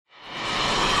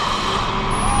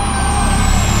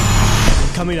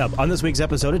Coming up on this week's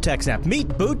episode of TechSnap, meet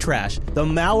Boot Trash, the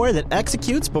malware that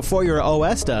executes before your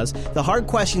OS does, the hard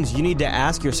questions you need to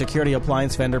ask your security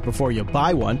appliance vendor before you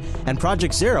buy one, and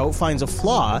Project Zero finds a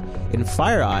flaw in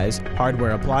FireEye's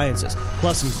hardware appliances.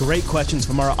 Plus some great questions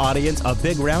from our audience, a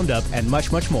big roundup, and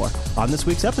much, much more on this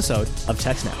week's episode of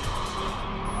TechSnap.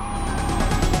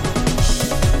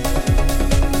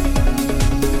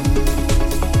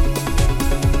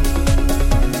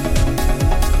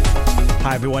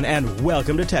 Hi, everyone, and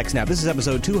welcome to TechSnap. This is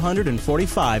episode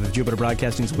 245 of Jupiter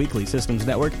Broadcasting's weekly Systems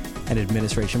Network and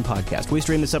Administration podcast. We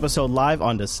stream this episode live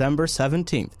on December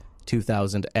 17th,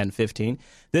 2015.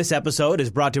 This episode is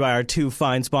brought to you by our two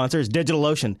fine sponsors,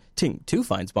 DigitalOcean, two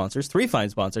fine sponsors, three fine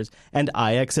sponsors, and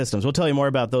IX Systems. We'll tell you more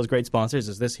about those great sponsors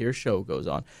as this here show goes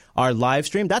on. Our live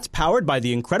stream, that's powered by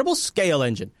the incredible Scale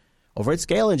Engine over at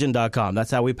ScaleEngine.com.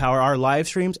 That's how we power our live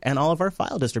streams and all of our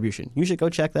file distribution. You should go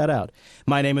check that out.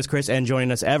 My name is Chris, and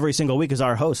joining us every single week is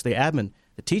our host, the admin,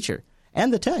 the teacher,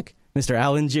 and the tech, Mr.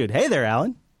 Alan Jude. Hey there,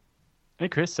 Alan. Hey,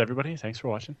 Chris, everybody. Thanks for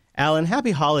watching. Alan,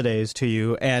 happy holidays to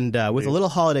you, and with a little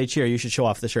holiday cheer, you should show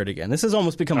off the shirt again. This has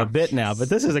almost become a bit now, but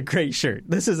this is a great shirt.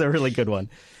 This is a really good one.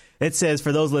 It says,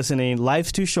 for those listening,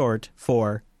 life's too short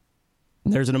for,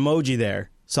 there's an emoji there,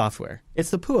 software. It's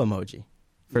the poo emoji.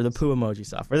 For the poo emoji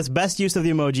software. That's best use of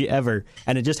the emoji ever,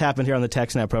 and it just happened here on the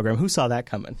TechSnap program. Who saw that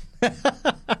coming?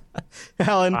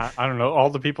 Alan? I don't know, all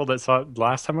the people that saw it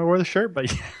last time I wore the shirt, but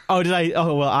yeah. Oh, did I?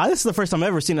 Oh, well, this is the first time I've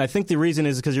ever seen it. I think the reason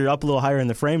is because you're up a little higher in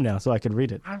the frame now, so I could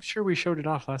read it. I'm sure we showed it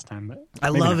off last time, but I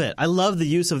love it. I love the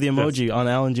use of the emoji on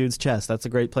Alan Jude's chest. That's a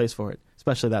great place for it,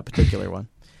 especially that particular one.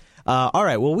 All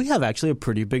right, well, we have actually a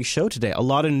pretty big show today. A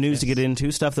lot of news to get into,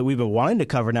 stuff that we've been wanting to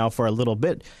cover now for a little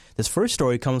bit. This first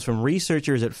story comes from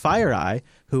researchers at FireEye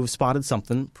who've spotted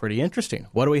something pretty interesting.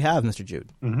 What do we have, Mr.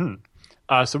 Jude?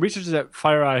 So researchers at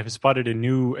FireEye have spotted a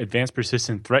new advanced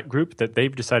persistent threat group that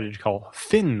they've decided to call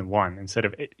FIN1 instead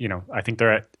of, I think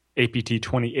they're at APT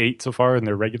 28 so far in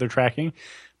their regular tracking.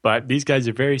 But these guys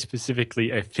are very specifically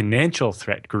a financial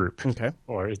threat group,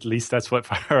 or at least that's what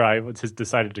FireEye has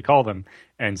decided to call them,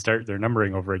 and start their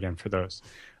numbering over again for those.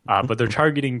 But they're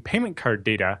targeting payment card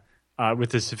data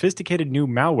with a sophisticated new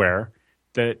malware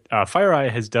that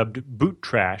FireEye has dubbed Boot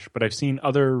Trash, but I've seen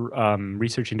other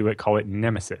research into it call it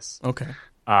Nemesis.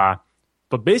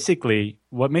 But basically,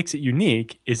 what makes it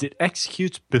unique is it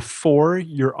executes before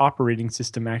your operating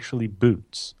system actually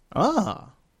boots.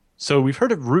 So we've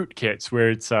heard of rootkits,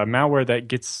 where it's malware that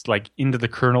gets like into the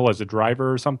kernel as a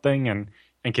driver or something, and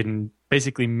can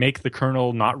basically make the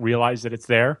kernel not realize that it's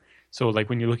there. So like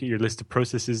when you look at your list of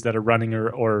processes that are running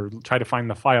or try to find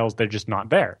the files, they're just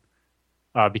not there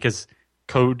because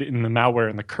code in the malware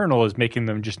in the kernel is making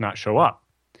them just not show up.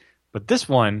 But this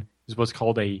one is what's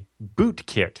called a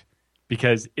bootkit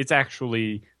because it's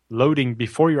actually loading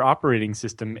before your operating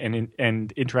system and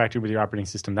interacting with your operating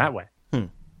system that way.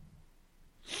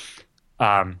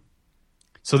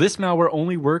 So this malware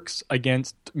only works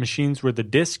against machines where the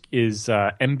disk is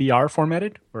MBR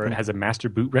formatted, where it has a master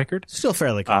boot record. Still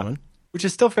fairly common. Which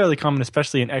is still fairly common,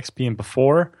 especially in XP and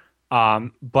before,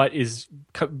 but is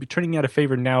turning out of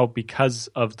favor now because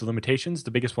of the limitations,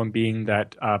 the biggest one being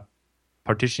that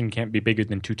partition can't be bigger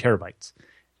than 2 terabytes.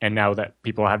 And now that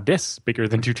people have disks bigger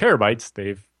than 2 terabytes,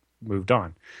 they've moved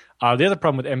on. The other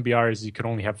problem with MBR is you can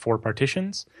only have 4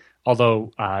 partitions,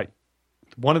 although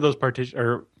one of those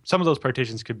some of those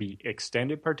partitions could be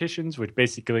extended partitions, which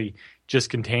basically just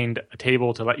contained a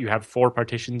table to let you have 4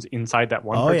 partitions inside that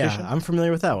one partition. Oh, yeah. I'm familiar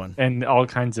with that one. And all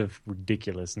kinds of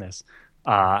ridiculousness.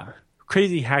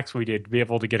 Crazy hacks we did to be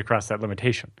able to get across that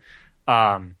limitation.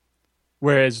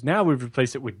 Whereas now we've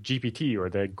replaced it with GPT, or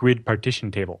the grid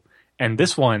partition table. And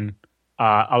this one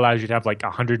allows you to have like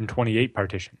 128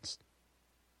 partitions.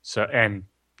 So, and,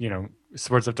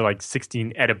 supports up to like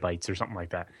 16 exabytes or something like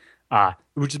that.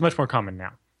 Which is much more common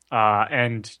now.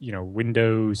 And,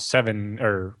 Windows 7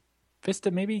 or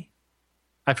Vista maybe?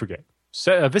 I forget.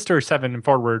 Vista or 7 and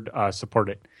forward support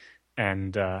it.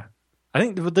 And I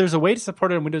think there's a way to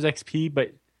support it in Windows XP,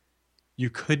 but you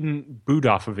couldn't boot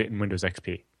off of it in Windows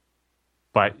XP.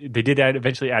 But they did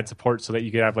eventually add support so that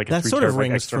you could have like a 3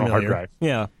 terabyte external hard drive.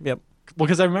 Yeah, yep. Well,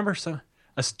 because I remember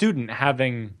a student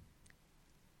having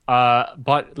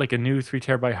bought like a new 3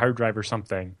 terabyte hard drive or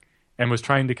something, and was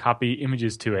trying to copy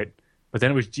images to it, but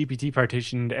then it was GPT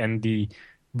partitioned, and the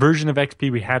version of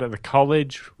XP we had at the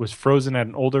college was frozen at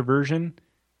an older version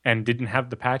and didn't have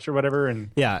the patch or whatever.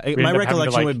 And yeah, my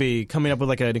recollection would be coming up with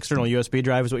like an external USB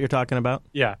drive is what you're talking about.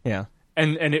 Yeah.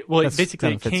 And it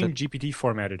basically came GPT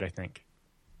formatted, I think.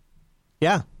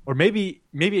 Yeah. Or maybe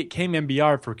it came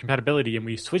MBR for compatibility, and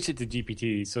we switched it to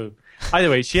GPT. So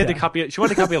either way, she had to copy. She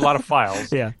wanted to copy a lot of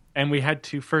files. Yeah. and we had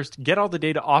to first get all the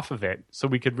data off of it so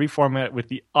we could reformat it with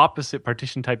the opposite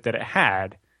partition type that it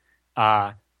had,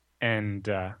 and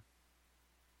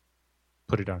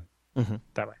put it on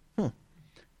that way.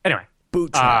 Anyway.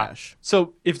 Boot trash.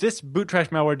 So if this boot trash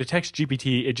malware detects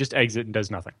GPT, it just exits and does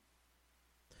nothing.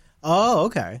 Oh,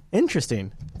 okay.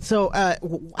 Interesting. So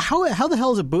how the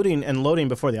hell is it booting and loading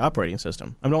before the operating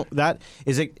system?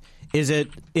 Is it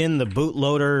in the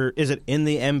bootloader? Is it in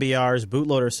the MBR's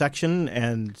bootloader section?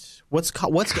 And what's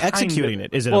executing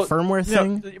it? Is it a firmware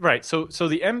thing? No, right. So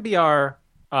the MBR,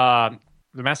 the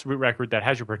master boot record that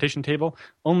has your partition table,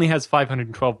 only has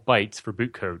 512 bytes for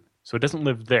boot code. So it doesn't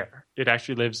live there. It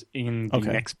actually lives in the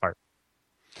next part.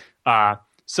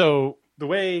 So the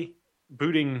way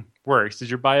booting works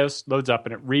is your BIOS loads up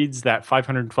and it reads that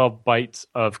 512 bytes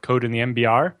of code in the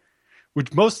MBR,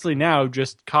 which mostly now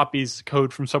just copies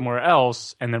code from somewhere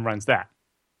else and then runs that,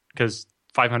 because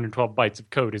 512 bytes of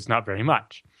code is not very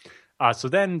much. So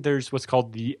then there's what's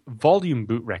called the volume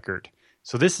boot record.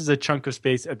 So this is a chunk of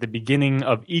space at the beginning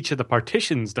of each of the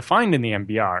partitions defined in the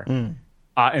MBR.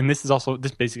 And this is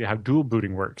basically how dual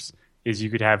booting works, is you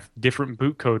could have different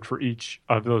boot code for each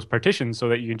of those partitions so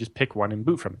that you can just pick one and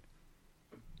boot from it.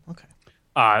 Okay.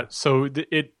 So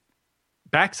it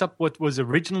backs up what was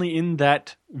originally in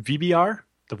that VBR,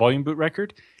 the volume boot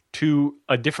record, to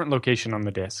a different location on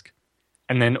the disk,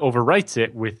 and then overwrites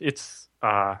it with its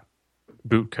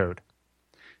boot code.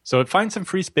 So it finds some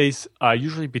free space,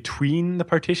 usually between the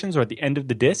partitions or at the end of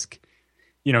the disk.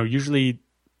 Usually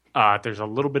there's a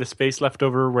little bit of space left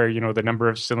over where, the number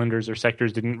of cylinders or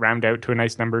sectors didn't round out to a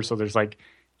nice number. So there's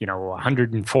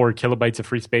 104 kilobytes of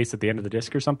free space at the end of the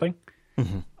disk or something.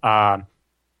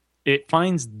 It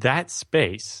finds that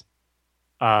space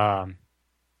and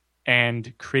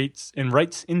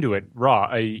writes into it raw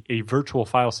a virtual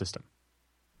file system.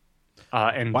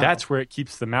 And that's where it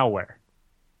keeps the malware,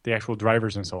 the actual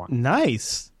drivers and so on.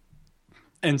 Nice.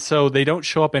 And so they don't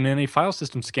show up in any file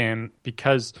system scan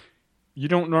because you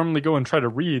don't normally go and try to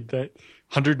read that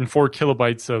 104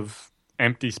 kilobytes of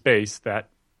empty space that,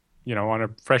 on a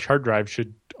fresh hard drive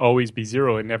should always be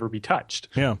 0 and never be touched.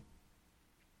 Yeah.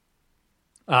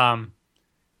 And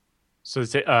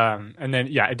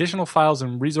then additional files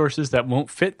and resources that won't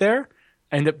fit there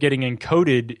end up getting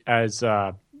encoded as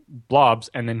blobs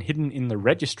and then hidden in the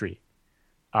registry.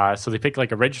 So they pick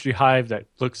a registry hive that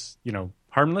looks,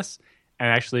 harmless, and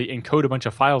actually encode a bunch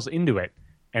of files into it.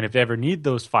 And if they ever need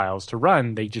those files to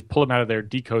run, they just pull them out of there,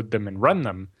 decode them, and run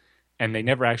them. And they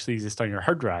never actually exist on your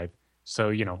hard drive.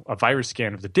 So, a virus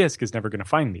scan of the disk is never going to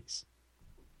find these.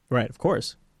 Right, of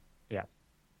course. Yeah.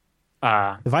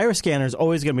 The virus scanner is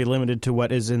always going to be limited to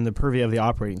what is in the purview of the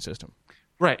operating system.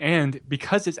 Right, and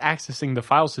because it's accessing the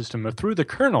file system through the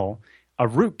kernel, a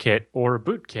rootkit or a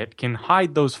bootkit can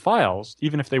hide those files,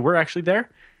 even if they were actually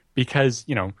there, because,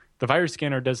 the virus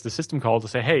scanner does the system call to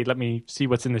say, hey, let me see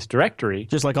what's in this directory.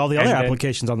 Just like all the other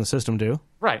applications on the system do.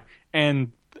 Right.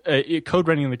 And code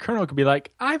running in the kernel could be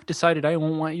like, I've decided I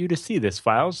won't want you to see this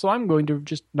file, so I'm going to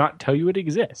just not tell you it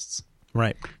exists.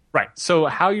 Right. Right. So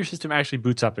how your system actually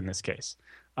boots up in this case.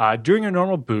 During a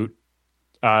normal boot,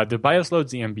 the BIOS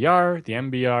loads the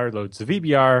MBR loads the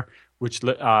VBR, which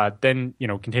then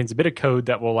contains a bit of code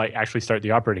that will actually start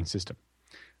the operating system.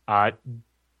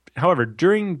 However,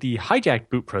 during the hijacked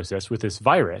boot process with this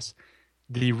virus,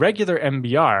 the regular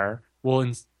MBR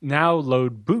will now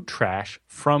load boot trash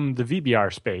from the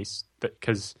VBR space,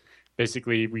 because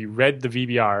basically we read the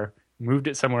VBR, moved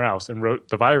it somewhere else, and wrote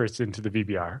the virus into the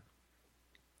VBR.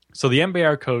 So the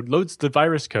MBR code loads the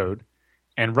virus code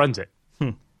and runs it.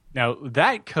 Now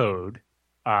that code,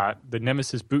 the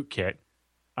Nemesis bootkit,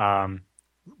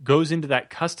 goes into that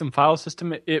custom file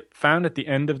system it found at the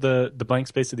end of the blank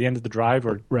space at the end of the drive,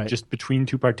 or just between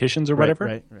two partitions or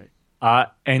whatever,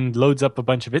 and loads up a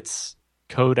bunch of its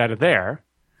code out of there.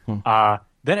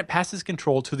 Then it passes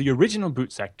control to the original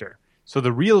boot sector. So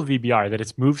the real VBR that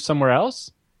it's moved somewhere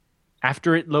else,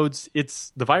 after it loads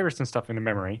the virus and stuff into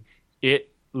memory,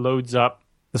 it loads up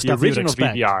the original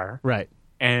VBR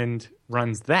and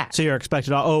runs that. So your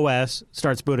expected OS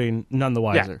starts booting none the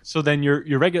wiser. Yeah. So then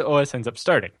your regular OS ends up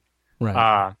starting.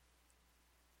 Right.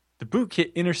 The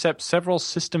bootkit intercepts several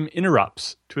system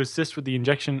interrupts to assist with the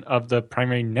injection of the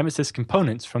primary Nemesis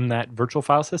components from that virtual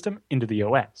file system into the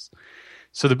OS.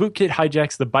 So the bootkit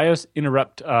hijacks the BIOS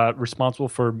interrupt responsible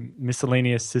for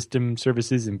miscellaneous system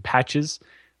services and patches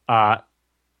that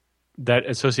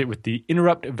associate with the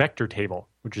interrupt vector table,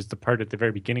 which is the part at the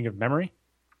very beginning of memory.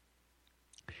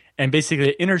 And basically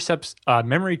it intercepts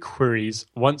memory queries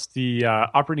once the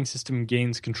operating system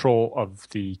gains control of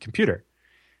the computer.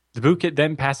 The bootkit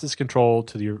then passes control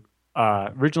to the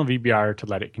original VBR to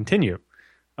let it continue.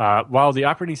 While the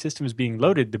operating system is being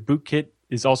loaded, the bootkit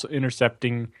is also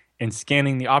intercepting and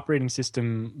scanning the operating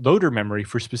system loader memory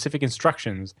for specific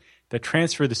instructions that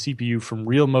transfer the CPU from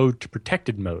real mode to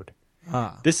protected mode.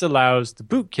 This allows the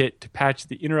bootkit to patch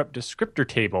the interrupt descriptor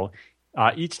table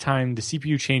each time the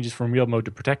CPU changes from real mode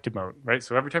to protected mode, right?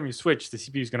 So every time you switch, the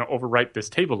CPU is going to overwrite this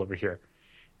table over here.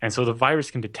 And so the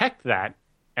virus can detect that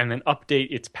and then update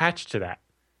its patch to that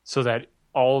so that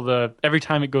every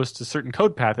time it goes to a certain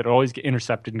code path, it'll always get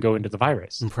intercepted and go into the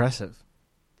virus. Impressive.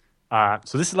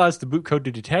 So this allows the boot code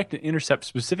to detect and intercept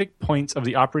specific points of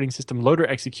the operating system loader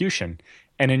execution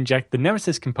and inject the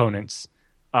Nemesis components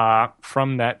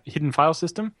from that hidden file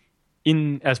system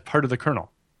in as part of the kernel.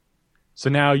 So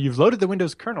now you've loaded the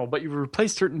Windows kernel, but you've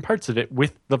replaced certain parts of it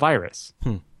with the virus.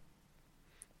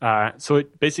 So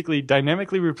it basically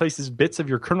dynamically replaces bits of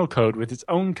your kernel code with its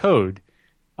own code.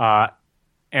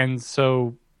 And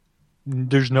so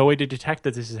there's no way to detect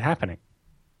that this is happening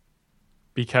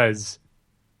because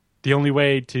the only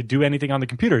way to do anything on the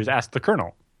computer is ask the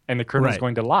kernel, and the kernel is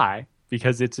going to lie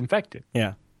because it's infected.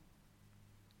 Yeah.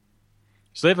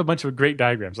 So they have a bunch of great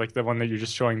diagrams, like the one that you're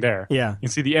just showing there. Yeah. You can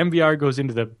see the MBR goes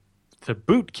into the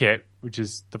bootkit, which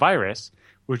is the virus,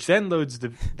 which then loads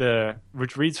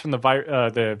which reads from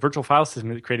the virtual file system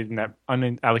that it created in that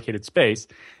unallocated space.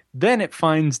 Then it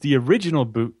finds the original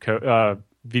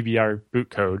VBR boot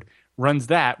code, runs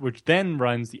that, which then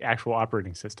runs the actual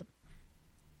operating system.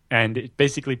 And it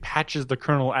basically patches the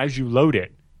kernel as you load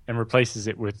it and replaces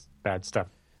it with bad stuff.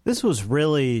 This was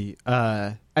really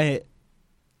the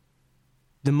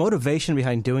motivation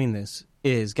behind doing this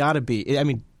is got to be. I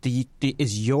mean,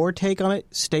 is your take on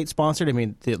it state sponsored? I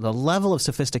mean, the level of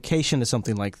sophistication to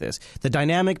something like this, the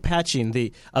dynamic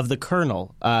patching of the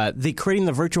kernel, the creating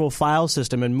the virtual file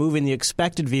system and moving the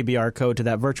expected VBR code to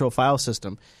that virtual file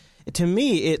system. To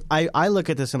me, I look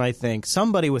at this and I think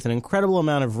somebody with an incredible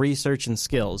amount of research and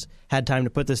skills had time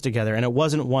to put this together, and it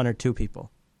wasn't one or two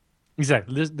people.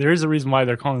 Exactly. There is a reason why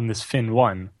they're calling this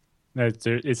Fin1.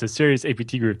 It's a serious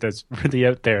APT group that's really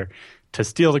out there to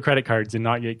steal the credit cards and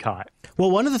not get caught. Well,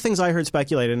 one of the things I heard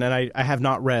speculated, and I have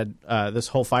not read this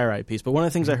whole FireEye piece, but one of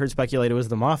the things I heard speculated was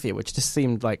the Mafia, which just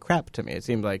seemed like crap to me. It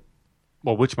seemed like...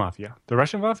 Well, which Mafia? The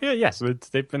Russian Mafia? Yes.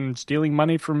 They've been stealing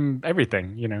money from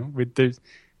everything, you know.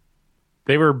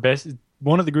 They were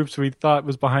one of the groups we thought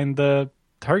was behind the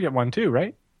Target one too,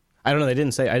 right? I don't know. They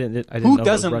didn't say. I didn't Who know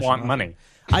doesn't want money?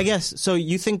 I guess so.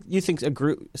 You think a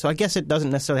group? So I guess it doesn't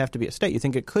necessarily have to be a state. You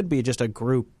think it could be just a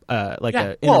group, an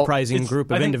enterprising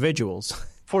group of individuals.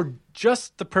 For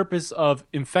just the purpose of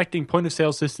infecting point of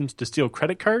sale systems to steal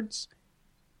credit cards,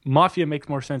 Mafia makes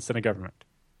more sense than a government.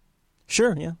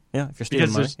 Sure. Yeah. If you're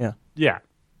stealing money. Yeah.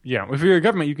 If you're a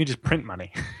government, you can just print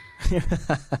money.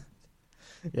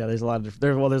 Yeah, there's a lot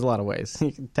of ways.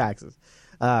 Taxes.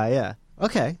 Yeah.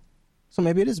 Okay. So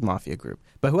maybe it is a Mafia group.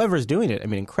 But whoever is doing it, I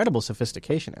mean, incredible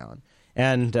sophistication, Alan.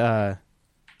 And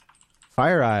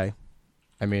FireEye,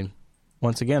 I mean,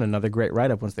 once again, another great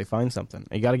write-up once they find something.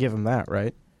 You got to give them that,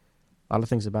 right? A lot of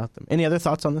things about them. Any other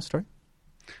thoughts on this story?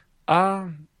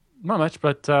 Not much,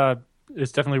 but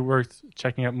it's definitely worth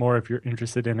checking out more if you're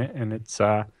interested in it. And it's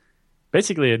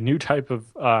basically a new type of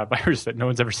virus that no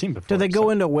one's ever seen before. Do they go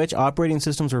into which operating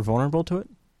systems are vulnerable to it?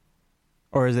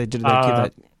 Or did they keep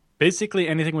that? Basically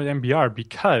anything with MBR,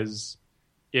 because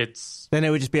it's... Then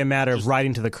it would just be a matter of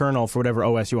writing to the kernel for whatever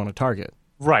OS you want to target.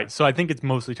 Right. So I think it's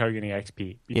mostly targeting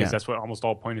XP, because that's what almost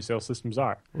all point-of-sale systems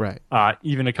are. Right.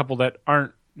 Even a couple that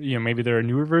aren't, maybe they're a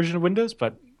newer version of Windows,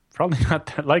 but probably not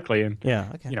that likely. And,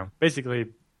 basically...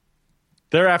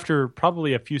 They're after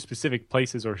probably a few specific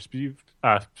places or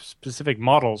specific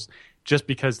models just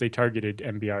because they targeted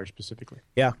MBR specifically.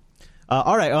 Yeah.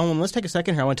 All right, let's take a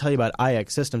second here. I want to tell you about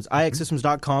iX Systems.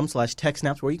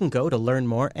 iXsystems.com/TechSnaps, where you can go to learn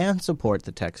more and support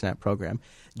the TechSnap program.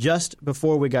 Just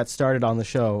before we got started on the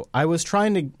show, I was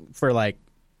trying to, for like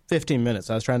 15 minutes,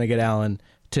 I was trying to get Alan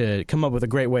to come up with a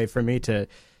great way for me to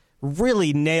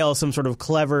really nail some sort of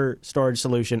clever storage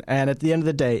solution. And at the end of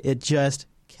the day, it just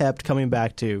kept coming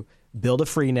back to build a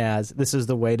FreeNAS. This is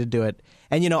the way to do it.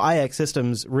 And, iX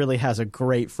Systems really has a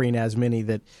great FreeNAS Mini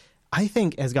that I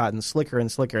think has gotten slicker and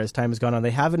slicker as time has gone on.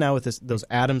 They have it now with those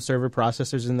Atom server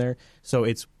processors in there. So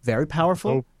it's very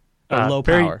powerful, but low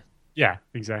power. Yeah,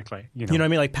 exactly. You know what I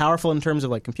mean? Like powerful in terms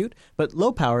of like compute, but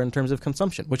low power in terms of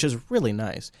consumption, which is really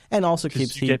nice. And also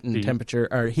keeps heat and temperature,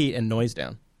 or heat and noise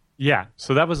down. Yeah.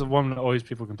 So that was the one that always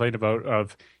people complained about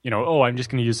of, I'm just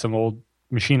going to use some old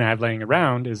machine I have laying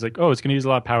around, is like, it's going to use a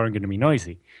lot of power and going to be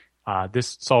noisy.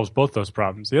 This solves both those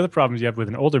problems. The other problems you have with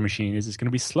an older machine is it's going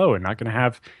to be slow and not going to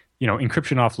have,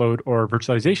 encryption offload or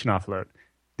virtualization offload.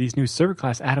 These new server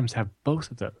class Atoms have both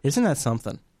of those. Isn't that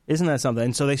something? Isn't that something?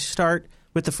 And so they start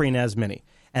with the FreeNAS Mini,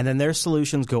 and then their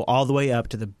solutions go all the way up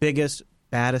to the biggest,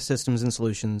 baddest systems and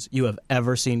solutions you have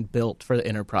ever seen built for the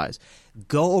enterprise.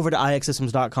 Go over to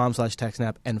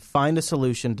ixsystems.com/TechSnap and find a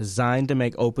solution designed to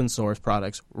make open source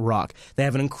products rock. They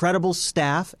have an incredible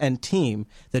staff and team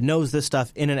that knows this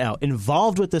stuff in and out,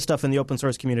 involved with this stuff in the open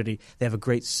source community. They have a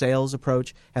great sales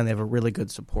approach, and they have a really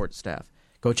good support staff.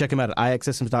 Go check them out at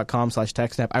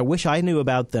ixsystems.com/TechSnap. I wish I knew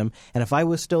about them, and if I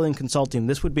was still in consulting,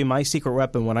 this would be my secret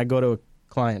weapon when I go to a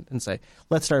client and say,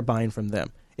 let's start buying from them.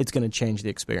 It's going to change the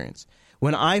experience.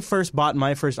 When I first bought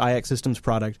my first IX Systems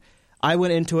product, I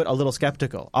went into it a little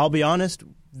skeptical. I'll be honest,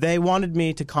 they wanted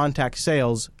me to contact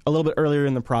sales a little bit earlier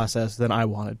in the process than I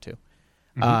wanted to.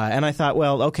 And I thought,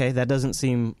 well, okay, that doesn't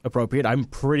seem appropriate. I'm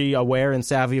pretty aware and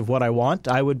savvy of what I want.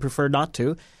 I would prefer not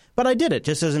to. But I did it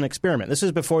just as an experiment. This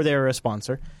is before they were a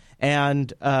sponsor.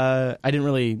 And I didn't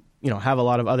really have a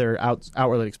lot of other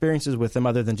outward experiences with them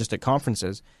other than just at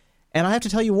conferences. And I have to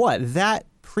tell you what, that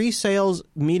pre-sales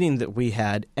meeting that we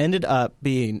had ended up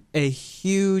being a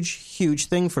huge, huge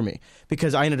thing for me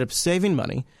because I ended up saving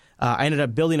money. I ended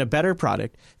up building a better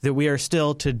product that we are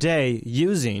still today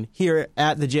using here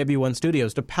at the JB1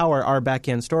 Studios to power our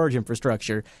back-end storage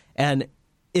infrastructure. And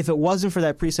if it wasn't for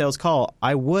that pre-sales call,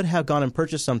 I would have gone and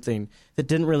purchased something that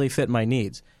didn't really fit my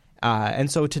needs. And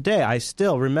so today I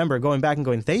still remember going back and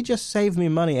going, they just saved me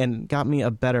money and got me a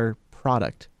better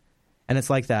product. And it's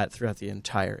like that throughout the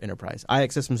entire enterprise.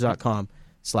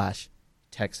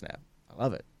 ixsystems.com/TechSnap. I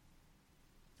love it.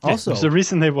 Also, there's a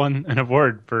reason they won an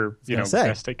award for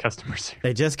best at customer service.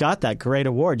 They just got that great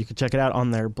award. You can check it out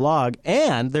on their blog.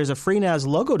 And there's a FreeNAS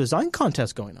logo design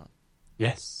contest going on.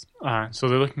 Yes. So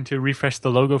they're looking to refresh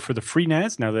the logo for the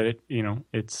FreeNAS now that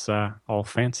it's all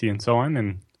fancy and so on.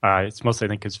 And it's mostly, I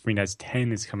think, because FreeNAS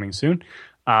 10 is coming soon.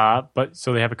 But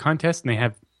so they have a contest and they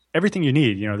have everything you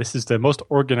need. This is the most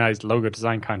organized logo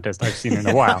design contest I've seen in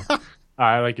a while.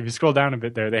 Like if you scroll down a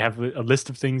bit there, they have a list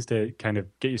of things to kind of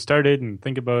get you started and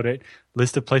think about it.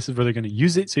 List of places where they're going to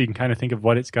use it, so you can kind of think of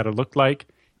what it's got to look like.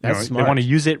 That's smart. They want to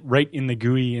use it right in the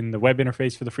GUI in the web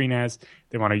interface for the FreeNAS.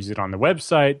 They want to use it on the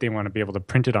website. They want to be able to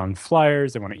print it on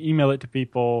flyers. They want to email it to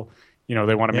people. They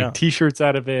want to make T-shirts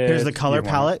out of it. Here's the color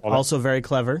palette, also very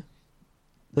clever.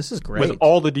 This is great. With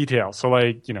all the details. So,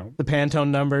 the Pantone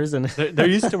numbers. And they're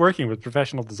used to working with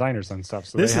professional designers and stuff.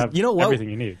 So they have everything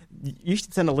you need. You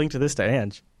should send a link to this to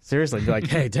Ange. Seriously. Be like,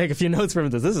 hey, take a few notes from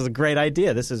this. This is a great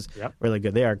idea. This is really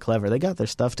good. They are clever. They got their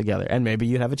stuff together. And maybe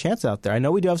you'd have a chance out there. I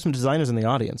know we do have some designers in the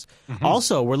audience. Mm-hmm.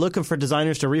 Also, we're looking for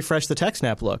designers to refresh the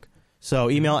TechSnap look. So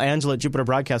email Angela at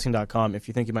jupiterbroadcasting.com if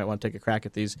you think you might want to take a crack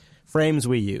at these frames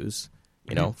we use,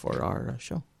 for our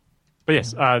show. But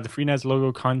yes, the FreeNAS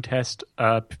logo contest,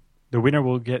 the winner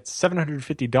will get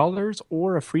 $750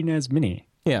 or a FreeNAS Mini.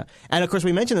 Yeah. And, of course,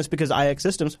 we mentioned this because IX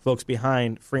Systems, folks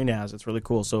behind FreeNAS, it's really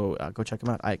cool. So go check them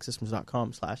out,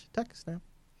 ixsystems.com/TechSnap.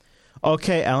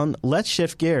 Okay, Alan, let's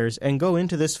shift gears and go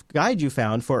into this guide you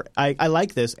found for, I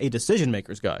like this, a decision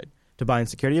maker's guide to buying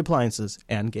security appliances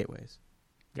and gateways.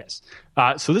 Yes.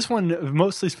 So this one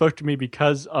mostly spoke to me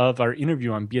because of our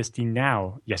interview on BSD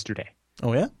Now yesterday.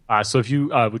 Oh, yeah? So if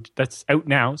you that's out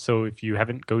now. So if you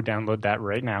haven't, go download that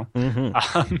right now.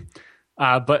 Mm-hmm.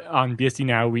 But on BSD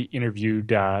Now, we interviewed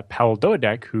Paul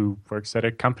Doedek, who works at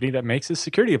a company that makes a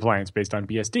security appliance based on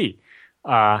BSD.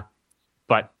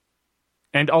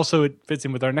 And also it fits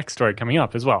in with our next story coming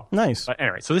up as well. Nice. But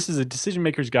anyway, so this is a decision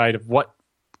maker's guide of what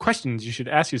questions you should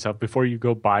ask yourself before you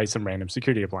go buy some random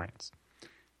security appliance.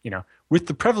 With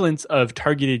the prevalence of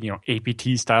targeted,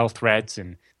 APT-style threats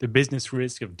and the business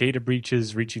risk of data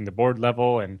breaches reaching the board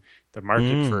level, and the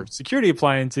market for security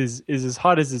appliances is as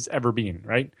hot as it's ever been,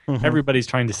 right? Mm-hmm. Everybody's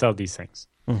trying to sell these things.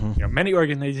 Mm-hmm. Many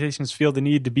organizations feel the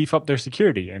need to beef up their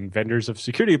security, and vendors of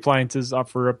security appliances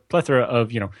offer a plethora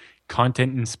of,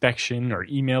 content inspection or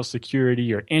email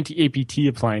security or anti-APT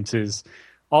appliances,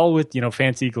 all with,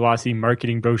 fancy, glossy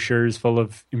marketing brochures full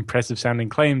of impressive-sounding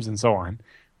claims and so on.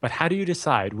 But how do you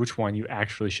decide which one you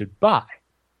actually should buy?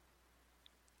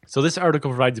 So this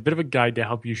article provides a bit of a guide to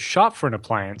help you shop for an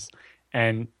appliance,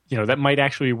 and that might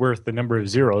actually be worth the number of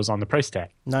zeros on the price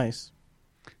tag. Nice.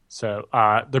 So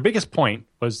their biggest point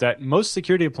was that most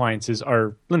security appliances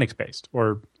are Linux-based,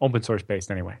 or open source based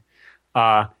anyway,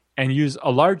 and use a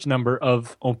large number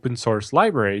of open source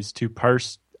libraries to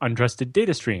parse untrusted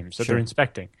data streams that they're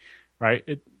inspecting. Right?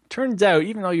 It turns out,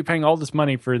 even though you're paying all this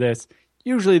money for this,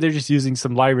 usually they're just using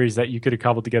some libraries that you could have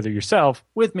cobbled together yourself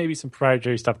with maybe some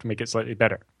proprietary stuff to make it slightly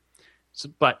better.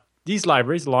 But these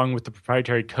libraries, along with the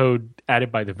proprietary code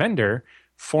added by the vendor,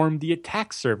 form the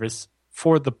attack surface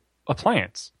for the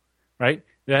appliance, right?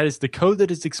 That is the code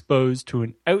that is exposed to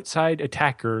an outside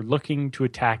attacker looking to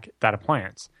attack that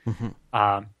appliance.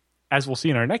 As we'll see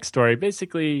in our next story,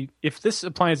 basically, if this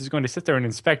appliance is going to sit there and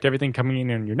inspect everything coming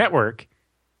in on your network,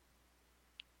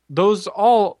 those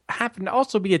all happen to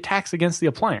also be attacks against the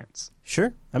appliance.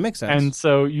 Sure, that makes sense. And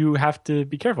so you have to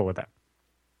be careful with that.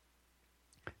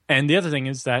 And the other thing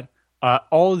is that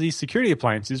all of these security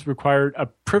appliances require a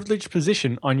privileged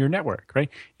position on your network,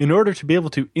 right? In order to be able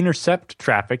to intercept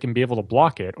traffic and be able to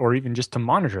block it, or even just to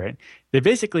monitor it, they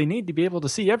basically need to be able to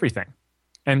see everything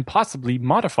and possibly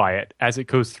modify it as it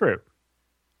goes through.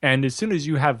 And as soon as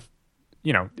you have,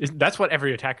 that's what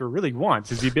every attacker really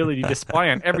wants, is the ability to spy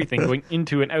on everything going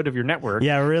into and out of your network.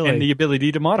 Yeah, really. And the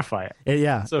ability to modify it.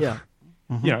 Yeah, so, yeah.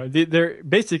 They're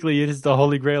basically, it is the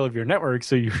holy grail of your network,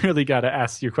 so you really got to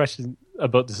ask your question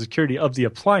about the security of the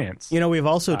appliance. We've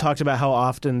also talked about how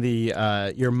often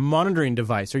your monitoring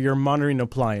device or your monitoring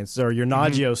appliance or your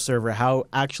Nagios server, how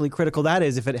actually critical that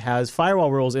is if it has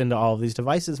firewall rules into all of these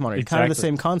devices monitoring. Exactly. Kind of the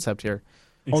same concept here.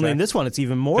 Exactly. Only in this one, it's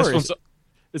even more.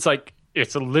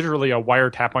 It's literally a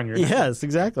wiretap on your network. Yes,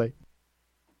 exactly.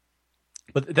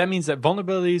 But that means that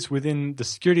vulnerabilities within the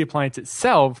security appliance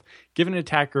itself give an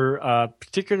attacker a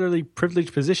particularly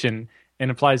privileged position and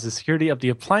applies the security of the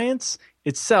appliance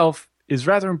itself is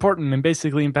rather important and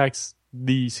basically impacts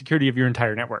the security of your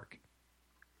entire network.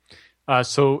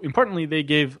 So importantly, they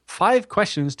gave 5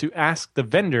 questions to ask the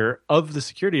vendor of the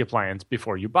security appliance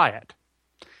before you buy it.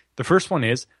 The first one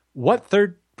is, what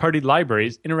third-party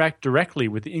libraries interact directly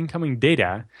with the incoming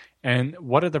data, and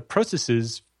what are the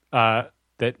processes that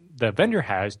the vendor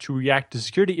has to react to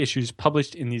security issues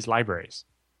published in these libraries,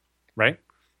 right?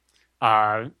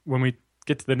 When we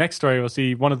get to the next story, we'll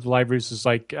see one of the libraries is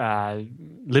like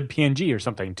libpng or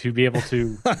something to be able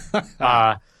to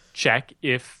check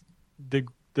if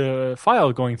the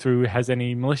file going through has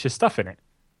any malicious stuff in it,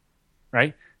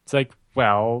 right? It's like,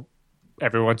 well,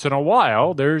 every once in a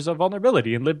while, there's a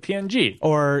vulnerability in libpng.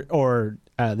 Or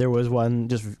there was one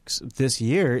just this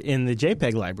year in the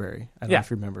JPEG library. I don't know if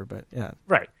you remember, but yeah.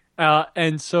 Right.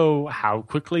 And so how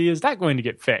quickly is that going to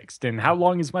get fixed? And how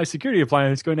long is my security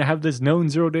appliance going to have this known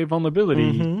zero-day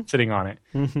vulnerability sitting on it?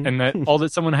 And that all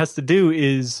that someone has to do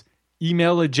is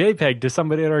email a JPEG to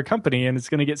somebody at our company, and it's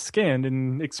going to get scanned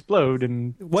and explode.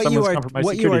 And what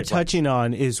you are touching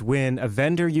on is when a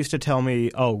vendor used to tell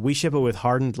me, "Oh, we ship it with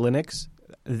hardened Linux."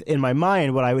 In my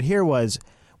mind, what I would hear was,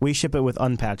 "We ship it with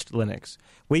unpatched Linux."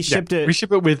 We ship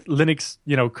it with Linux,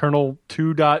 kernel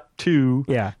 2.2.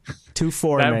 Yeah,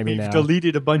 2.4 that maybe we've now.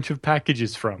 Deleted a bunch of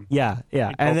packages from. Yeah,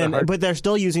 and then but they're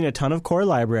still using a ton of core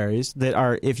libraries that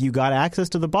are, if you got access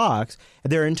to the box,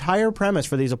 their entire premise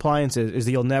for these appliances is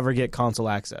that you'll never get console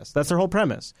access. That's their whole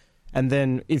premise. And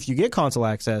then if you get console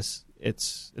access,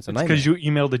 it's a nightmare. Because you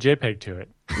emailed a JPEG to it.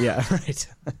 Yeah, right.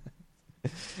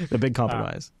 The big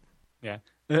compromise. Yeah.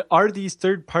 Are these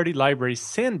third-party libraries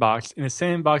sandboxed in a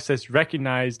sandbox that's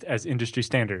recognized as industry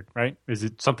standard, right? Is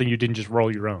it something you didn't just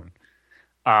roll your own?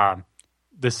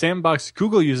 The sandbox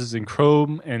Google uses in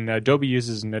Chrome and Adobe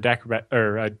uses in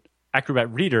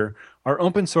Acrobat Reader are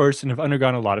open source and have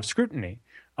undergone a lot of scrutiny.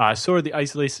 So are the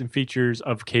isolation features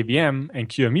of KVM and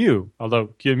QEMU, although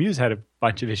QEMU's had a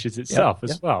bunch of issues itself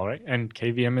as well, right? And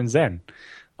KVM and Zen.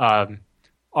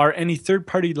 Are any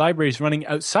third-party libraries running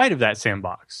outside of that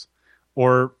sandbox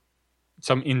or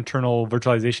some internal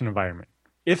virtualization environment?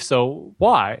 If so,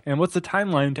 why? And what's the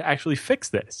timeline to actually fix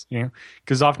this?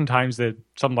 Because oftentimes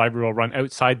some library will run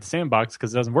outside the sandbox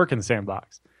because it doesn't work in the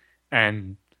sandbox.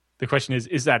 And the question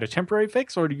is that a temporary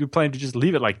fix, or do you plan to just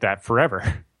leave it like that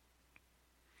forever?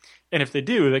 And if they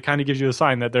do, that kind of gives you a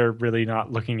sign that they're really not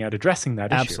looking at addressing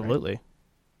that issue. Absolutely.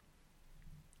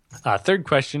 Right? Third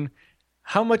question,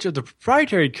 how much of the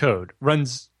proprietary code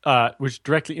runs, which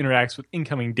directly interacts with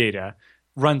incoming data,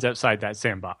 runs outside that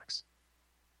sandbox?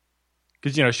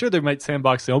 Because, sure, they might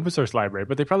sandbox the open source library,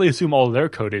 but they probably assume all of their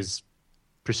code is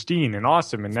pristine and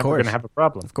awesome and never going to have a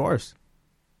problem. Of course.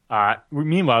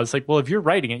 Meanwhile, it's like, well, if you're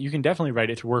writing it, you can definitely write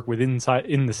it to work in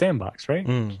the sandbox, right?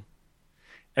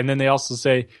 And then they also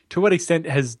say, to what extent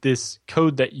has this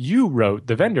code that you wrote,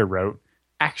 the vendor wrote,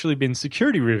 actually been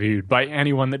security reviewed by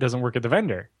anyone that doesn't work at the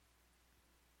vendor?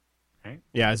 Right?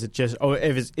 Yeah, is it just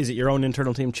is it your own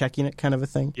internal team checking it, kind of a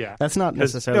thing? Yeah, that's not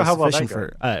necessarily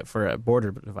sufficient for a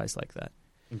border device like that,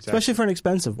 especially for an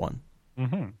expensive one.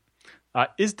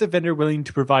 Is the vendor willing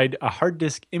to provide a hard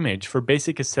disk image for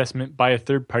basic assessment by a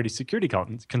third-party security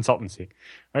consultancy?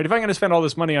 Right? If I'm going to spend all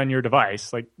this money on your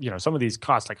device, like some of these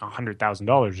cost like $100,000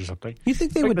 or something. You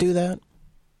think they would do that?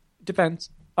 Depends.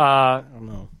 I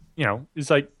don't know. It's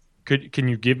like, can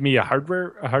you give me a hard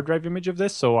drive image of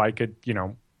this so I could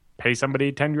pay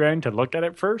somebody 10 grand to look at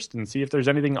it first and see if there's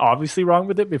anything obviously wrong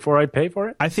with it before I pay for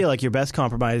it? I feel like your best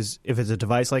compromise, if it's a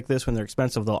device like this, when they're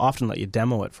expensive, they'll often let you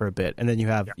demo it for a bit, and then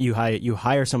you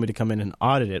hire somebody to come in and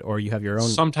audit it, or you have your own.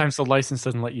 Sometimes the license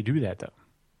doesn't let you do that, though.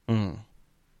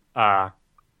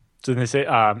 So they say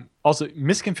also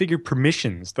misconfigured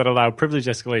permissions that allow privilege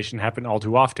escalation happen all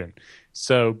too often.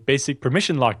 So basic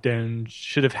permission lockdown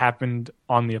should have happened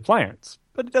on the appliance,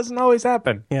 but it doesn't always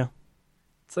happen. Yeah.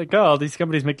 It's like, these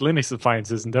companies make Linux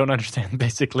appliances and don't understand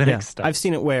basic Linux stuff. I've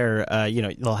seen it where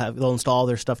they'll install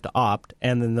their stuff to opt,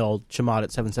 and then they'll chmod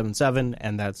at 777,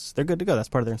 and they're good to go. That's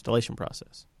part of their installation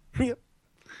process. Yep.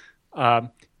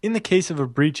 In the case of a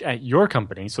breach at your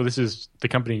company, so this is the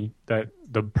company that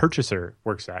the purchaser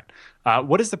works at,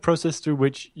 what is the process through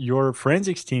which your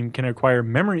forensics team can acquire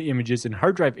memory images and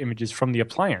hard drive images from the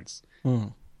appliance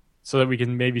so that we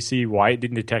can maybe see why it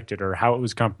didn't detect it or how it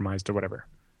was compromised or whatever?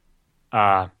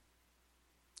 And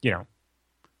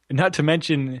not to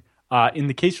mention, in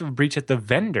the case of a breach at the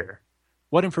vendor,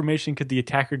 what information could the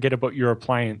attacker get about your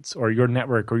appliance or your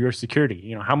network or your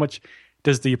security? How much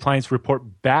does the appliance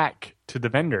report back to the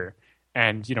vendor?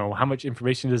 And, how much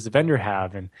information does the vendor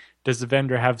have? And does the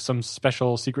vendor have some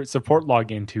special secret support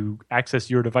login to access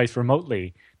your device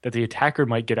remotely that the attacker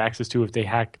might get access to if they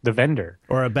hack the vendor?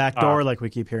 Or a backdoor like we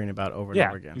keep hearing about over and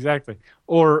over again. Yeah, exactly.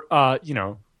 Or,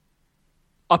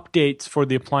 updates for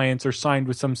the appliance are signed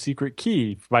with some secret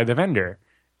key by the vendor.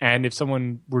 And if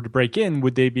someone were to break in,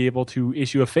 would they be able to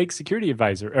issue a fake security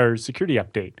advisor or security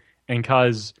update and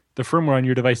cause the firmware on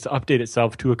your device to update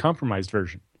itself to a compromised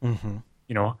version? Mm-hmm.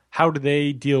 How do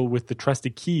they deal with the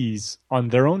trusted keys on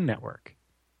their own network?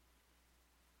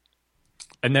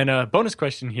 And then a bonus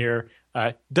question here.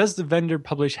 Does the vendor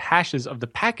publish hashes of the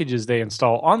packages they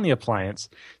install on the appliance?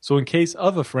 So in case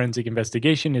of a forensic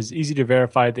investigation, it's easy to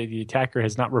verify that the attacker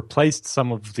has not replaced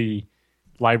some of the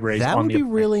libraries on the appliance. That would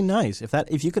be really nice.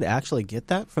 If you could actually get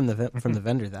that from the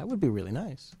vendor, that would be really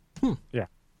nice. Yeah.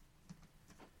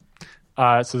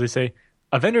 So they say,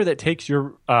 a vendor that takes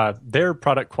their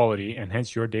product quality and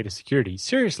hence your data security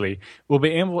seriously will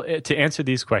be able to answer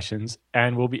these questions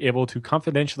and will be able to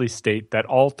confidentially state that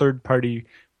all third-party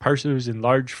parsers in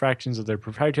large fractions of their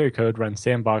proprietary code run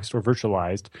sandboxed or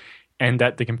virtualized, and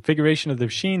that the configuration of the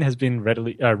machine has been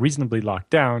reasonably locked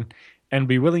down, and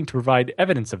be willing to provide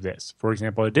evidence of this. For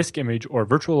example, a disk image or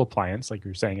virtual appliance, like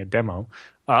you're saying, a demo,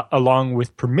 along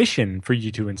with permission for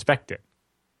you to inspect it.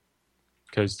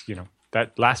 Because,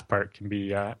 that last part can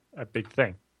be a big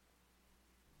thing.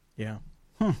 Yeah.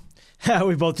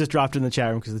 We both just dropped in the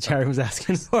chat room because the chat room was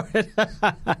asking for it.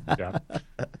 Yeah.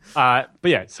 But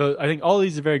yeah, so I think all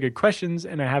these are very good questions,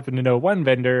 and I happen to know one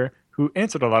vendor who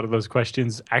answered a lot of those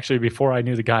questions actually before I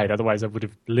knew the guide. Otherwise, I would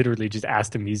have literally just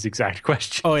asked him these exact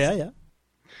questions. Oh, yeah, yeah.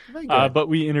 But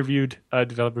we interviewed a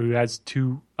developer who has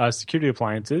two security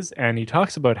appliances, and he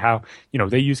talks about how,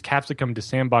 they use Capsicum to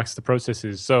sandbox the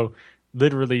processes. So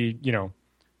literally,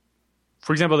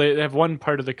 for example, they have one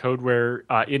part of the code where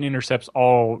it intercepts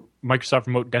all Microsoft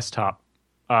Remote Desktop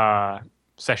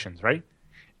sessions, right?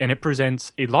 And it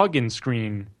presents a login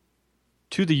screen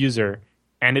to the user,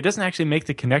 and it doesn't actually make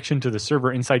the connection to the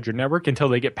server inside your network until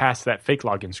they get past that fake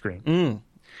login screen.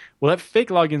 Well, that fake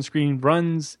login screen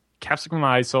runs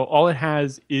Capsicum-ized, so all it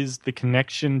has is the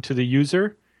connection to the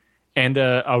user and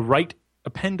a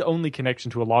append-only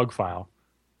connection to a log file.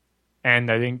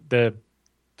 And I think the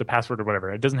password or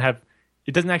whatever. It doesn't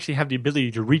actually have the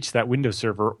ability to reach that Windows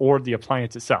server or the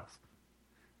appliance itself.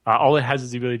 All it has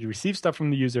is the ability to receive stuff from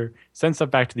the user, send stuff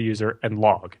back to the user, and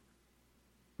log,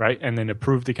 right? And then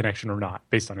approve the connection or not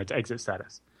based on its exit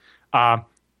status. On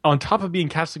top of being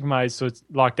Capsicumized, so it's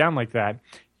locked down like that,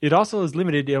 it also is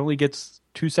limited. It only gets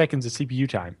 2 seconds of CPU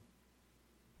time.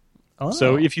 Oh.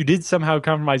 So if you did somehow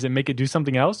compromise it and make it do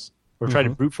something else or try to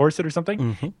brute force it or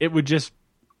something, it would just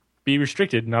be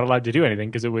restricted, not allowed to do anything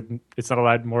because it's not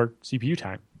allowed more CPU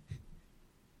time.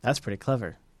 That's pretty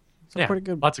clever. Pretty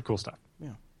good. Lots of cool stuff.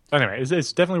 Yeah. Anyway,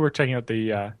 it's definitely worth checking out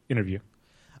the interview.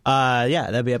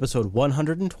 That'd be episode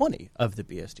 120 of the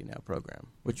BSD Now program,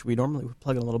 which we normally would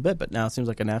plug in a little bit, but now it seems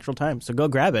like a natural time. So go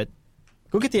grab it.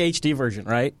 Go get the HD version,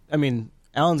 right? I mean,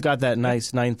 Alan's got that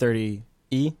nice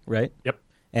 930E, right? Yep.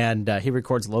 And he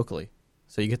records locally.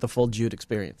 So you get the full Jude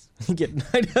experience. You get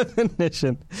high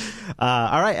definition.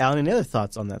 All right, Alan, any other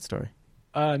thoughts on that story?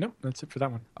 No, that's it for that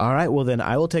one. All right, well then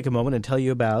I will take a moment and tell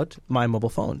you about my mobile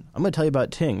phone. I'm going to tell you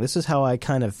about Ting. This is how I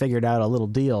kind of figured out a little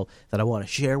deal that I want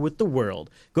to share with the world.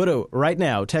 Go to right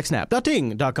now,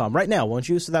 techsnap.ting.com right now, won't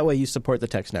you? So that way you support the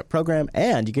TechSnap program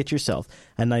and you get yourself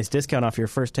a nice discount off your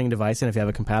first Ting device and if you have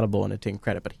a compatible and a Ting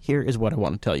credit. But here is what I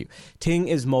want to tell you. Ting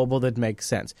is mobile that makes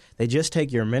sense. They just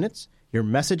take your minutes, your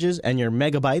messages and your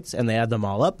megabytes, and they add them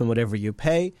all up, and whatever you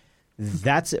pay,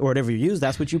 or whatever you use,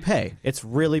 that's what you pay. It's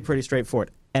really pretty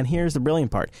straightforward. And here's the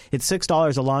brilliant part. It's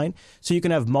 $6 a line, so you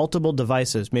can have multiple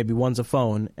devices. Maybe one's a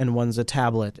phone and one's a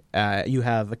tablet. You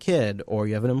have a kid, or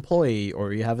you have an employee,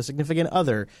 or you have a significant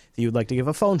other that you'd like to give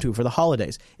a phone to for the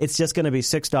holidays. It's just going to be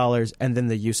 $6 and then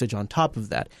the usage on top of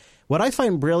that. What I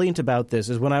find brilliant about this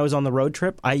is when I was on the road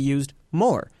trip, I used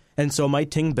more. And so my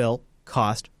Ting bill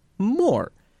cost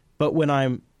more. But when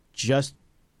I'm just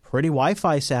pretty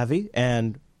Wi-Fi savvy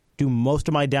and do most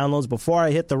of my downloads before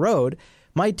I hit the road,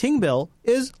 my Ting bill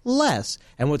is less.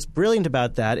 And what's brilliant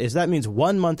about that is that means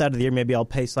 1 month out of the year, maybe I'll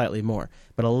pay slightly more.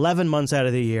 But 11 months out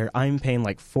of the year, I'm paying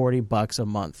like $40 a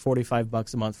month,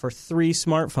 $45 a month for 3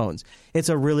 smartphones. It's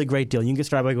a really great deal. You can get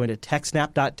started by going to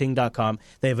techsnap.ting.com.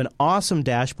 They have an awesome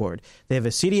dashboard. They have a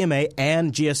CDMA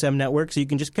and GSM network, so you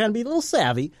can just kind of be a little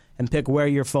savvy and pick where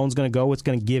your phone's going to go, what's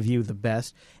going to give you the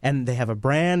best. And they have a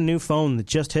brand new phone that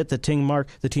just hit the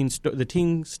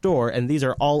Ting store, and these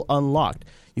are all unlocked.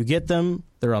 You get them,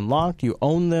 they're unlocked, you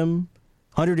own them,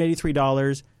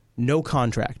 $183, no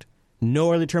contract,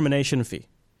 no early termination fee.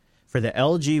 For the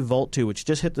LG Volt 2, which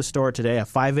just hit the store today, a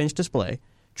 5-inch display,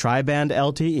 tri-band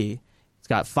LTE, it's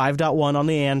got 5.1 on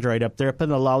the Android up there up in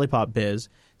the Lollipop biz,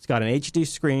 it's got an HD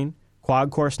screen,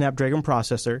 quad-core Snapdragon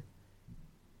processor,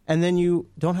 and then you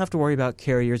don't have to worry about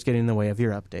carriers getting in the way of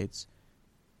your updates.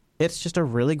 It's just a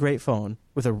really great phone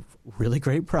with a really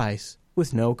great price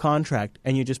with no contract,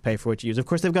 and you just pay for what you use. Of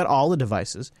course, they've got all the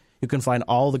devices. You can find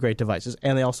all the great devices,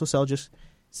 and they also sell just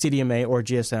CDMA or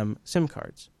GSM SIM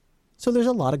cards. So there's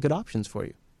a lot of good options for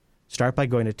you. Start by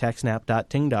going to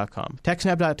techsnap.ting.com.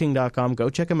 Techsnap.ting.com, go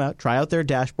check them out. Try out their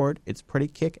dashboard. It's pretty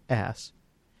kick-ass.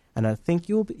 And I think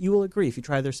you will agree if you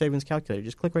try their savings calculator.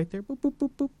 Just click right there, boop, boop,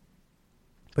 boop, boop.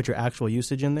 Put your actual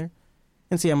usage in there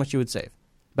and see how much you would save.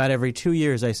 About every 2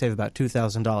 years, I save about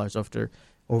 $2,000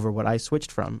 over what I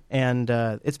switched from. And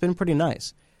it's been pretty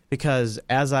nice because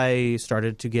as I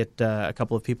started to get a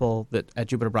couple of people at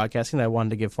Jupiter Broadcasting that I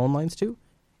wanted to give phone lines to,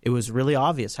 it was really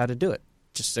obvious how to do it.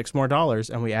 Just $6 more,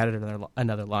 and we added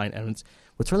another line. And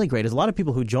what's really great is a lot of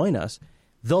people who join us,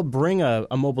 they'll bring a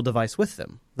mobile device with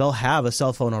them. They'll have a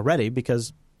cell phone already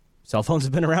because cell phones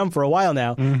have been around for a while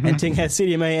now, and Ting has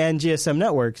CDMA and GSM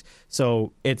networks,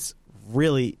 so it's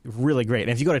really, really great. And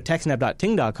if you go to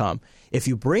techsnap.ting.com, if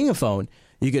you bring a phone,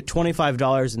 you get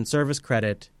 $25 in service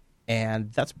credit,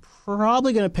 and that's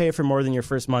probably going to pay for more than your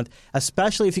first month,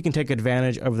 especially if you can take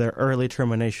advantage of their early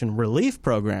termination relief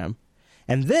program.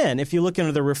 And then if you look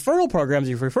into the referral programs,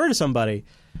 if you refer to somebody,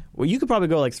 well, you could probably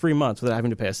go like 3 months without having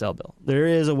to pay a cell bill. There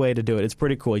is a way to do it. It's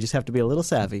pretty cool. You just have to be a little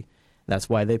savvy. That's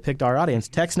why they picked our audience,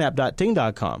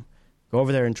 techsnap.ting.com. Go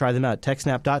over there and try them out,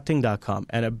 techsnap.ting.com.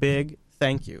 And a big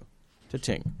thank you to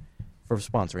Ting for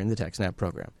sponsoring the TechSnap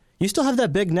program. You still have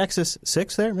that big Nexus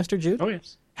 6 there, Mr. Jude? Oh,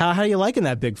 yes. How are you liking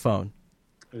that big phone?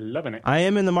 Loving it. I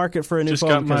am in the market for a new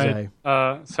phone. Just got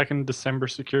my 2nd December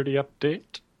security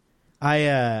update.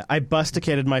 I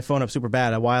busticated my phone up super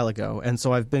bad a while ago, and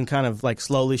so I've been kind of like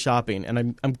slowly shopping,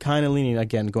 and I'm kind of leaning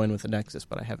again going with the Nexus,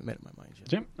 but I haven't made up my mind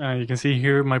yet. Yep. You can see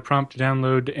here my prompt to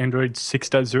download Android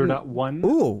 6.0.1.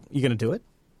 Ooh, you gonna do it?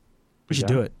 We should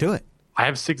do it. Do it. I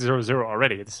have 6.0.0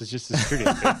 already. This is just a security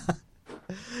update.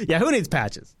 Yeah, who needs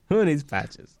patches? Who needs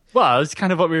patches? Well, it's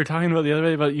kind of what we were talking about the other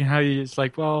day about how it's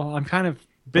like, well, I'm kind of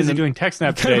busy doing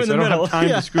TechSnap today, so I don't have time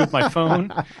to screw with my phone.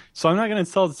 So I'm not going to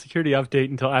install the security update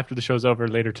until after the show's over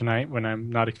later tonight when I'm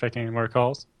not expecting any more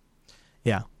calls.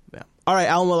 Yeah. All right,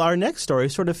 Alan, well, our next story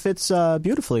sort of fits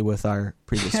beautifully with our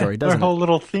previous story, doesn't it? Our whole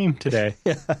little theme today.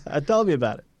 Yeah, tell me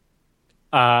about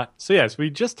it. So, yes, we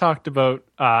just talked about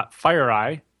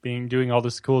FireEye doing all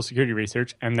this cool security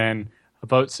research, and then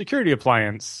about security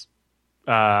appliance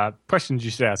questions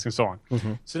you should ask and so on.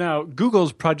 Mm-hmm. So now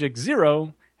Google's Project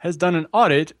Zero has done an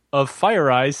audit of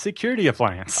FireEye's security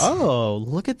appliance. Oh,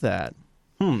 look at that.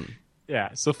 Yeah,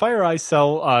 so FireEye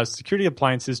sell security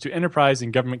appliances to enterprise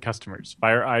and government customers.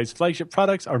 FireEye's flagship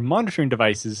products are monitoring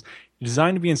devices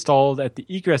designed to be installed at the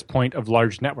egress point of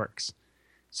large networks.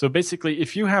 So basically,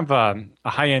 if you have a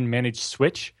high-end managed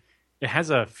switch, it has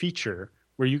a feature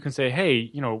where you can say,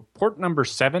 hey, port number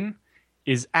 7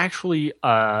 is actually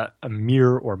a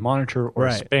mirror or monitor or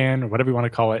a span or whatever you want to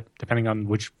call it, depending on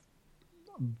which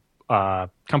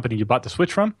company you bought the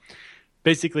switch from.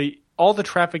 Basically, all the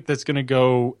traffic that's going to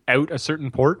go out a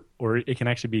certain port, or it can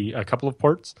actually be a couple of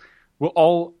ports, will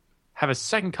all have a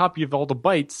second copy of all the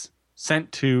bytes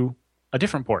sent to a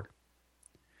different port.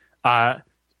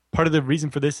 Part of the reason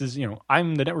for this is,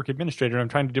 I'm the network administrator and I'm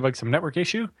trying to debug some network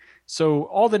issue. So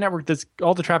all the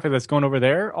traffic that's going over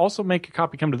there, also make a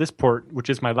copy come to this port, which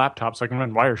is my laptop, so I can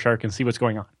run Wireshark and see what's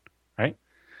going on. Right?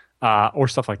 or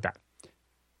stuff like that.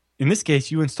 In this case,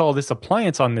 you install this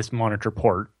appliance on this monitor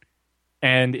port,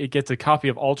 and it gets a copy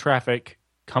of all traffic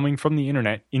coming from the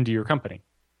internet into your company,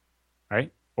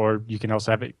 right? Or you can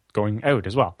also have it going out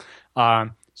as well.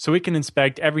 So it can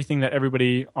inspect everything that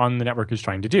everybody on the network is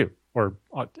trying to do, or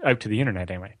out to the internet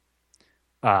anyway.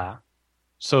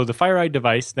 So the FireEye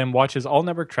device then watches all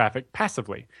network traffic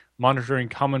passively, monitoring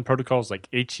common protocols like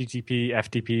HTTP,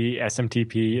 FTP,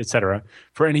 SMTP, etc.,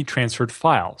 for any transferred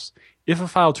files. If a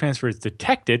file transfer is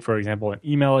detected, for example, an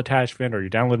email attachment or you're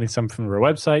downloading something from their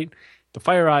website, the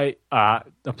FireEye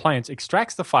appliance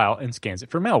extracts the file and scans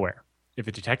it for malware. If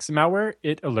it detects the malware,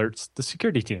 it alerts the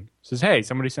security team. It says, hey,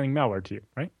 somebody's sending malware to you,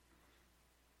 right?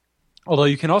 Although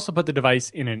you can also put the device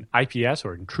in an IPS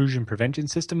or intrusion prevention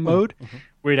system mode,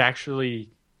 where it actually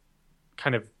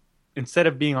kind of, instead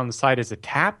of being on the side as a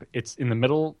tap, it's in the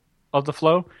middle of the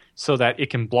flow so that it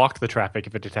can block the traffic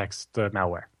if it detects the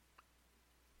malware.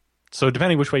 So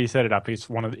depending which way you set it up, it's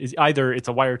either it's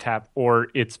a wiretap or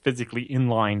it's physically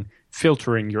inline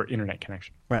filtering your internet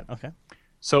connection. Right, okay.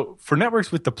 So for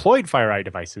networks with deployed FireEye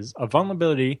devices, a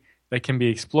vulnerability that can be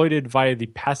exploited via the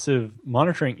passive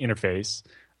monitoring interface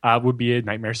would be a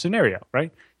nightmare scenario,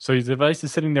 right? So your device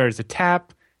is sitting there as a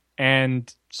tap,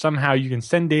 and somehow you can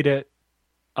send data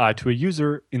to a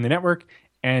user in the network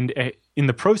and in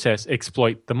the process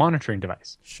exploit the monitoring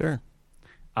device. Sure.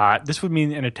 This would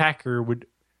mean an attacker would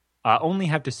only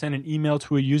have to send an email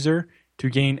to a user to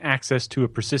gain access to a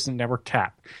persistent network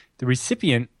tap. The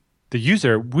recipient, the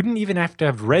user, wouldn't even have to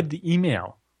have read the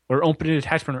email or opened an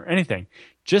attachment or anything.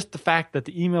 Just the fact that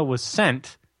the email was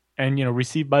sent and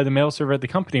received by the mail server at the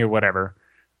company or whatever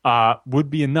would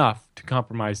be enough to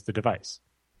compromise the device.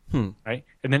 Right?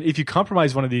 And then if you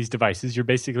compromise one of these devices, you're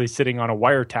basically sitting on a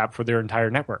wiretap for their entire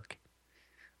network.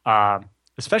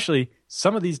 Especially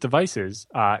some of these devices,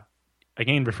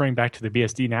 again, referring back to the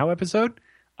BSD Now episode,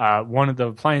 one of the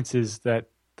appliances that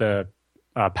the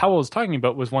Powell was talking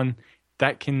about was one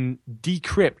that can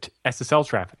decrypt SSL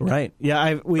traffic. Right.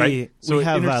 Yeah, we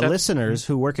have listeners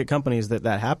who work at companies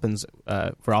that happens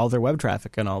for all their web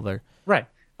traffic and all their... Right.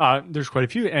 There's quite a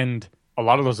few, and a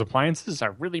lot of those appliances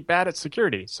are really bad at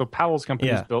security. So Powell's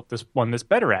company has built this one that's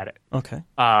better at it. Okay.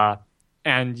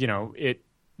 And, it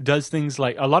does things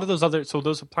like a lot of those other... So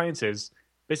those appliances,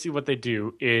 basically what they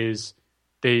do is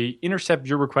they intercept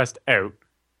your request out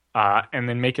and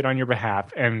then make it on your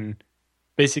behalf. And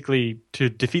basically to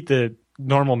defeat the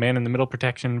normal man-in-the-middle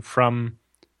protection from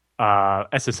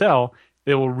SSL,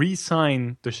 they will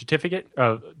re-sign the certificate.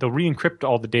 They'll re-encrypt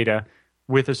all the data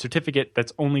with a certificate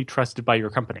that's only trusted by your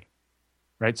company,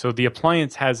 right? So the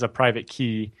appliance has a private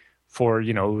key for,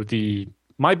 the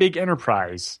My Big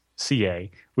Enterprise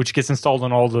CA, which gets installed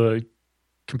on all the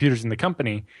computers in the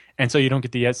company, and so you don't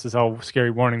get the SSL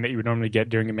scary warning that you would normally get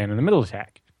during a man-in-the-middle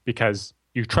attack because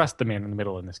you trust the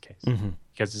man-in-the-middle in this case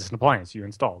because it's an appliance you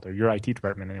installed, or your IT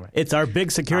department anyway. It's our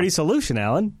big security solution,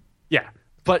 Alan. Yeah,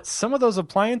 but some of those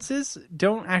appliances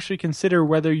don't actually consider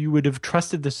whether you would have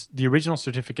trusted the original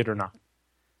certificate or not.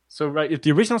 So, right, if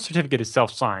the original certificate is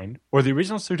self-signed, or the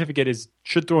original certificate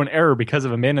should throw an error because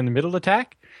of a man-in-the-middle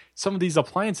attack, some of these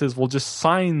appliances will just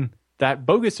sign that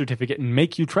bogus certificate and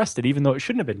make you trust it, even though it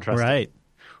shouldn't have been trusted. Right.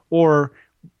 Or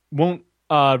won't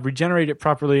regenerate it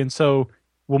properly, and so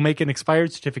will make an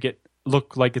expired certificate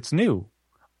look like it's new,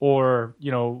 or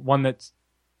one that's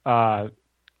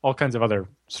all kinds of other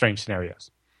strange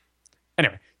scenarios.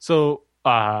 Anyway, so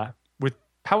with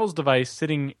Powell's device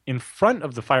sitting in front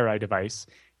of the FireEye device,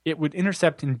 it would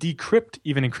intercept and decrypt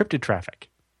even encrypted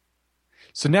traffic.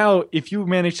 So now, if you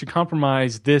manage to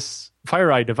compromise this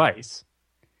FireEye device,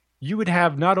 you would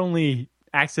have not only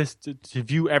access to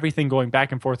view everything going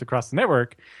back and forth across the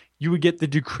network, you would get the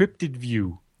decrypted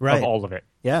view of all of it.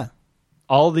 Yeah.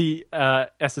 All the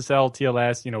SSL,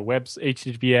 TLS, webs,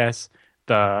 HTTPS,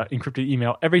 the encrypted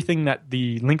email, everything that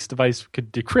the Lynx device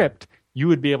could decrypt, you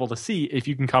would be able to see if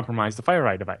you can compromise the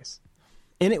FireEye device.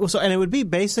 And it would be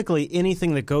basically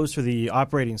anything that goes through the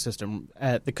operating system,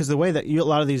 because the way that a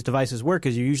lot of these devices work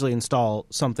is you usually install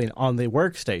something on the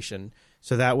workstation,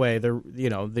 so that way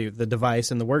the device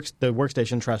and the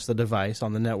workstation trust the device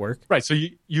on the network. Right. So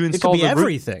you install it could be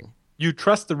everything. You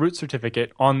trust the root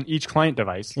certificate on each client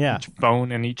device, each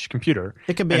phone and each computer.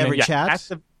 It could be every chat.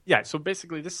 So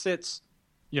basically this sits,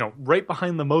 right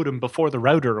behind the modem before the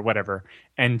router or whatever,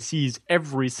 and sees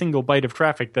every single byte of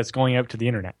traffic that's going out to the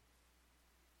internet.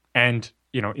 And,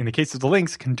 in the case of the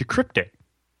Lynx, can decrypt it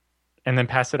and then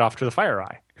pass it off to the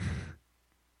FireEye.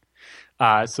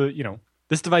 So,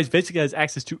 This device basically has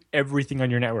access to everything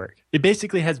on your network. It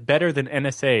basically has better than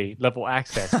NSA level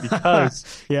access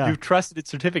because you've trusted its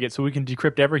certificate, so we can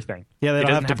decrypt everything. Yeah, they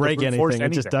don't have to break anything. It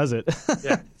just does it.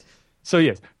 Yeah. So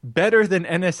yes, better than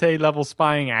NSA level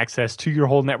spying access to your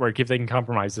whole network if they can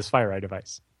compromise this FireEye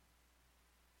device.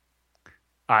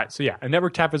 So yeah, a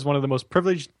network tap is one of the most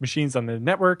privileged machines on the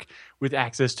network with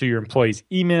access to your employees'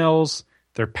 emails,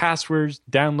 their passwords,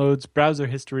 downloads, browser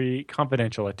history,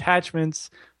 confidential attachments,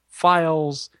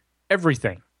 files,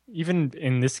 everything. Even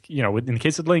in this, in the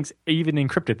case of links, even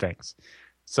encrypted things.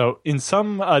 So in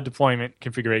some deployment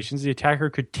configurations, the attacker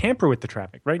could tamper with the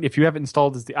traffic, right? If you have it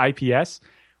installed as the IPS,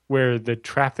 where the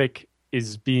traffic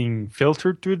is being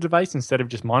filtered through the device instead of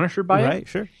just monitored by it. Right,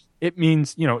 sure. It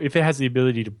means, if it has the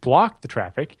ability to block the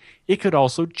traffic, it could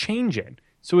also change it.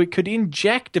 So it could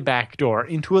inject a backdoor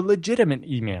into a legitimate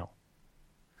email.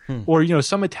 Or,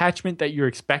 some attachment that you're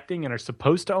expecting and are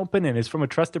supposed to open and is from a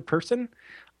trusted person,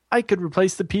 I could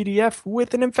replace the PDF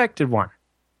with an infected one.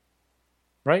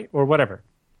 Right? Or whatever.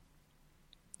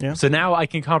 Yeah. So now I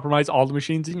can compromise all the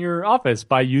machines in your office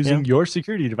by using your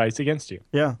security device against you.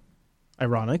 Yeah.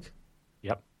 Ironic.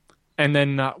 Yep. And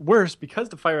then worse, because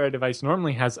the FireEye device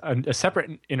normally has a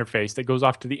separate interface that goes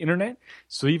off to the internet,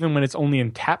 so even when it's only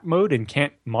in tap mode and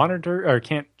can't monitor or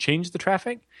can't change the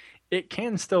traffic, it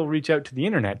can still reach out to the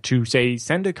internet to, say,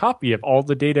 send a copy of all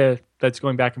the data that's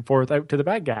going back and forth out to the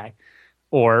bad guy,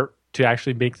 or to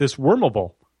actually make this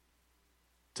wormable,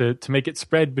 to make it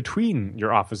spread between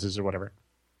your offices or whatever.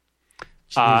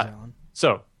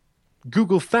 So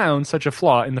Google found such a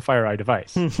flaw in the FireEye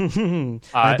device.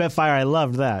 I bet FireEye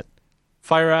loved that.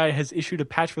 FireEye has issued a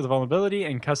patch for the vulnerability,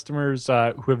 and customers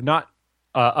who have not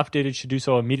updated should do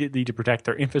so immediately to protect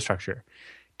their infrastructure.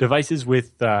 Devices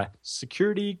with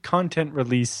security content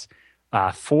release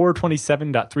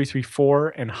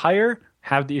 427.334 and higher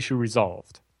have the issue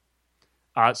resolved.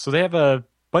 So they have a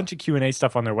bunch of Q&A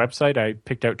stuff on their website. I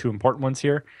picked out two important ones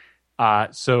here.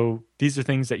 So these are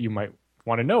things that you might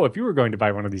want to know if you were going to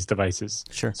buy one of these devices.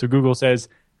 Sure. So Google says,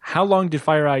 how long did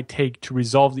FireEye take to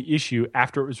resolve the issue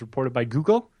after it was reported by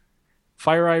Google?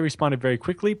 FireEye responded very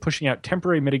quickly, pushing out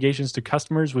temporary mitigations to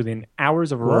customers within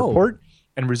hours of a report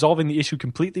and resolving the issue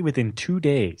completely within 2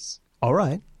 days. All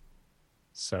right.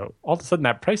 So all of a sudden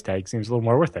that price tag seems a little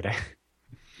more worth it.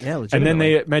 Yeah, legitimately. And then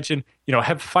they mentioned,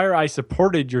 have FireEye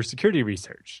supported your security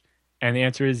research? And the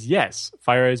answer is yes.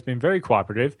 FireEye has been very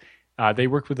cooperative. They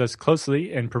worked with us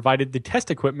closely and provided the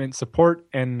test equipment support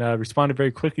and responded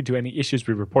very quickly to any issues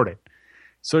we reported.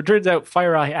 So it turns out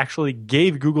FireEye actually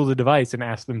gave Google the device and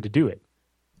asked them to do it.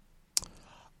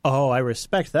 Oh, I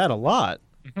respect that a lot.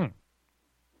 Mm-hmm.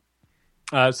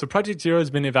 So Project Zero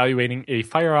has been evaluating a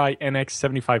FireEye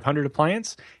NX7500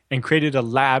 appliance and created a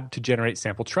lab to generate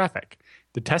sample traffic.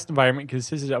 The test environment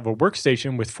consisted of a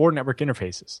workstation with 4 network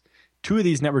interfaces. 2 of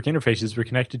these network interfaces were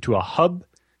connected to a hub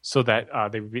so that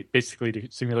they would basically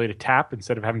simulate a tap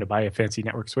instead of having to buy a fancy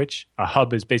network switch. A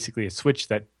hub is basically a switch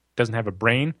that doesn't have a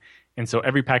brain, and so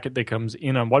every packet that comes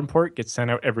in on one port gets sent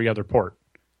out every other port.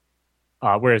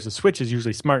 Whereas a switch is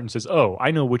usually smart and says, "Oh, I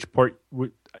know which port.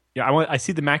 I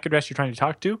see the MAC address you're trying to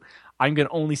talk to. I'm going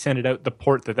to only send it out the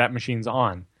port that machine's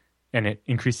on," and it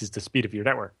increases the speed of your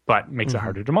network, but makes it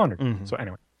harder to monitor. Mm-hmm. So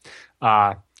anyway,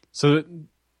 so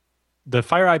the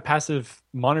FireEye passive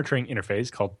monitoring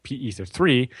interface called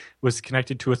pEther3 was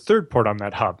connected to a third port on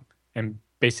that hub, and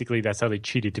basically that's how they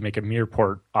cheated to make a mirror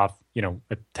port off,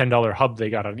 a $10 hub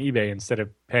they got on eBay instead of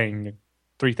paying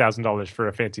 $3,000 for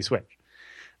a fancy switch.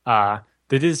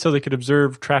 They did it so they could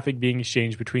observe traffic being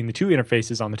exchanged between the 2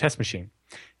 interfaces on the test machine.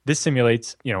 This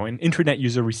simulates, an internet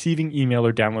user receiving email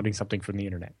or downloading something from the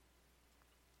internet.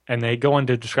 And they go on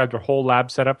to describe their whole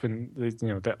lab setup and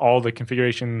all the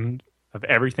configuration of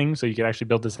everything, so you could actually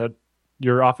build this at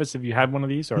your office if you had one of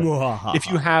these, or if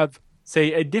you have,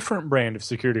 say, a different brand of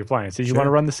security appliance and you want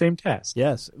to run the same test.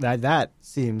 Yes, that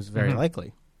seems very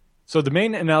likely. So the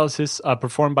main analysis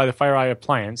performed by the FireEye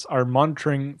appliance are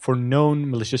monitoring for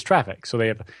known malicious traffic. So they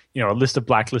have, a list of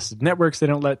blacklisted networks they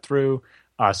don't let through,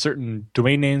 certain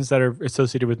domain names that are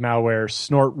associated with malware,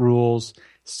 snort rules,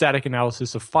 static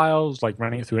analysis of files, like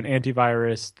running it through an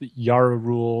antivirus, the Yara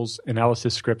rules,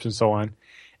 analysis scripts, and so on.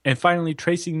 And finally,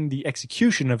 tracing the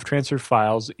execution of transferred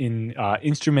files in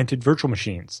instrumented virtual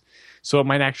machines. So it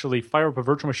might actually fire up a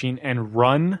virtual machine and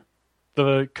run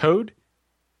the code,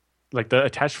 like the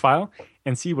attached file,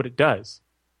 and see what it does.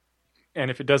 And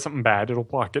if it does something bad, it'll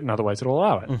block it, and otherwise it'll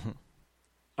allow it.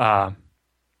 Mm-hmm.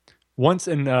 Once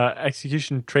an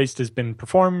execution trace has been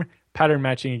performed, pattern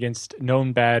matching against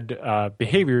known bad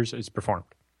behaviors is performed.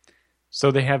 So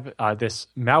they have this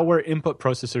malware input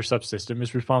processor subsystem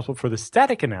is responsible for the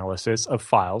static analysis of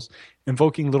files,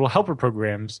 invoking little helper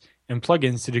programs and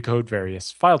plugins to decode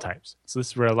various file types. So this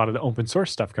is where a lot of the open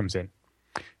source stuff comes in.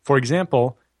 For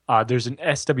example, there's an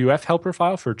SWF helper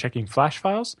file for checking flash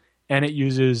files, and it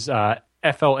uses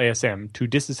FLASM to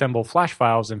disassemble flash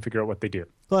files and figure out what they do.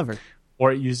 Clever.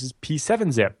 Or it uses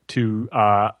P7zip to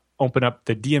open up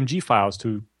the DMG files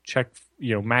to check,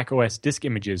 Mac OS disk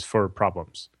images for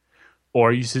problems.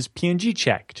 Or uses PNG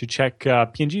check to check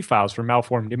PNG files for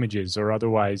malformed images or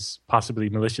otherwise possibly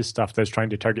malicious stuff that's trying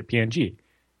to target PNG.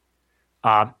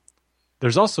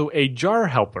 There's also a jar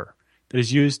helper that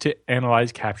is used to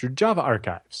analyze captured Java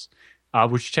archives,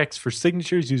 which checks for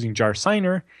signatures using jar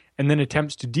signer and then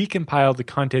attempts to decompile the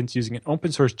contents using an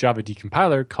open source Java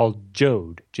decompiler called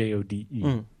Jode,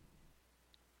 Jode.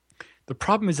 The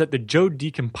problem is that the Jode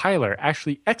decompiler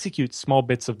actually executes small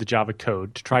bits of the Java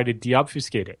code to try to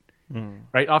deobfuscate it.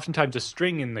 Right? Oftentimes a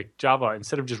string in the Java,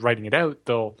 instead of just writing it out,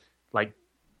 they'll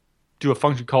do a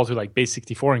function call to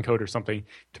base64 encode or something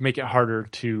to make it harder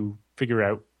to figure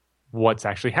out what's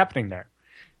actually happening there.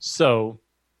 So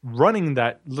running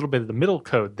that little bit of the middle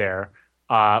code there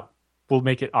will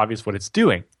make it obvious what it's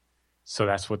doing. So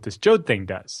that's what this Jode thing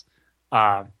does.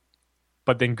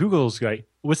 But then Google's like,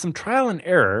 with some trial and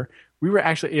error, we were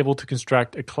actually able to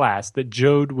construct a class that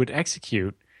Jode would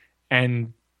execute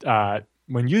and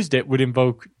when used it, would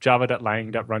invoke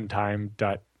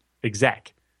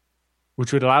java.lang.runtime.exec,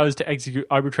 which would allow us to execute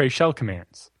arbitrary shell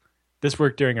commands. This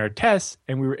worked during our tests,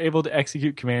 and we were able to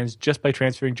execute commands just by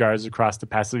transferring jars across the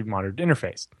passively monitored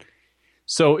interface.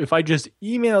 So if I just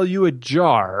email you a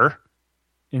jar,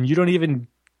 and you don't even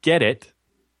get it,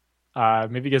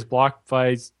 maybe it gets blocked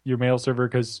by your mail server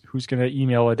because who's going to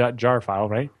email a .jar file,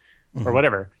 right? Mm-hmm. Or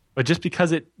whatever. But just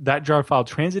because that jar file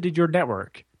transited your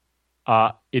network,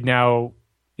 it now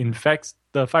infects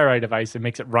the FireEye device and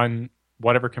makes it run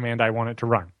whatever command I want it to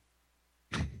run.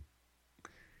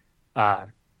 So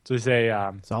they say,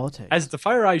 as the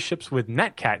FireEye ships with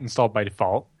Netcat installed by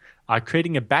default,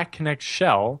 creating a backconnect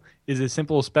shell is as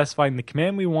simple as specifying the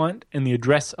command we want and the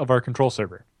address of our control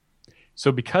server.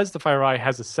 So because the FireEye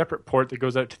has a separate port that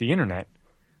goes out to the internet,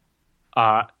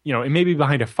 it may be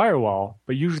behind a firewall,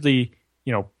 but usually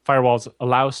firewalls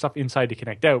allow stuff inside to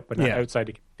connect out, but not outside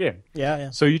to connect in.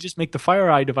 Yeah. So you just make the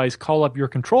FireEye device call up your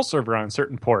control server on a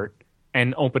certain port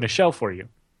and open a shell for you.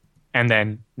 And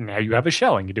then now you have a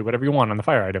shell and you do whatever you want on the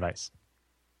FireEye device.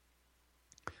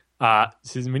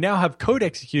 Since we now have code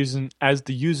execution as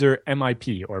the user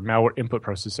MIP, or malware input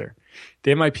processor.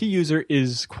 The MIP user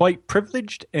is quite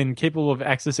privileged and capable of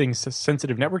accessing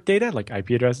sensitive network data, like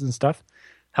IP addresses and stuff.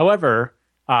 However,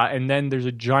 and then there's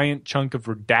a giant chunk of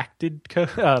redacted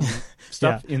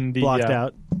stuff in the blocked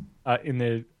out in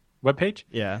the web page.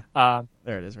 Yeah,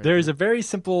 there it is. Right there's a very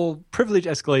simple privilege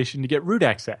escalation to get root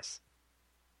access.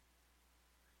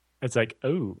 It's like,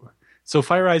 oh, so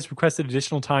FireEye's requested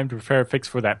additional time to prepare a fix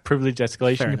for that privilege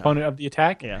escalation component of the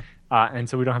attack. Yeah, and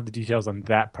so we don't have the details on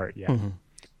that part yet. Mm-hmm.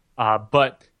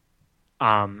 But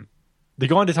they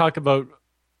go on to talk about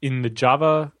in the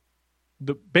Java,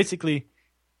 basically.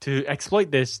 To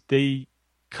exploit this, they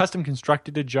custom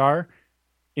constructed a jar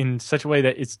in such a way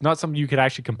that it's not something you could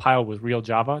actually compile with real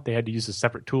Java. They had to use a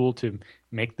separate tool to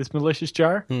make this malicious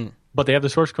jar, but they have the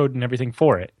source code and everything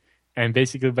for it. And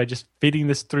basically, by just feeding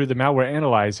this through the malware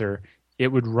analyzer, it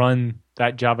would run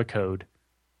that Java code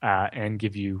and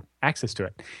give you access to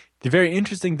it. The very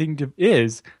interesting thing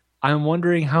is, I'm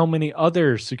wondering how many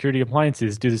other security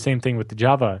appliances do the same thing with the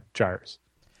Java jars.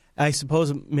 I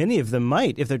suppose many of them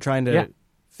might if they're trying to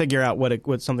figure out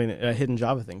what something a hidden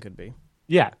Java thing could be.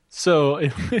 Yeah, so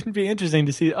it would be interesting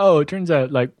to see. Oh, it turns out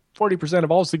 40%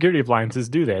 of all security appliances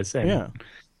do this. And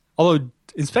although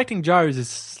inspecting jars is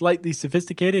slightly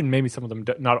sophisticated, and maybe some of them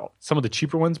some of the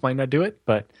cheaper ones might not do it,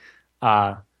 but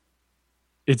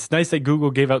it's nice that Google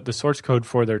gave out the source code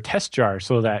for their test jar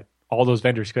so that all those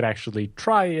vendors could actually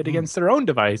try it against their own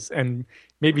device and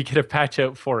maybe get a patch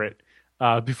out for it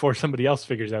before somebody else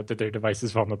figures out that their device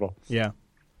is vulnerable. Yeah.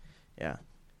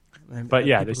 But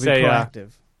they say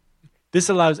this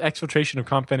allows exfiltration of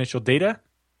confidential data,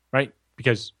 right?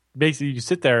 Because basically you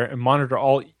sit there and monitor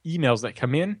all emails that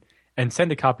come in and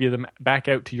send a copy of them back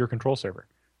out to your control server.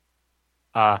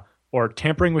 Or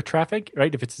tampering with traffic,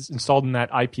 right? If it's installed in that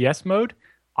IPS mode,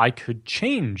 I could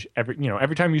change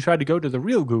every time you try to go to the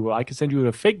real Google, I could send you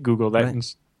a fake Google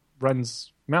that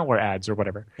runs malware ads or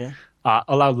whatever. Yeah.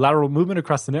 Allow lateral movement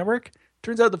across the network.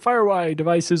 Turns out the FireEye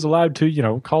device is allowed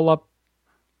to, call up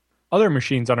other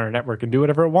machines on our network and do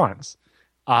whatever it wants,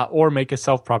 or make a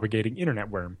self-propagating internet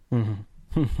worm.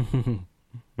 Mm-hmm.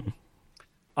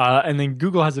 And then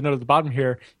Google has a note at the bottom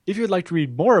here. If you'd like to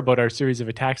read more about our series of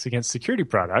attacks against security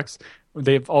products,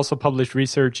 they've also published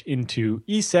research into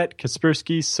ESET,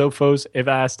 Kaspersky, Sophos,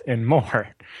 Avast, and more.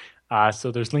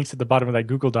 So there's links at the bottom of that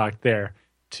Google Doc there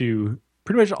to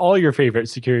pretty much all your favorite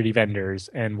security vendors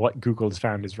and what Google has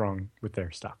found is wrong with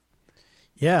their stuff.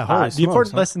 Yeah, the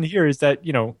important lesson here is that,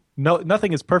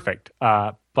 nothing is perfect,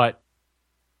 but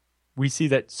we see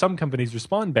that some companies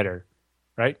respond better,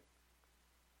 right?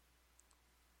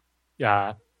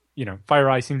 Yeah,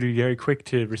 FireEye seemed to be very quick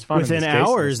to respond. Within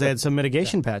hours, they had some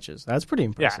mitigation patches. That's pretty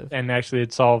impressive. Yeah, and actually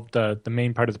it solved the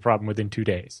main part of the problem within 2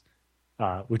 days,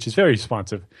 which is very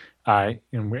responsive.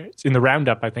 In the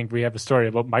roundup, I think we have a story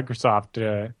about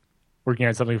Microsoft working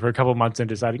on something for a couple of months and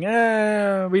deciding,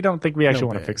 we don't think we actually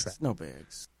want to fix that. No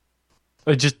bigs.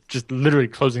 Just literally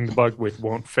closing the bug with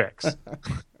won't fix.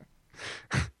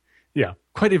 Yeah,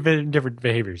 quite a bit of different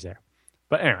behaviors there.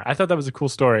 But anyway, I thought that was a cool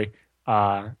story.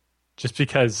 Just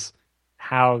because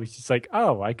how he's like,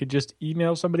 I could just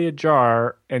email somebody a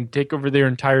jar and take over their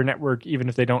entire network even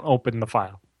if they don't open the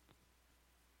file.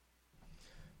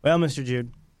 Well, Mr.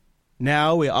 Jude,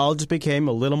 now we all just became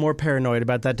a little more paranoid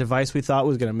about that device we thought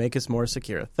was going to make us more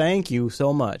secure. Thank you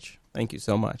so much. Thank you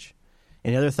so much.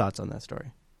 Any other thoughts on that story?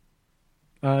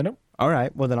 No. All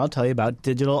right. Well, then I'll tell you about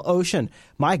DigitalOcean,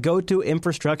 my go-to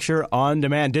infrastructure on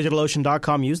demand.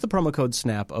 DigitalOcean.com. Use the promo code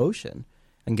SNAPOcean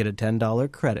and get a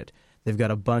 $10 credit. They've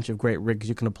got a bunch of great rigs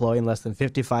you can deploy in less than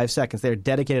 55 seconds. They're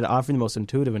dedicated to offering the most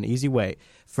intuitive and easy way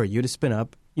for you to spin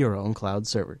up your own cloud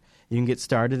server. You can get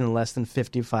started in less than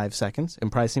 55 seconds,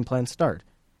 and pricing plans start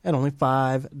at only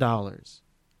 $5.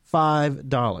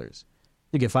 $5.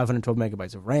 You get 512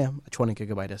 megabytes of RAM, a 20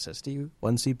 gigabyte SSD,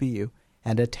 1 CPU,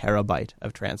 and a terabyte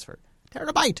of transfer.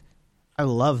 Terabyte! I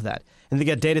love that. And they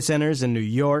got data centers in New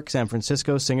York, San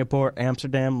Francisco, Singapore,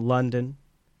 Amsterdam, London,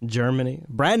 Germany,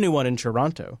 brand new one in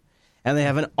Toronto. And they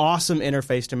have an awesome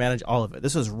interface to manage all of it.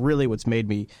 This is really what's made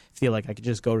me feel like I could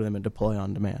just go to them and deploy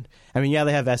on demand. I mean, yeah,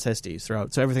 they have SSDs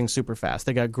throughout, so everything's super fast.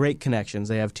 They got great connections.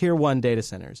 They have tier 1 data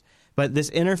centers. But this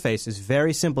interface is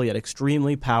very simple yet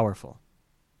extremely powerful.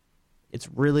 It's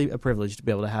really a privilege to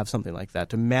be able to have something like that,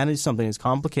 to manage something as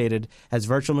complicated as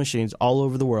virtual machines all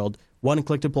over the world,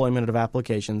 one-click deployment of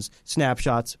applications,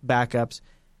 snapshots, backups,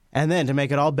 and then to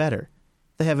make it all better,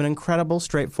 they have an incredible,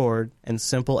 straightforward, and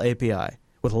simple API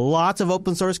with lots of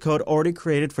open source code already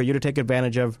created for you to take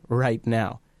advantage of right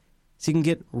now. So you can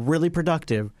get really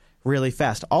productive really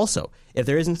fast. Also, if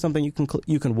there isn't something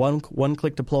you can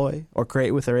one-click deploy or create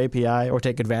with their API or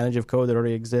take advantage of code that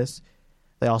already exists,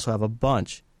 they also have a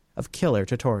bunch of killer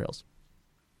tutorials.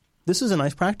 This is a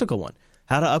nice practical one.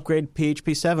 How to upgrade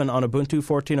PHP 7 on Ubuntu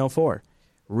 14.04.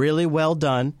 Really well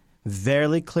done,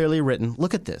 very clearly written.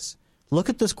 Look at this. Look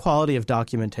at this quality of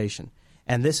documentation.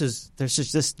 And there's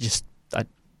just a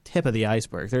tip of the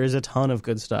iceberg. There is a ton of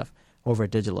good stuff over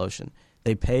at DigitalOcean.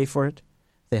 They pay for it.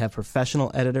 They have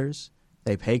professional editors.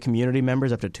 They pay community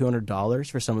members up to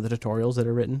 $200 for some of the tutorials that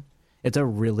are written. It's a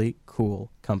really cool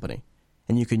company.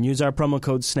 And you can use our promo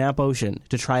code SNAPOcean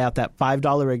to try out that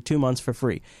 $5 rig 2 months for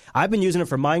free. I've been using it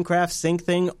for Minecraft,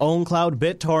 SyncThing, OwnCloud,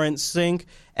 BitTorrent Sync,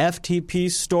 FTP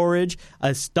storage,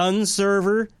 a Stun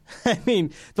server. I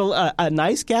mean, a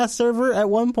Nicecast server at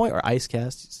one point, or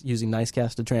Icecast, using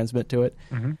Nicecast to transmit to it.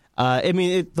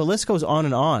 Mm-hmm. The list goes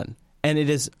on, and it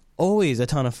is always a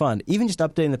ton of fun. Even just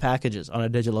updating the packages on a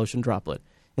DigitalOcean droplet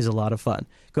is a lot of fun.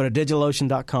 Go to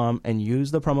DigitalOcean.com and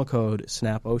use the promo code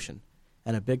SNAPOcean.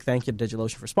 And a big thank you to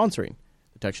DigitalOcean for sponsoring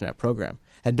the TechSnap program.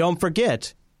 And don't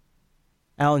forget,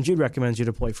 Alan Jude recommends you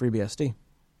deploy FreeBSD.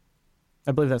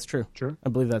 I believe that's true. Sure. I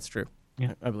believe that's true.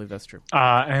 Yeah. I believe that's true.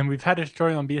 And we've had a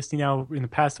tutorial on BSD now in the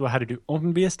past about how to do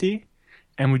OpenBSD.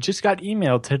 And we just got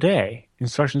emailed today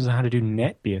instructions on how to do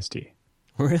NetBSD.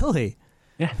 Really?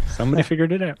 Yeah, somebody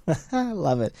figured it out. I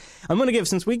love it. I'm going to give,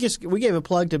 since we gave a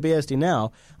plug to BSD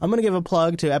now, I'm going to give a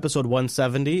plug to episode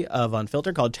 170 of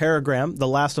Unfiltered called Terragram, the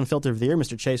last Unfiltered of the year.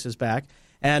 Mr. Chase is back.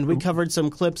 And we covered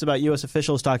some clips about U.S.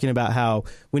 officials talking about how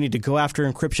we need to go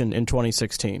after encryption in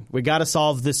 2016. We got to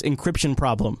solve this encryption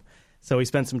problem. So we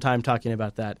spent some time talking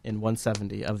about that in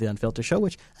 170 of the Unfiltered show,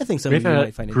 which I think some of you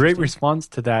might find interesting. Great response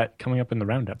to that coming up in the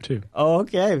roundup, too.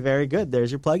 Okay, very good.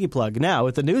 There's your pluggy plug. Now,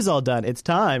 with the news all done, it's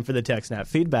time for the TechSnap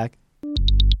feedback.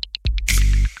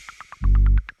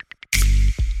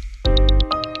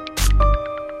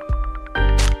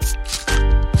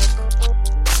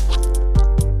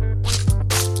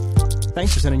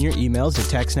 Thanks for sending your emails to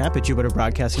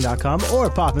techsnap@jupiterbroadcasting.com or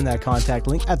pop in that contact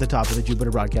link at the top of the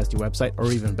Jupiter Broadcasting website,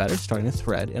 or even better, starting a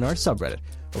thread in our subreddit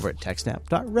over at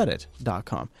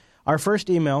techsnap.reddit.com. Our first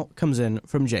email comes in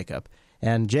from Jacob,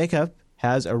 and Jacob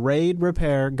has a RAID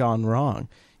repair gone wrong.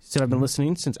 He said, I've been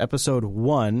listening since episode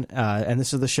 1, and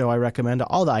this is the show I recommend to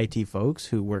all the IT folks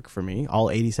who work for me, all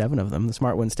 87 of them. The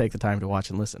smart ones take the time to watch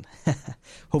and listen.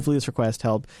 Hopefully this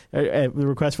the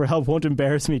request for help won't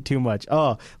embarrass me too much.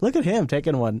 Oh, look at him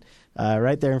taking one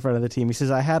right there in front of the team. He says,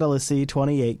 I had a LaCie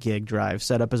 28 gig drive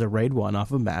set up as a RAID 1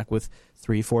 off of Mac with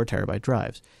 3 4 terabyte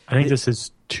drives. I think this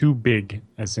is too big,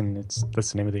 as in that's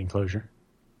the name of the enclosure.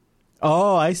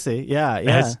 Oh, I see.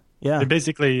 Yeah.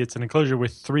 Basically, it's an enclosure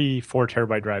with 3 4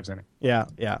 terabyte drives in it. Yeah.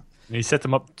 And he set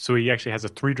them up so he actually has a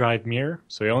 3-drive mirror,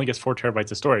 so he only gets 4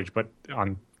 terabytes of storage, but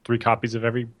on 3 copies of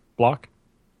every block.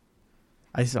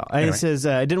 I saw. Anyway. And he says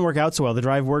it didn't work out so well. The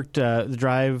drive worked. The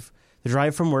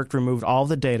drive from work removed all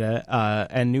the data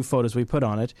and new photos we put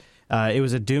on it. It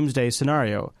was a doomsday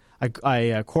scenario.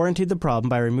 I quarantined the problem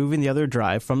by removing the other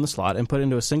drive from the slot and put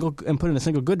in a single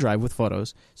good drive with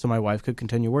photos, so my wife could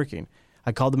continue working.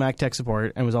 I called the Mac tech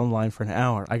support and was on the line for an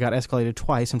hour. I got escalated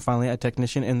twice and finally a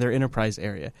technician in their enterprise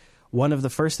area. One of the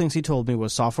first things he told me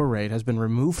was software RAID has been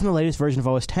removed from the latest version of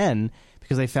OS X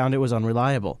because they found it was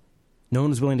unreliable. No one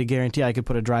was willing to guarantee I could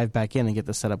put a drive back in and get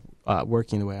the setup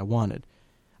working the way I wanted.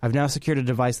 I've now secured a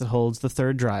device that holds the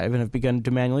 3rd drive and have begun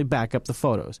to manually back up the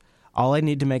photos. All I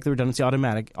need to make the redundancy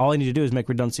automatic. All I need to do is make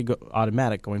redundancy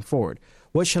automatic going forward.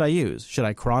 What should I use? Should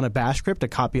I cron a bash script to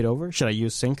copy it over? Should I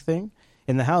use SyncThing?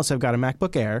 In the house, I've got a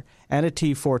MacBook Air and a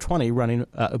T420 running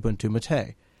Ubuntu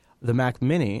Mate, the Mac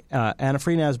Mini, and a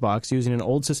FreeNAS box using an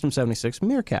old System 76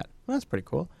 Meerkat. Well, that's pretty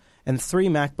cool. And 3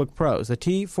 MacBook Pros. The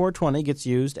T420 gets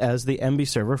used as the MB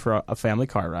server for family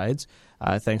car rides,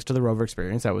 thanks to the Rover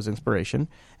experience. That was inspiration.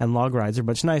 And log rides are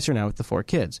much nicer now with the 4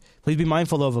 kids. Please be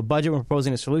mindful, though, of a budget when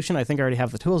proposing a solution. I think I already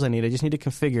have the tools I need. I just need to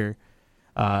configure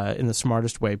in the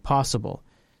smartest way possible.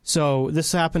 So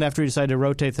this happened after he decided to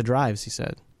rotate the drives, he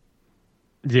said.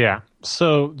 Yeah.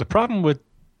 So the problem with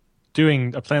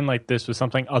doing a plan like this with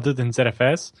something other than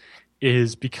ZFS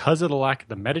is because of the lack of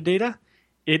the metadata,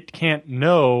 it can't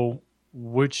know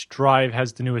which drive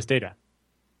has the newest data.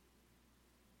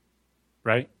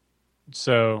 Right?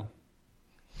 So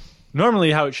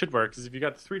normally how it should work is if you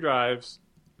got the 3 drives,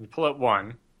 you pull out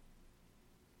one,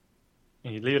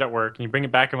 and you leave it at work, and you bring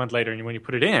it back a month later, and when you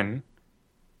put it in,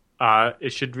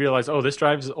 it should realize, oh, this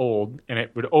drive is old, and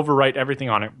it would overwrite everything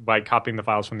on it by copying the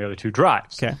files from the other 2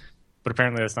 drives. Okay. But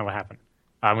apparently that's not what happened.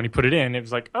 When you put it in, it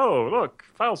was like, oh, look,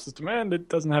 file system, and it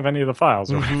doesn't have any of the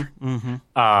files. Or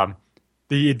whatever.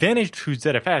 The advantage to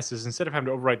ZFS is instead of having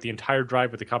to overwrite the entire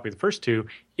drive with a copy of the first 2,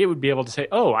 it would be able to say,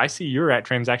 oh, I see you're at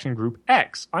transaction group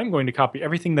X. I'm going to copy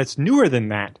everything that's newer than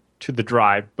that to the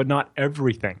drive, but not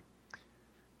everything,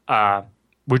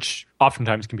 which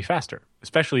oftentimes can be faster,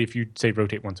 especially if you, say,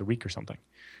 rotate once a week or something.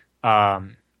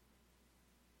 But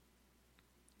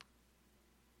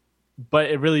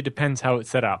it really depends how it's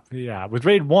set up. Yeah, with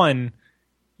RAID 1,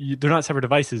 they're not separate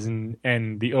devices,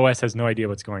 and the OS has no idea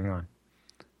what's going on.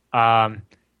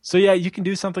 So yeah, you can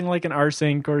do something like an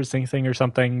rsync or a SyncThing or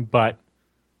something, but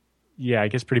yeah, it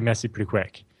gets pretty messy pretty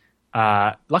quick.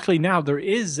 Luckily now there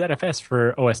is ZFS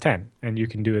for OS X, and you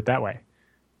can do it that way.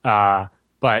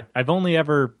 But I've only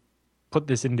ever put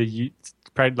this into,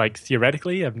 like,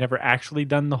 theoretically, I've never actually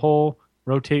done the whole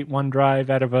rotate one drive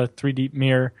out of a 3D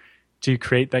mirror to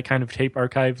create that kind of tape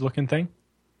archive looking thing.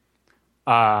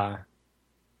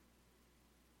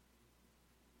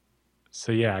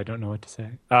 So yeah, I don't know what to say.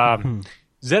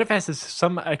 ZFS has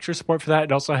some extra support for that.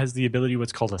 It also has the ability,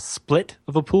 what's called a split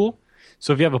of a pool.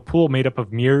 So if you have a pool made up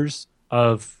of mirrors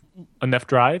of enough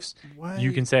drives,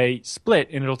 you can say split,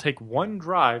 and it'll take one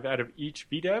drive out of each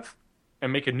VDEV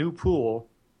and make a new pool.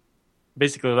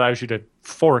 Basically allows you to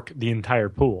fork the entire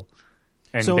pool.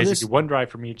 And so basically one drive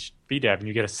from each VDEV, and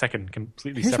you get a second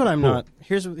completely separate pool.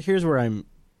 Here's where I'm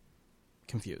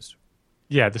confused.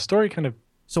 Yeah, the story kind of...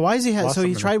 So why is he? So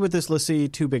he tried with this LaCie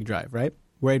 2 big drive, right?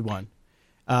 RAID 1.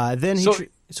 Then he.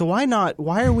 So why not?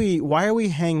 Why are we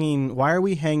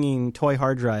hanging toy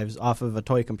hard drives off of a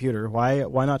toy computer? Why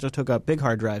not just hook up big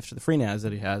hard drives to the FreeNAS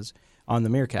that he has on the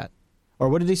Meerkat? Or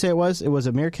what did he say it was? It was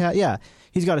a Meerkat. Yeah,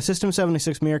 he's got a System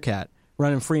 76 Meerkat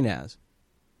running FreeNAS.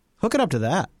 Hook it up to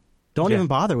that. Don't even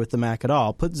bother with the Mac at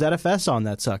all. Put ZFS on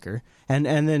that sucker, and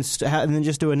then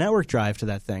just do a network drive to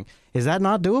that thing. Is that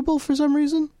not doable for some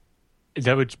reason?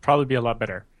 That would probably be a lot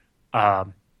better.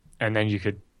 And then you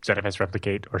could ZFS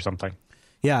replicate or something.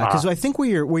 Yeah, because I think where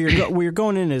you're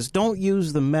going in is don't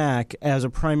use the Mac as a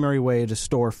primary way to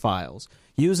store files.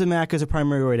 Use the Mac as a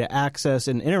primary way to access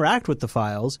and interact with the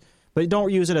files, but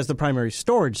don't use it as the primary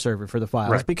storage server for the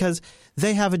files because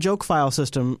they have a joke file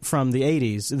system from the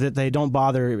 80s that they don't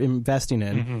bother investing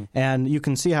in. And you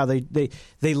can see how they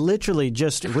literally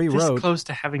just rewrote. This close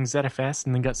to having ZFS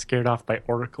and then got scared off by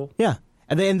Oracle. Yeah.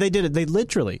 And they did it. They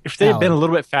literally. If they had been a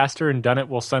little bit faster and done it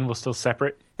while Sun was still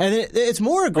separate. And it's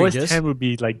more egregious. OS 10 would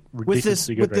be like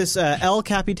ridiculously good. With this El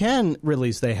Capitan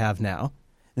release they have now,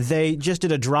 they just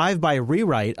did a drive-by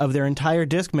rewrite of their entire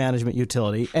disk management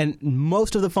utility, and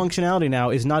most of the functionality now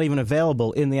is not even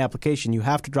available in the application. You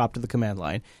have to drop to the command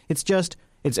line.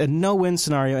 It's a no-win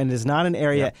scenario, and it is not an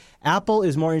area. Yeah. Apple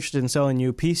is more interested in selling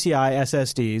you PCI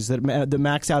SSDs that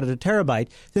max out at a terabyte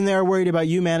than they are worried about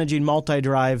you managing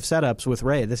multi-drive setups with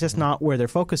RAID. That's just not where their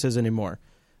focus is anymore.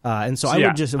 And so I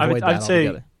would just avoid that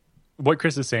altogether. Say what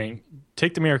Chris is saying,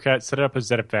 take the Meerkat, set it up as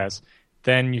ZFS,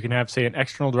 then you can have, say, an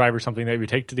external drive or something that you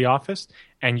take to the office,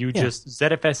 and you just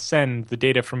ZFS send the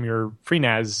data from your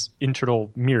FreeNAS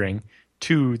internal mirroring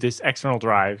to this external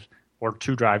drive or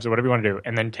 2 drives or whatever you want to do,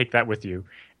 and then take that with you.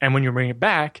 And when you bring it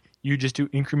back, you just do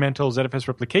incremental ZFS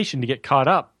replication to get caught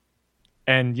up.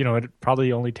 And, it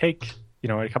probably only take,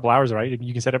 a couple hours, right?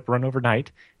 You can set up run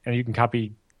overnight, and you can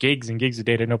copy gigs and gigs of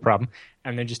data, no problem,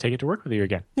 and then just take it to work with you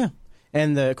again. Yeah.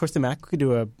 And, of course, the Mac could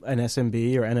do an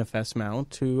SMB or NFS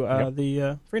mount to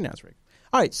the FreeNAS rig.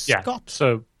 All right, Scott. Yeah.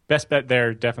 So best bet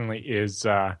there definitely is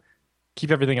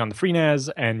keep everything on the FreeNAS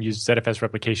and use ZFS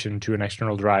replication to an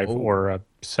external drive or a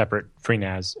separate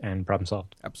FreeNAS, and problem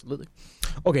solved. Absolutely.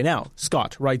 Okay, now,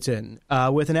 Scott writes in,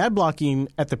 with an ad blocking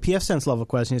at the pfSense level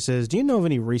question, he says, do you know of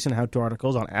any recent how-to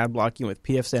articles on ad blocking with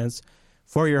pfSense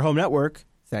for your home network?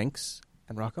 Thanks,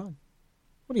 and rock on.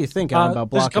 What do you think about blocking?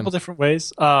 There's a couple different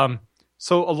ways.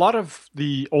 So a lot of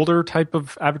the older type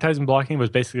of advertising blocking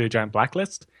was basically a giant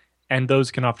blacklist, and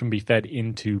those can often be fed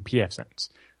into pfSense.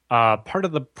 Part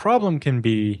of the problem can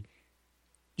be,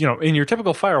 in your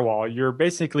typical firewall, you're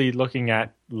basically looking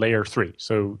at layer 3.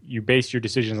 So you base your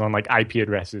decisions on like IP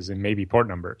addresses and maybe port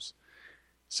numbers.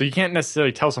 So you can't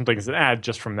necessarily tell something is an ad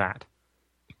just from that.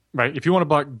 Right? If you want to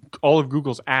block all of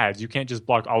Google's ads, you can't just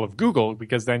block all of Google,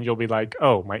 because then you'll be like,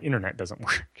 oh, my internet doesn't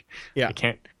work. Yeah. I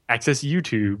can't access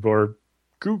YouTube or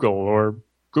Google or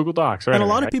Google Docs. Or and a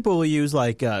lot of people will use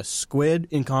like Squid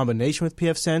in combination with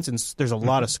pfSense, and there's a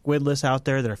lot of Squid lists out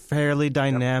there that are fairly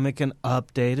dynamic and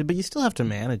updated, but you still have to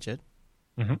manage it.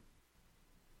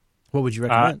 What would you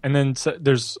recommend? And then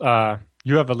there's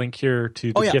you have a link here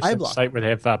to the pfSense site where they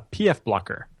have PF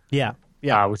Blocker. Yeah.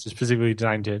 Which is specifically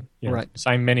designed to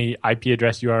assign many IP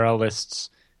address URL lists,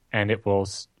 and it will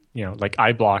like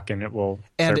iBlock, and it will.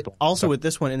 And also with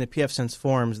this one in the pfSense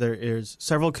forums, there is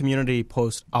several community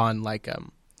posts on like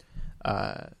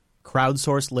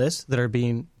crowdsourced lists that are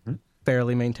being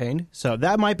fairly maintained. So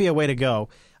that might be a way to go.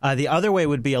 The other way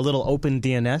would be a little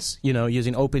OpenDNS,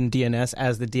 using OpenDNS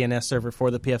as the DNS server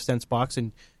for the pfSense box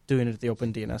and doing it at the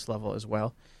OpenDNS level as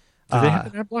well. Do they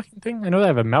have an ad blocking thing? I know they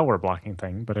have a malware blocking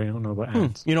thing, but I don't know about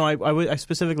ads. I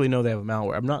specifically know they have a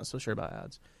malware. I'm not so sure about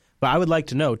ads. But I would like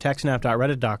to know,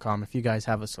 techsnap.reddit.com, if you guys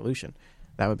have a solution.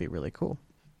 That would be really cool.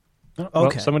 Okay.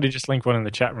 Well, somebody just linked one in the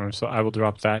chat room, so I will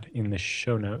drop that in the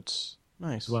show notes.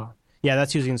 Nice. As well. Yeah,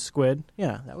 that's using Squid.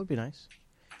 Yeah, that would be nice.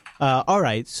 All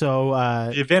right, so...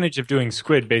 the advantage of doing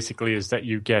Squid, basically, is that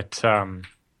you get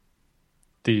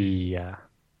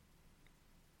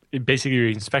basically, you're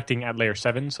inspecting at layer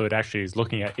 7, so it actually is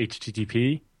looking at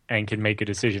HTTP and can make a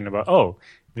decision about,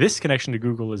 this connection to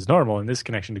Google is normal and this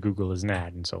connection to Google is an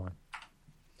ad, and so on.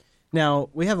 Now,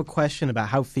 we have a question about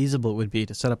how feasible it would be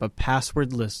to set up a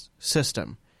passwordless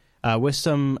system with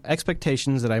some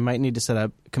expectations that I might need to set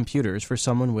up computers for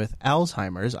someone with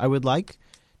Alzheimer's. I would like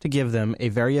to give them a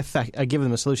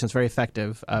solution that's very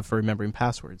effective for remembering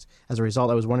passwords. As a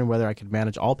result, I was wondering whether I could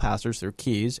manage all passwords through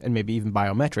keys and maybe even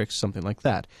biometrics, something like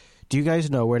that. Do you guys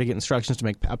know where to get instructions to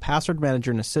make a password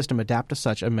manager in a system adapt to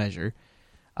such a measure?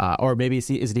 Or maybe is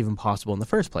it even possible in the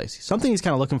first place? Something he's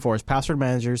kind of looking for is password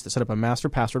managers that set up a master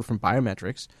password from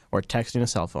biometrics or texting a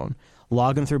cell phone,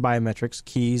 log in through biometrics,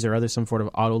 keys, or some sort of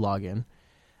auto login.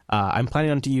 I'm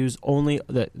planning on to use only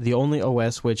the only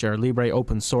OS which are Libre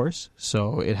open source,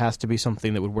 so it has to be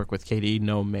something that would work with KDE,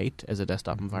 no Mate as a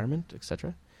desktop environment,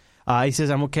 etc. He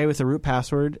says, I'm okay with the root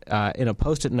password in a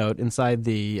Post-it note inside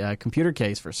the computer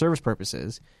case for service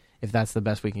purposes, if that's the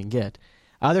best we can get.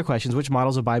 Other questions, which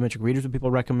models of biometric readers would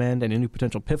people recommend, and any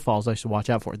potential pitfalls I should watch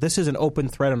out for? This is an open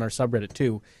thread on our subreddit,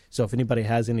 too, so if anybody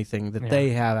has anything that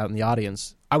they have out in the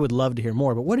audience, I would love to hear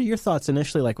more. But what are your thoughts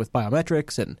initially, like with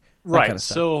biometrics and that kind of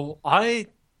stuff? So I,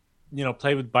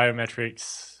 played with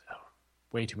biometrics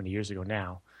way too many years ago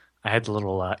now. I had the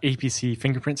little APC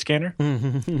fingerprint scanner,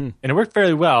 and it worked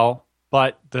fairly well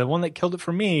But the one that killed it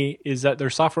for me is that their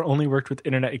software only worked with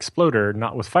Internet Explorer,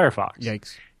 not with Firefox.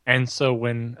 Yikes. And so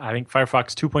when I think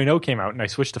Firefox 2.0 came out and I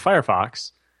switched to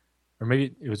Firefox, or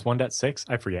maybe it was 1.6,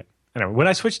 I forget. Anyway, when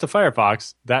I switched to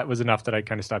Firefox, that was enough that I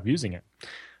kind of stopped using it.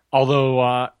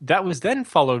 Although that was then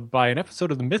followed by an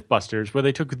episode of the Mythbusters where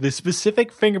they took the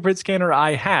specific fingerprint scanner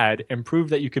I had and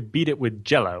proved that you could beat it with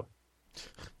Jell-O.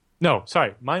 No,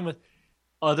 sorry. Mine was...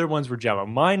 Other ones were Jell-O.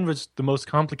 Mine was the most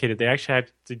complicated. They actually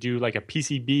had to do like a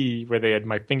PCB where they had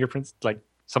my fingerprints, like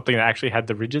something that actually had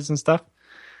the ridges and stuff.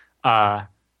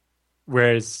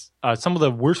 Whereas some of the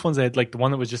worst ones, they had like the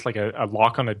one that was just like a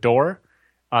lock on a door.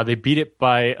 They beat it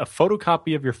by a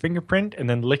photocopy of your fingerprint, and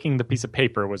then licking the piece of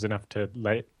paper was enough to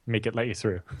make it let you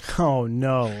through. Oh,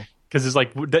 no. Because it's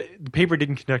like the paper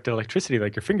didn't conduct electricity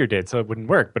like your finger did, so it wouldn't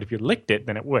work. But if you licked it,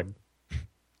 then it would.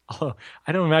 Oh,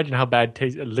 I don't imagine how bad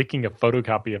licking a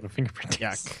photocopy of a fingerprint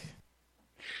is.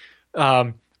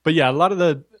 Yuck. But yeah, a lot of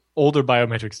the older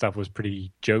biometric stuff was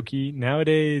pretty jokey.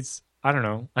 Nowadays, I don't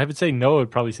know. I would say Noah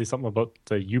would probably say something about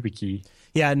the YubiKey.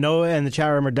 Yeah, Noah and the chat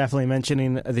room are definitely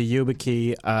mentioning the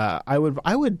YubiKey. I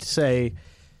would say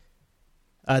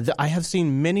I have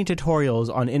seen many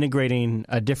tutorials on integrating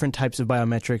different types of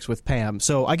biometrics with PAM.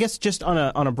 So I guess just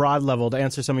on a broad level, to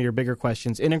answer some of your bigger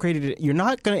questions, you're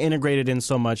not going to integrate it in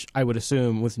so much, I would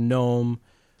assume, with GNOME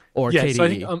or KDE. So I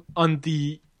think on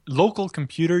the local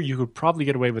computer, you could probably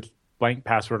get away with blank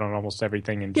password on almost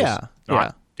everything and just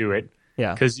not do it.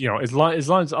 Yeah, because as long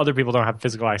as other people don't have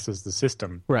physical access to the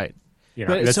system, right?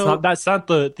 That's not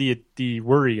the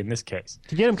worry in this case.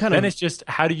 To get them then it's just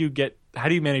how do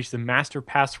you manage the master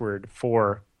password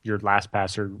for your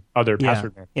LastPass or other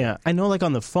password method? Yeah, I know. Like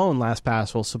on the phone,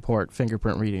 LastPass will support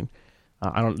fingerprint reading.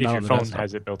 I don't. If your phone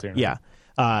has it built in. Yeah.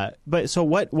 But so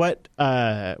what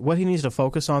he needs to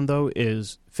focus on though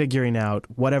is figuring out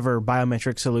whatever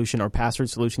biometric solution or password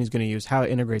solution he's going to use, how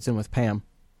it integrates in with PAM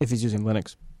if he's using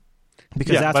Linux.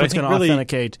 Because that's what's going to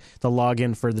authenticate the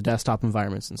login for the desktop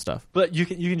environments and stuff. But you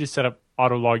can just set up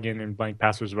auto login and blank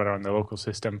passwords whatever on the local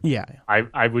system. Yeah.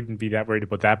 I wouldn't be that worried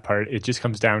about that part. It just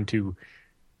comes down to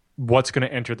what's going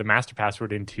to enter the master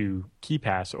password into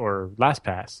KeePass or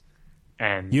LastPass,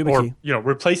 and YubiKey. Or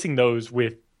replacing those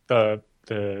with the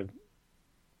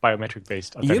biometric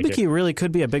based authenticator. YubiKey really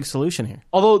could be a big solution here.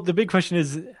 Although the big question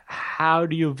is, how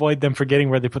do you avoid them forgetting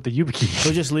where they put the YubiKey?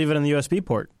 We'll just leave it in the USB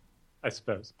port. I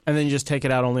suppose. And then you just take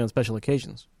it out only on special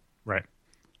occasions. Right.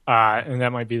 And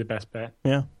that might be the best bet.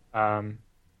 Yeah. I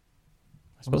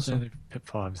suppose the other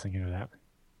pitfall I was thinking of that.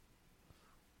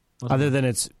 Other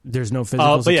than there's no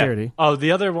physical security. Yeah. Oh,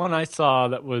 the other one I saw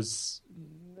that was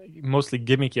mostly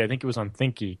gimmicky, I think it was on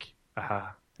ThinkGeek.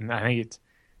 And I think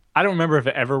I don't remember if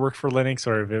it ever worked for Linux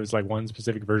or if it was like one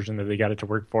specific version that they got it to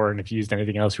work for, and if you used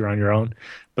anything else, you were on your own.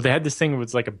 But they had this thing that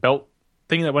was like a belt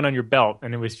thing that went on your belt,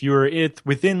 and it was if you were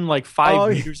within like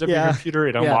 5 meters of your computer,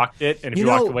 it unlocked it, and if you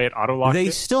walked away, it auto-locked it.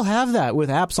 They still have that with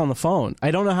apps on the phone.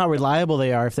 I don't know how reliable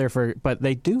they are but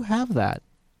they do have that.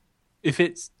 If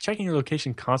it's checking your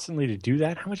location constantly to do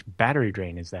that, how much battery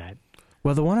drain is that?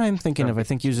 Well, the one I'm thinking of, I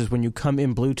think uses when you come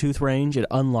in Bluetooth range, it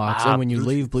unlocks, and when you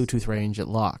leave Bluetooth range, it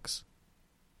locks.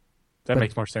 That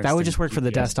makes more sense. That would just work for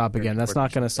the desktop again. That's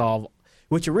not going to solve.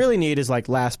 What you really need is like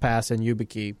LastPass and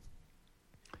YubiKey.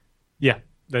 Yeah,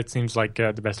 that seems like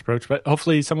the best approach. But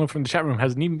hopefully someone from the chat room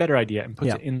has an even better idea and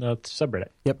puts it in the subreddit.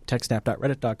 Yep,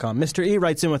 techsnap.reddit.com. Mr. E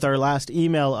writes in with our last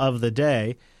email of the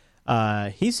day.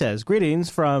 He says, greetings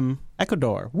from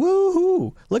Ecuador.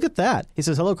 Woohoo! Look at that. He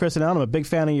says, hello, Chris and Alan. I'm a big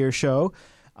fan of your show.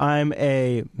 I'm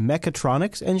a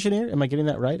mechatronics engineer. Am I getting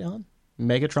that right, Alan?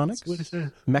 Mechatronics? What is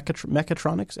it?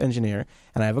 Mechatronics engineer.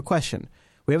 And I have a question.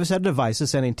 We have a set of devices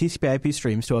sending TCP/IP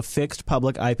streams to a fixed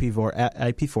public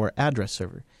IP4 address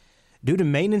server. Due to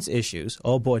maintenance issues,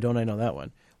 oh boy, don't I know that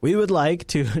one. We would like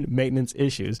to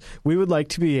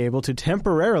be able to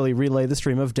temporarily relay the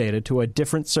stream of data to a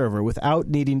different server without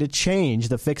needing to change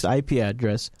the fixed IP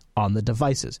address on the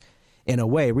devices. In a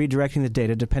way, redirecting the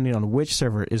data depending on which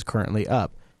server is currently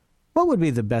up. What would be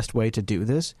the best way to do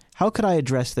this? How could I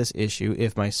address this issue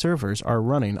if my servers are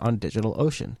running on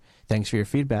DigitalOcean? Thanks for your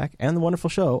feedback and the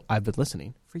wonderful show. I've been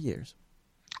listening for years.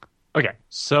 Okay,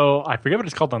 so I forget what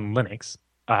it's called on Linux.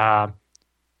 On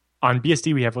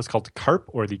BSD, we have what's called CARP,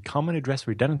 or the Common Address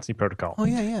Redundancy Protocol. Oh,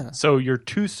 yeah. So your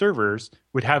two servers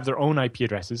would have their own IP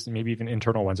addresses, maybe even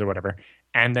internal ones or whatever,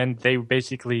 and then they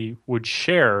basically would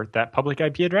share that public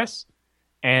IP address,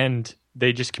 and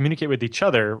they just communicate with each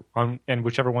other, and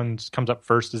whichever one comes up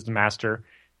first is the master,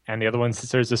 and the other one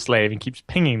sits there as a slave and keeps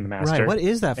pinging the master. Right, what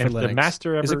is that for Linux? The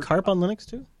master is it CARP on Linux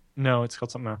too? No, it's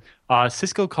called something else.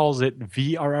 Cisco calls it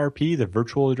VRRP, the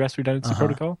Virtual Address Redundancy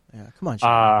Protocol. Yeah, come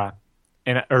on,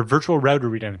 or virtual router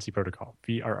redundancy protocol,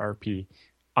 VRRP.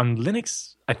 On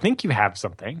Linux, I think you have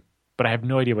something, but I have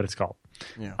no idea what it's called.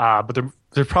 Yeah. But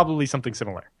there's probably something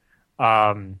similar.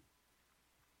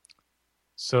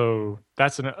 So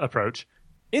that's an approach.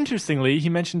 Interestingly, he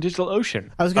mentioned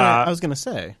DigitalOcean. I was gonna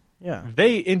say, yeah.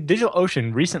 They in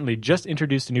DigitalOcean recently just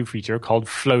introduced a new feature called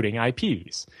floating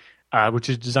IPs, which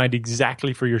is designed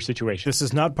exactly for your situation. This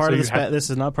is not part of this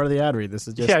is not part of the ad read. This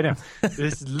is just I know.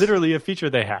 This is literally a feature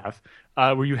they have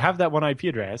where you have that one IP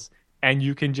address and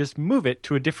you can just move it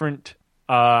to a different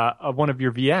one of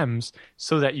your VMs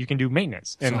so that you can do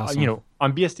maintenance. And awesome.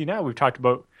 On BSD Now we've talked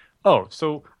about,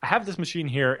 so I have this machine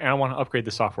here and I want to upgrade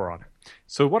the software on it.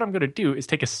 So what I'm going to do is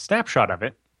take a snapshot of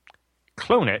it,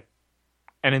 clone it,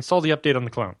 and install the update on the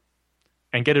clone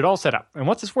and get it all set up. And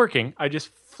once it's working, I just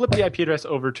flip the IP address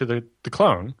over to the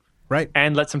clone, right,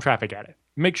 and let some traffic at it.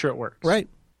 Make sure it works. Right.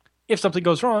 If something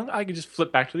goes wrong, I can just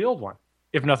flip back to the old one.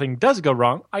 If nothing does go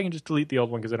wrong, I can just delete the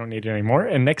old one because I don't need it anymore.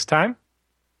 And next time,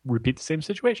 repeat the same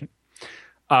situation.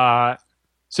 The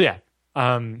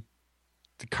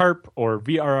CARP or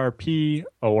VRRP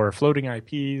or floating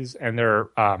IPs, and they're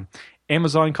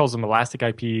Amazon calls them elastic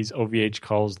IPs. OVH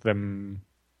calls them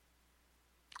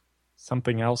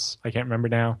something else. I can't remember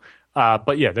now.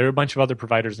 But yeah, there are a bunch of other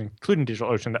providers, including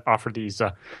DigitalOcean, that offer these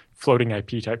floating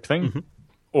IP type thing. Mm-hmm.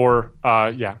 Or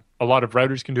a lot of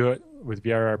routers can do it with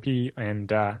VRRP,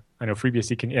 and I know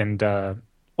FreeBSD can, and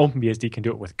OpenBSD can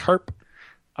do it with CARP.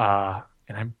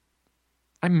 And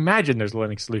I imagine there's a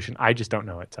Linux solution. I just don't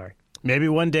know it. Sorry. Maybe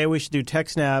one day we should do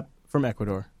TechSnap from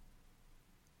Ecuador.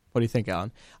 What do you think,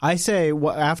 Alan? I say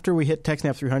after we hit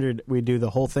TechSnap 300, we do the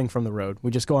whole thing from the road. We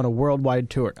just go on a worldwide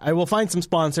tour. I will find some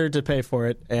sponsor to pay for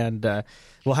it, and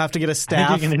we'll have to get a staff. I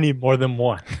think you're going to need more than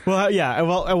one. Well, yeah.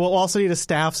 We'll also need a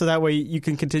staff so that way you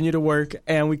can continue to work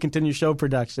and we continue show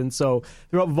production. So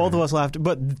both of us will have to.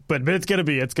 But it's going to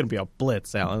be a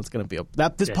blitz, Alan. It's going to be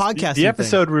this podcasting. The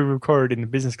episode we record in the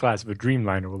business class of a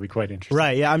Dreamliner will be quite interesting.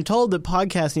 Right. Yeah. I'm told that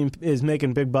podcasting is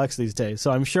making big bucks these days.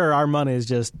 So I'm sure our money is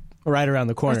just right around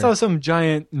the corner. I saw some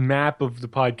giant map of the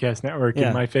podcast network,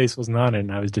 and my face wasn't on it,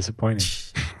 and I was disappointed.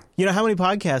 You know how many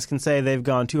podcasts can say they've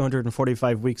gone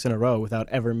 245 weeks in a row without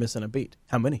ever missing a beat?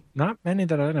 How many? Not many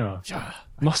that I know of.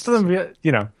 Most of them,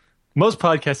 most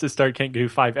podcasts that start can't do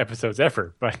 5 episodes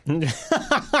ever. But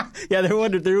yeah, there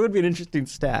would be an interesting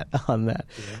stat on that.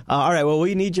 Yeah. All right, well,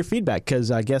 we need your feedback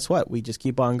because guess what? We just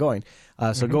keep on going.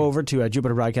 So go over to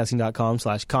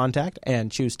jupiterbroadcasting.com/contact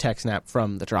and choose TechSnap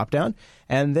from the dropdown.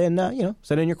 And then,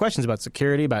 send in your questions about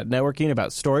security, about networking,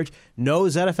 about storage. No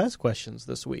ZFS questions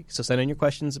this week, so send in your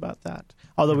questions about that.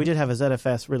 Although we did have a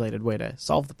ZFS-related way to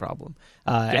solve the problem.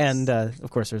 Yes. And, of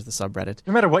course, there's the subreddit.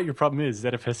 No matter what your problem is,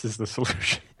 ZFS is the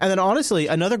solution. And then, honestly,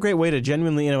 another great way to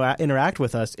genuinely interact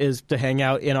with us is to hang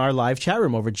out in our live chat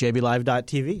room over at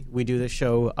jblive.tv. We do this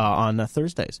show on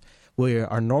Thursdays. We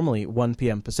are normally 1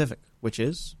 p.m. Pacific, which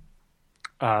is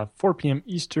 4 p.m.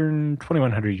 Eastern,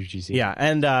 2100 UTC. Yeah,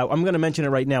 and I'm going to mention it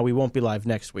right now. We won't be live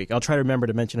next week. I'll try to remember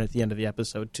to mention it at the end of the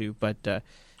episode, too. But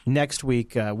next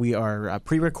week, we are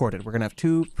pre-recorded. We're going to have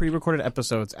 2 pre-recorded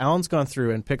episodes. Alan's gone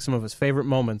through and picked some of his favorite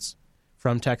moments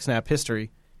from TechSnap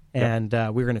history, and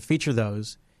we're going to feature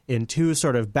those in 2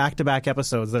 sort of back-to-back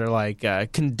episodes that are like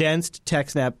condensed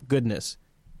TechSnap goodness.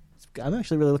 I'm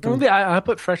actually really looking... I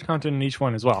put fresh content in each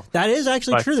one as well. That is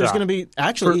actually true. There's going to be...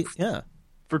 Actually, yeah.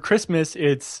 For Christmas,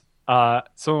 it's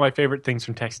some of my favorite things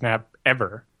from TechSnap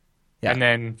ever. Yeah. And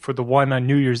then for the one on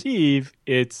New Year's Eve,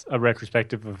 it's a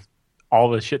retrospective of all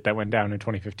the shit that went down in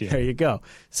 2015. There you go.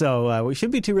 So we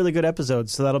should be 2 really good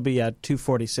episodes. So that'll be at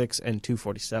 2:46 and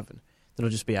 2:47. That'll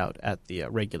just be out at the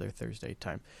regular Thursday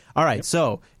time. All right,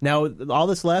 So now all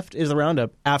that's left is the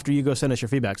roundup after you go send us your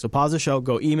feedback. So pause the show,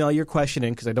 go email your question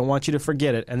in because I don't want you to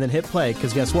forget it, and then hit play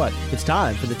because guess what? It's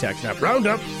time for the TechSnap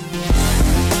Roundup.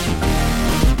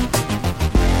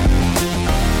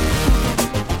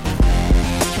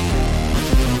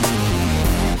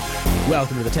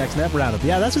 Welcome to the TechSnap Roundup.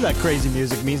 Yeah, that's what that crazy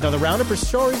music means. Now, the Roundup are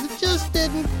stories that just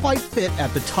didn't quite fit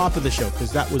at the top of the show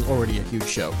because that was already a huge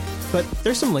show. But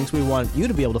there's some links we want you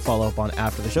to be able to follow up on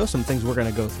after the show, some things we're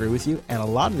going to go through with you, and a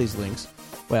lot of these links,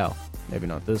 well, maybe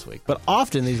not this week, but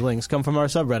often these links come from our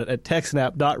subreddit at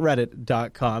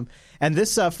techsnap.reddit.com. And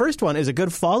this first one is a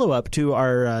good follow-up to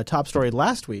our top story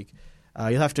last week.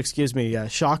 You'll have to excuse me,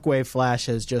 Shockwave Flash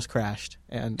has just crashed,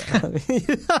 and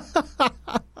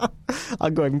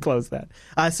I'll go ahead and close that.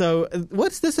 So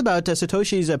what's this about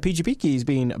Satoshi's PGP keys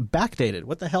being backdated?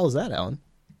 What the hell is that, Alan?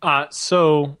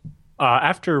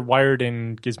 After Wired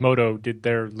and Gizmodo did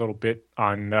their little bit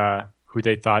on who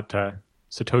they thought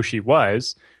Satoshi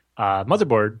was,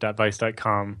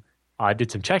 motherboard.vice.com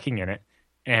did some checking in it,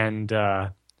 and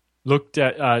looked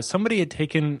at somebody had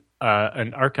taken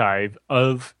an archive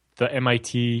of the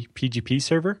MIT PGP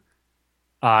server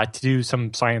to do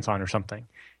some science on or something.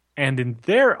 And in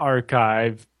their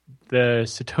archive, the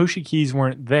Satoshi keys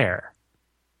weren't there,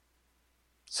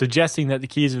 suggesting that the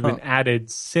keys have been added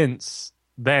since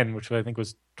then, which I think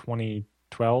was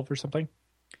 2012 or something,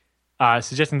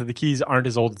 suggesting that the keys aren't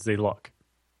as old as they look.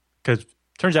 Because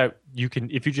turns out you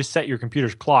can, if you just set your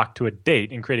computer's clock to a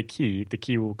date and create a key, the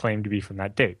key will claim to be from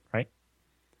that date, right?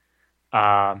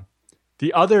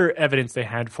 The other evidence they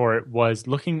had for it was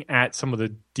looking at some of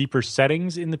the deeper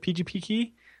settings in the PGP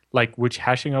key, like which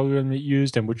hashing algorithm it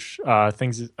used and which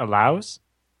things it allows.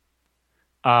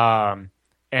 And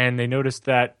they noticed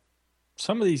that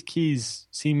some of these keys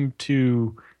seem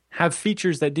to have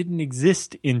features that didn't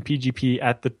exist in PGP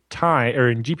at the time, or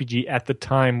in GPG at the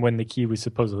time when the key was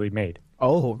supposedly made.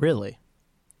 Oh, really?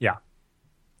 Yeah.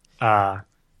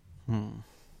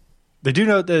 They do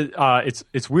note that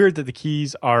it's weird that the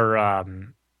keys are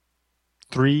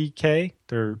 3K.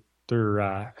 They're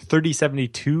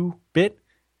 3072 bit,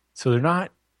 so they're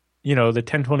not, the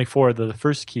 1024, the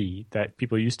first key that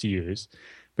people used to use.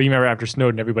 But you remember after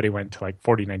Snowden, everybody went to like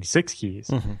 4096 keys.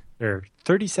 Mm-hmm. They're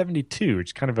 3072, which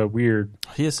is kind of a weird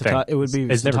thing. It would be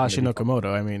Satoshi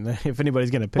Nakamoto. I mean, if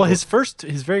anybody's going to pick... Well, his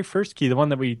very first key, the one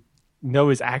that we know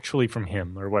is actually from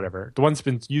him or whatever, the one that's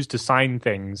been used to sign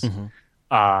things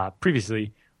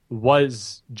previously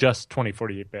was just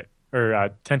 2048-bit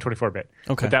or 1024-bit.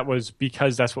 Okay. But that was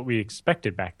because that's what we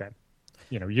expected back then,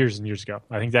 years and years ago.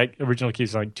 I think that original key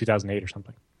is like 2008 or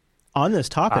something. On this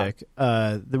topic,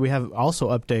 we have also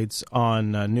updates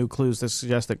on new clues that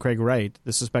suggest that Craig Wright,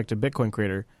 the suspected Bitcoin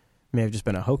creator, may have just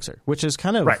been a hoaxer, which is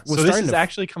kind of... Right. So this is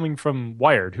actually coming from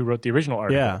Wired, who wrote the original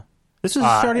article. Yeah. This was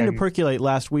starting to percolate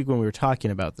last week when we were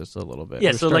talking about this a little bit.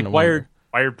 Yeah, so like Wired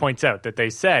points out that they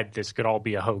said this could all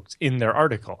be a hoax in their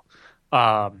article.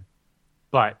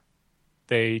 But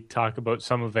they talk about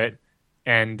some of it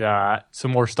and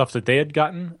some more stuff that they had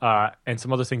gotten and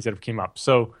some other things that have came up.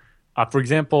 So... for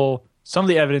example, some of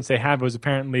the evidence they had was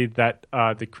apparently that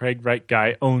the Craig Wright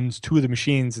guy owns two of the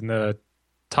machines in the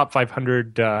top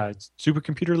 500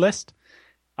 supercomputer list.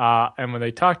 And when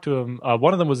they talked to him,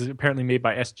 one of them was apparently made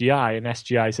by SGI, and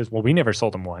SGI says, well, we never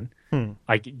sold him one.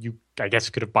 I guess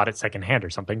you could have bought it secondhand or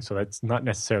something, so that's not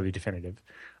necessarily definitive.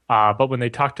 But when they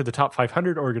talk to the top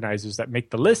 500 organizers that make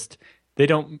the list, they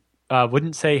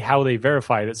wouldn't say how they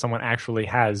verify that someone actually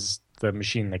has the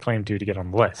machine they claim to get on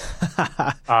the list.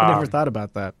 I never thought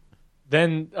about that.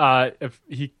 Then if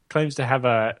he claims to have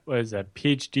a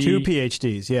PhD. 2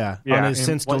 PhDs, yeah on his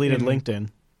since deleted LinkedIn.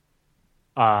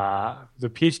 The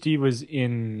PhD was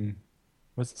in,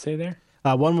 what's it say there?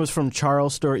 One was from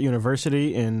Charles Sturt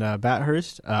University in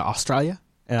Bathurst, Australia,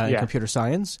 in computer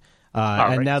science.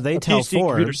 And now they tell PhD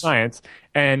Forbes... computer science.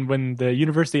 And when the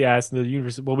university asked,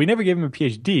 well, we never gave him a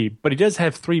PhD, but he does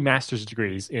have 3 master's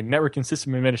degrees in network and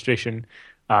system administration,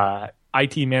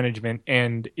 IT management,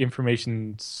 and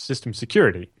information system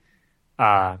security.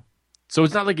 So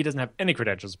it's not like he doesn't have any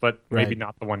credentials, but maybe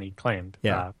not the one he claimed.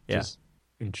 Which is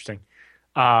interesting.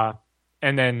 And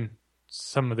then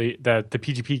some of the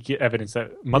PGP evidence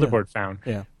that Motherboard found.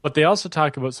 Yeah. But they also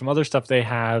talk about some other stuff they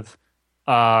have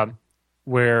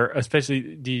where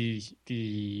especially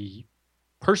the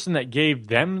person that gave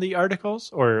them the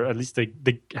articles, or at least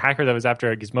the hacker that was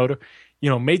after Gizmodo,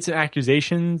 made some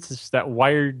accusations that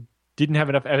Wired didn't have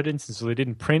enough evidence, and so they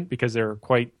didn't print because they were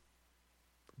quite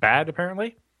bad,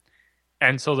 apparently.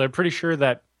 And so they're pretty sure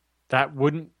that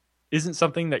isn't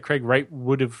something that Craig Wright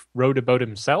would have wrote about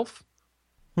himself,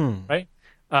 right?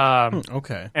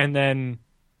 Okay. And then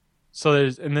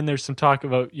there's some talk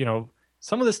about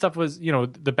some of the stuff was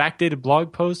the backdated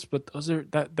blog posts, but those are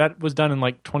that was done in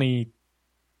like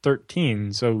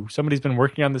 2013. So somebody's been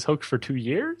working on this hoax for 2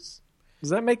 years.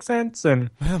 Does that make sense? And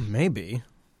well, maybe.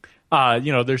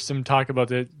 There's some talk about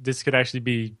that this could actually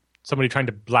be somebody trying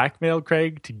to blackmail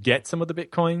Craig to get some of the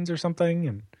Bitcoins or something,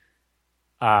 and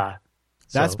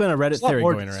that's been a Reddit theory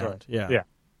going around. Yeah.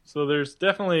 So there's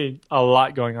definitely a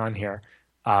lot going on here,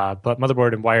 but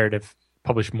Motherboard and Wired have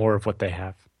published more of what they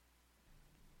have.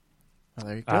 Oh,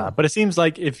 there you go. But it seems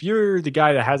like if you're the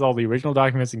guy that has all the original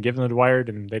documents and give them to Wired,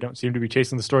 and they don't seem to be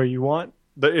chasing the story you want,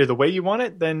 the way you want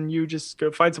it, then you just go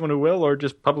find someone who will, or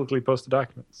just publicly post the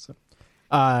documents. So.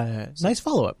 Nice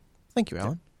follow-up. Thank you,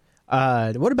 Alan.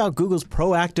 What about Google's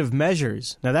proactive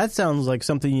measures? Now, that sounds like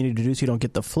something you need to do so you don't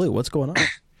get the flu. What's going on?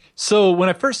 So when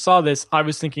I first saw this, I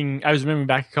was remembering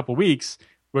back a couple weeks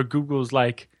where Google's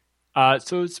like,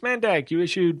 so Smandac, you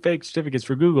issued fake certificates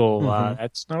for Google.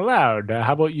 That's not allowed.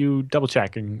 How about you double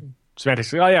check and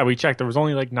Symantec's like, oh yeah, we checked. There was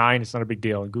only like 9. It's not a big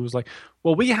deal. And Google's like,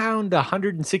 well, we found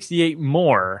 168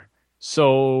 more.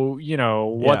 So,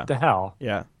 what the hell?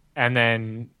 Yeah. And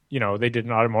then, they did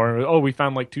an audit more. Oh, we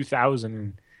found like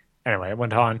 2,000. Anyway, it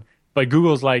went on. But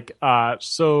Google's like,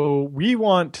 so we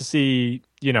want to see,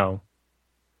 an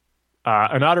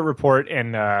audit report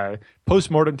and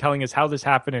post-mortem telling us how this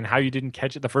happened and how you didn't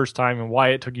catch it the first time and why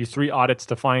it took you 3 audits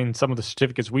to find some of the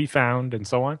certificates we found and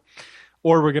so on.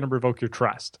 Or we're going to revoke your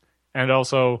trust. And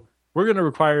also, we're going to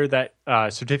require that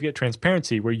certificate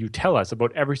transparency where you tell us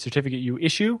about every certificate you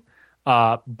issue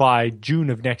by June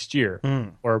of next year,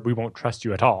 or we won't trust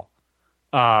you at all.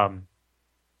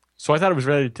 So I thought it was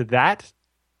related to that,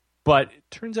 but it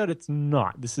turns out it's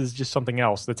not. This is just something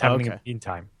else that's happening in the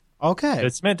meantime. Okay. The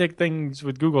Symantec things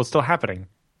with Google is still happening,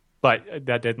 but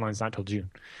that deadline's not till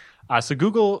June. So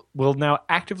Google will now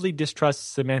actively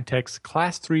distrust Symantec's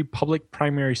Class 3 Public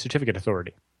Primary Certificate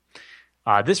Authority.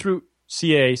 This root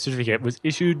CA certificate was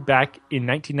issued back in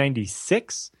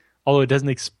 1996, although it doesn't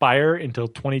expire until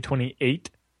 2028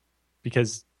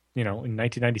 because, in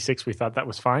 1996 we thought that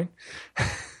was fine.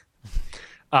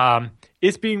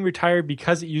 It's being retired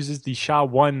because it uses the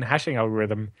SHA-1 hashing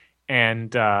algorithm, and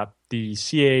the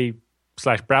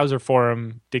CA/browser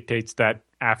forum dictates that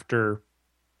after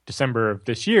December of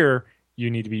this year, you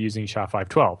need to be using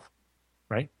SHA-512,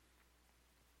 right?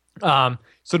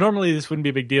 So normally this wouldn't be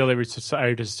a big deal. They would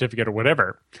cite a certificate or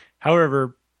whatever.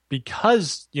 However,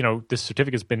 because, this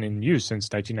certificate's been in use since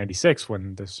 1996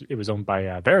 when it was owned by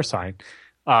VeriSign,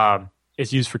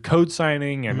 it's used for code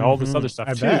signing and all this other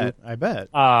stuff I bet.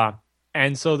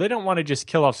 And so they don't want to just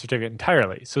kill off certificate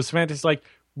entirely. So Symantec's like,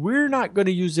 we're not going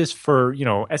to use this for,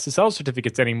 SSL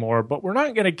certificates anymore, but we're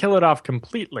not going to kill it off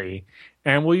completely.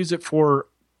 And we'll use it for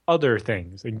other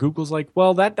things. And Google's like,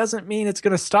 well, that doesn't mean it's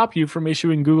going to stop you from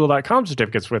issuing Google.com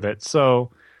certificates with it.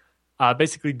 So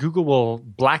basically, Google will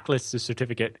blacklist the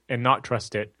certificate and not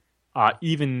trust it,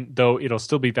 even though it'll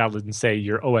still be valid in, say,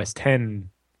 your OS 10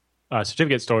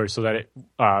 certificate store, so that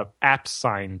apps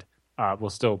signed will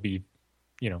still be,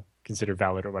 considered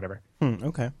valid or whatever.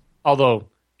 Okay. Although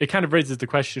it kind of raises the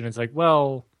question, it's like,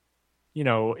 well,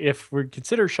 if we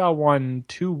consider SHA-1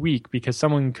 too weak because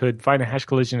someone could find a hash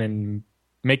collision and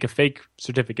make a fake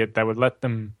certificate that would let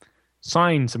them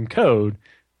sign some code,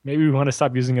 maybe we want to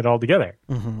stop using it altogether.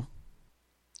 Mm-hmm.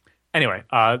 Anyway,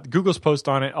 Google's post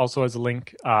on it also has a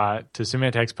link to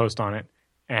Symantec's post on it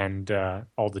and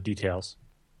all the details.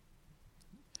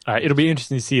 It'll be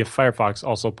interesting to see if Firefox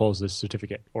also pulls this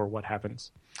certificate or what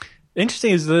happens.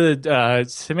 Interesting is that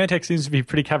Symantec seems to be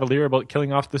pretty cavalier about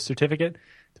killing off the certificate.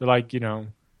 They're like, we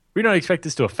don't expect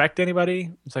this to affect anybody.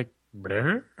 It's like,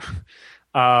 they're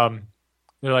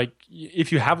like,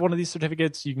 if you have one of these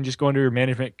certificates, you can just go under your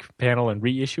management panel and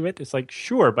reissue it. It's like,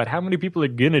 sure, but how many people are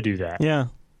going to do that? Yeah.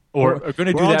 Or are going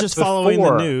to do that just before, following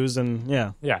the news and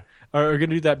yeah. Or are going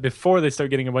to do that before they start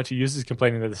getting a bunch of users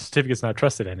complaining that the certificate's not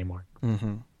trusted anymore.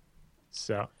 Mm-hmm.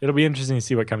 So it'll be interesting to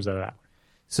see what comes out of that.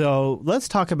 So let's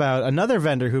talk about another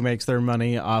vendor who makes their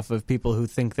money off of people who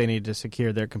think they need to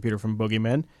secure their computer from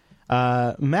boogeymen.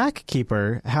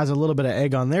 MacKeeper has a little bit of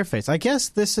egg on their face. I guess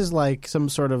this is like some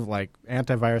sort of like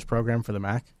antivirus program for the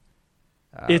Mac.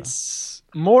 It's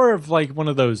more of like one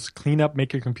of those clean up,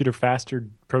 make your computer faster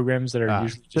programs that are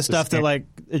usually just the stuff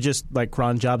that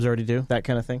cron jobs already do, that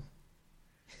kind of thing.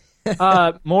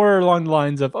 More along the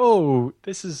lines of,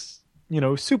 this is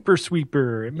Super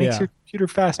Sweeper. It makes your computer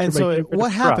faster. And so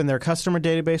what happened? Their customer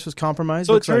database was compromised?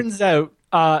 So it turns out,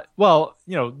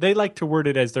 they like to word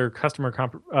it as their customer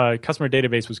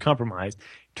database was compromised.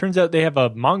 It turns out they have a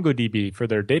MongoDB for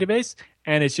their database,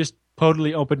 and it's just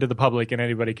totally open to the public, and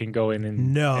anybody can go in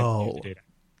and view the data.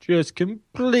 Just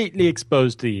completely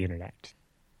exposed to the internet.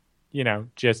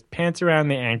 Just pants around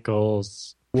the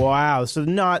ankles. Wow. So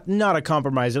not a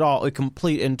compromise at all. A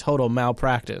complete and total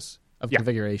malpractice of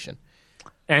configuration.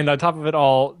 And on top of it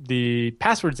all, the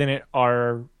passwords in it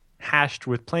are hashed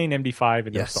with plain MD5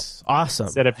 in their Yes, awesome.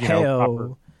 Instead of,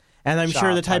 proper. And I'm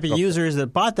sure the type of users that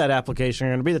bought that application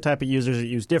are going to be the type of users that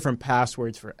use different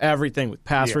passwords for everything with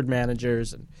password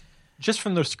managers. And just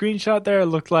from the screenshot there, it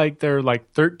looked like there are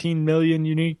like 13 million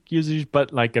unique users,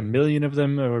 but like 1 million of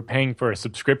them were paying for a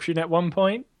subscription at one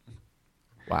point.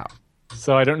 Wow.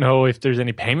 So I don't know if there's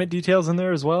any payment details in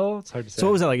there as well. It's hard to say. So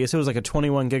what was that like? So it was like a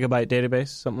 21 gigabyte database,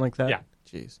 something like that? Yeah.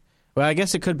 Jeez. Well, I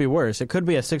guess it could be worse. It could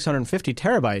be a 650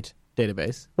 terabyte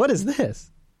database. What is this?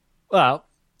 Well,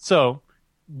 so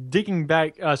digging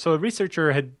back, so a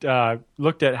researcher had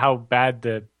looked at how bad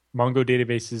the Mongo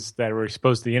databases that were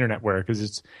exposed to the internet were, because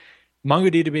it's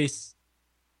Mongo database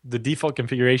the default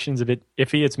configuration's a bit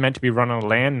iffy. It's meant to be run on a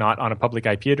LAN, not on a public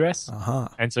IP address.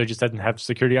 And so it just doesn't have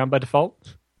security on by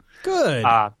default. Good.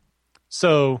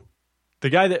 So the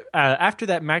guy that, after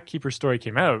that MacKeeper story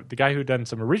came out, the guy who'd done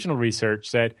some original research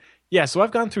said, yeah, so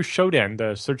I've gone through Shodan,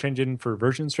 the search engine for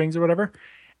version strings or whatever,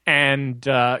 and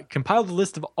compiled a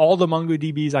list of all the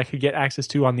MongoDBs I could get access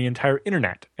to on the entire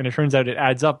internet. And it turns out it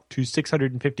adds up to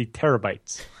 650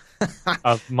 terabytes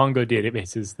of Mongo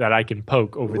databases that I can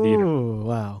poke over the internet. Ooh,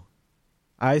 wow.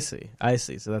 I see.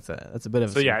 So that's a bit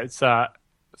of So yeah, it's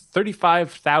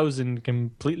 35,000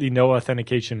 completely no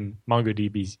authentication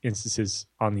MongoDB instances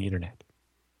on the internet.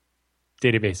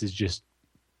 Database is just,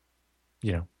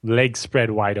 legs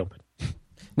spread wide open.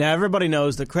 Now, everybody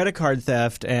knows that credit card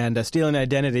theft and stealing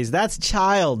identities, that's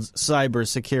child's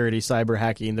cybersecurity, cyber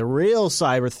hacking. The real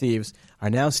cyber thieves are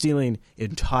now stealing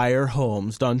entire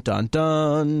homes. Dun, dun,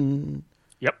 dun.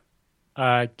 Yep.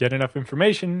 Get enough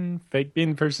information, fake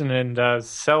being person, and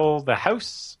sell the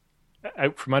house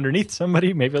out from underneath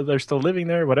somebody. Maybe they're still living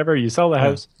there, whatever. You sell the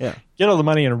house, get all the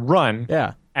money and run.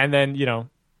 Yeah. And then,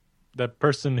 the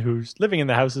person who's living in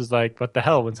the house is like, what the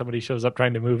hell, when somebody shows up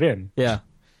trying to move in. Yeah.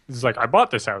 It's like, I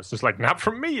bought this house. It's like, not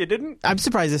from me, you didn't. I'm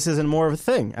surprised this isn't more of a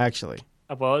thing, actually.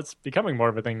 Well, it's becoming more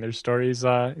of a thing. There's stories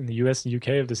in the US and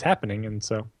UK of this happening, and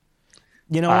so...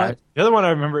 You know what? The other one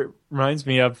I remember reminds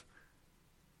me of,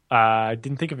 I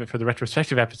didn't think of it for the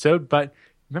retrospective episode, but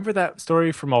remember that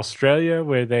story from Australia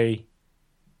where they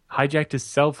hijacked his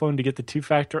cell phone to get the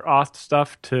two-factor auth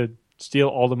stuff to steal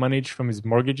all the money from his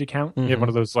mortgage account? He had one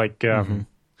of those, like...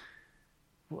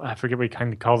 I forget what you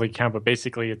kind of call the account, but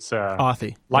basically it's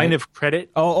Authy, line of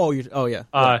credit.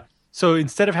 Yeah. So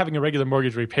instead of having a regular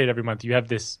mortgage where you pay it every month, you have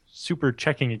this super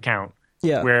checking account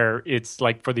where it's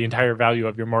like for the entire value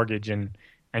of your mortgage and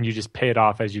you just pay it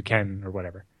off as you can or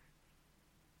whatever.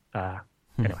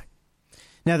 Anyway.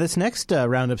 Now, this next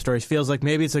roundup stories feels like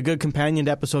maybe it's a good companion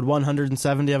to episode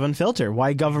 170 of Unfilter,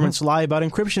 Why Governments Lie About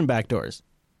Encryption Backdoors.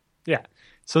 Yeah.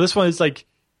 So this one is like,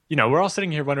 we're all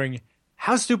sitting here wondering,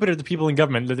 how stupid are the people in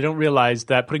government that they don't realize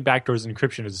that putting backdoors in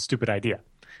encryption is a stupid idea?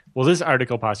 Well, this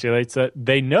article postulates that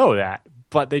they know that,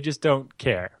 but they just don't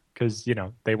care because,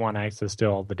 they want access to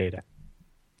all the data.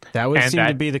 That would seem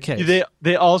to be the case.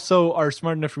 They also are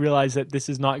smart enough to realize that this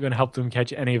is not going to help them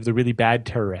catch any of the really bad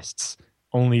terrorists.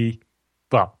 Not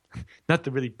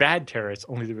the really bad terrorists,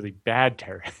 only the really bad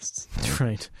terrorists.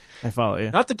 Right. I follow you.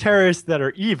 Not the terrorists that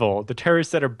are evil, the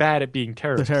terrorists that are bad at being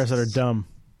terrorists. The terrorists that are dumb.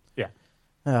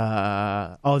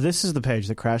 Yeah. This is the page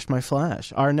that crashed my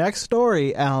flash. Our next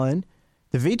story, Alan,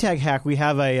 the VTAG hack. We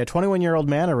have a 21-year-old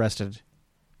man arrested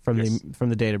from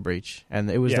the data breach,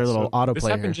 and it was their little autoplay. This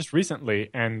happened just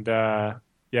recently, and the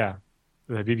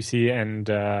BBC and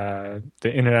the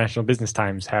International Business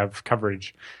Times have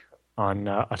coverage on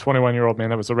a 21-year-old man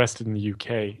that was arrested in the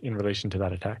UK in relation to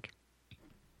that attack.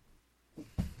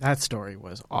 That story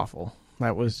was awful.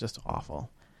 That was just awful.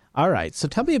 All right, so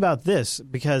tell me about this,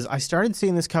 because I started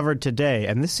seeing this covered today,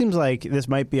 and this seems like this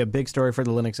might be a big story for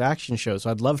the Linux Action Show, so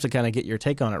I'd love to kind of get your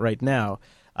take on it right now.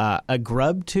 A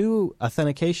Grub2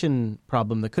 authentication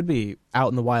problem that could be out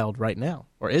in the wild right now,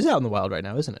 or is out in the wild right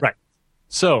now, isn't it? Right.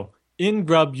 So in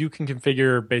Grub, you can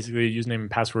configure basically a username and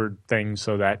password thing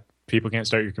so that people can't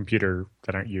start your computer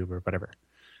that aren't you or whatever.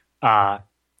 And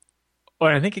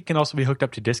I think it can also be hooked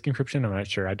up to disk encryption. I'm not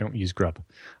sure. I don't use Grub.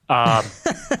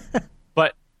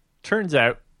 But turns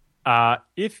out,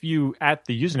 if you, at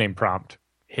the username prompt,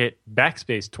 hit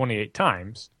backspace 28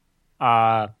 times,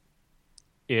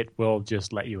 it will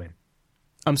just let you in.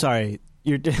 I'm sorry.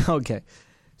 Okay.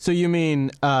 So you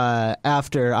mean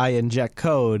after I inject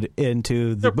code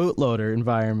into the bootloader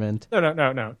environment?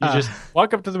 No. You just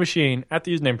walk up to the machine at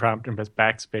the username prompt and press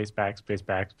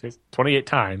backspace 28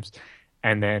 times,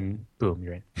 and then, boom,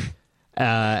 you're in.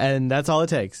 And that's all it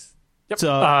takes. Yep.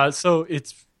 So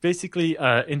it's basically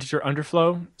integer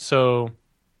underflow. So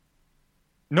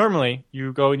normally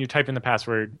you go and you type in the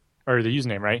password or the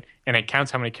username, right? And it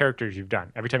counts how many characters you've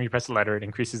done. Every time you press a letter, it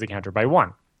increases the counter by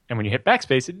 1. And when you hit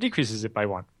backspace, it decreases it by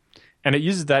 1. And it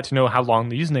uses that to know how long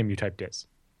the username you typed is.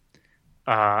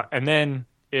 And then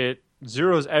it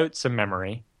zeroes out some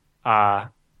memory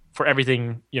for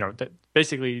everything,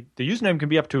 basically the username can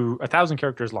be up to 1,000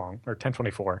 characters long, or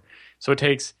 1024. So it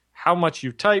takes how much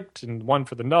you typed and 1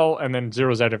 for the null, and then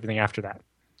zeroes out everything after that.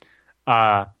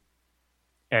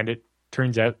 And it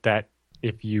turns out that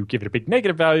if you give it a big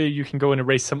negative value, you can go and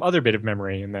erase some other bit of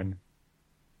memory, and then,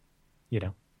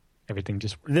 everything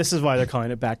just works. This is why they're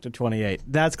calling it back to 28.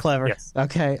 That's clever. Yes.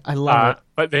 Okay, I love it.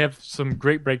 But they have some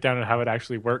great breakdown on how it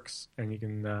actually works, and you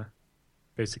can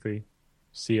basically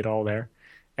see it all there.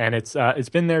 and it's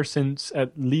been there since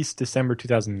at least December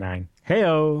 2009.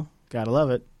 Heyo, gotta love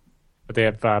it. But they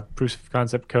have proof of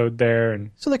concept code there,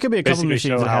 and So there could be a couple of basically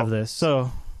machines show that have this.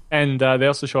 So and they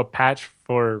also show a patch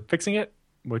for fixing it,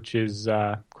 which is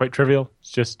quite trivial.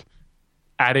 It's just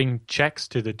adding checks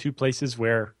to the two places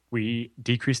where we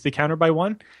decrease the counter by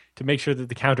 1 to make sure that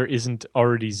the counter isn't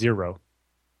already 0,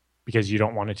 because you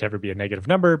don't want it to ever be a negative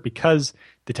number, because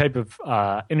the type of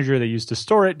integer they use to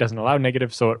store it doesn't allow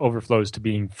negative, so it overflows to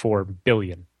being 4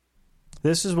 billion.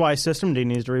 this is why Systemd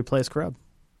needs to replace Grub.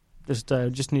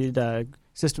 Just need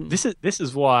system. This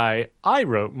is why I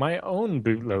wrote my own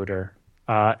bootloader,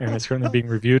 and it's currently being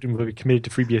reviewed and will be committed to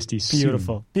FreeBSD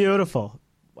soon. Beautiful.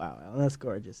 Wow, that's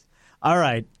gorgeous. All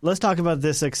right, let's talk about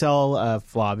this Excel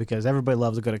flaw, because everybody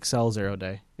loves a good Excel 0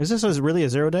 day. Is this really a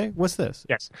 0 day? What's this?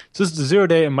 Yes. So this is a 0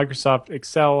 day in Microsoft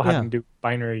Excel, having to do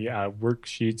binary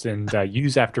worksheets, and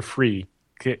use after free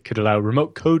could allow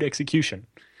remote code execution.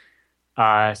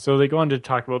 So they go on to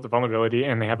talk about the vulnerability,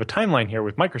 and they have a timeline here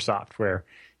with Microsoft where,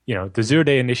 the 0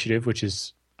 day initiative, which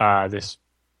is this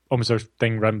open source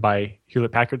thing run by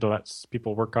Hewlett Packard that lets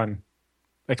people work on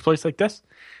exploits like this.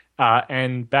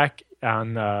 And back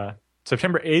on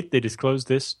September 8th, they disclosed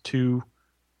this to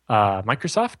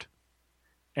Microsoft.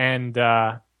 And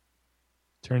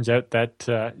turns out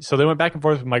that, so they went back and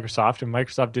forth with Microsoft, and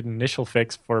Microsoft did an initial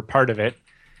fix for part of it.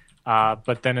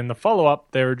 But then in the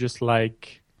follow-up, they were just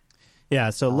like...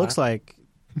 Yeah, so it looks like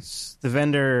the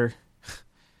vendor...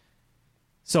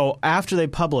 So after they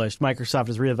published, Microsoft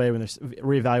is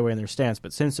reevaluating their stance,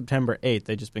 but since September 8th,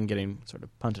 they've just been getting sort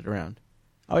of punted around.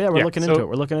 Oh, yeah, we're looking into it.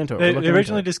 We're looking into it. They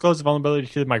originally disclosed the vulnerability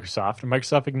to Microsoft, and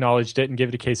Microsoft acknowledged it and gave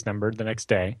it a case number the next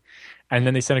day. And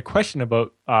then they sent a question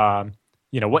about,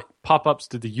 what pop-ups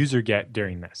did the user get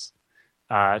during this?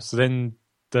 So then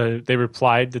they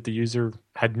replied that the user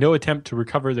had no attempt to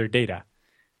recover their data.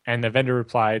 And the vendor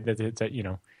replied that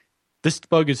this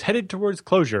bug is headed towards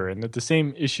closure, and that the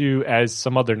same issue as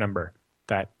some other number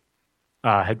that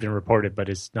had been reported but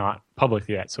is not public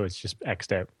yet, so it's just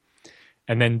X'd out.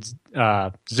 And then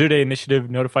 0 Day Initiative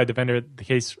notified the vendor that the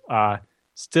case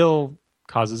still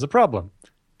causes a problem.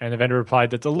 And the vendor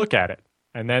replied that they'll look at it.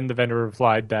 And then the vendor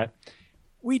replied that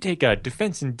we take a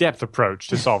defense in depth approach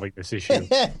to solving this issue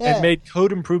and made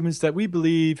code improvements that we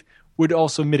believe would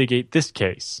also mitigate this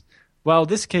case. While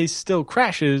this case still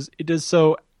crashes, it does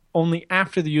so only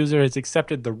after the user has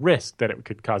accepted the risk that it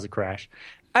could cause a crash.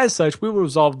 As such, we will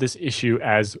resolve this issue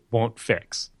as won't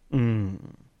fix.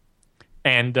 And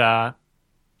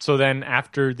so then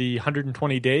after the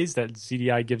 120 days that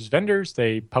CDI gives vendors,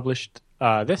 they published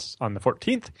this on the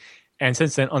 14th. And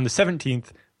since then, on the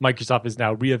 17th, Microsoft is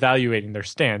now reevaluating their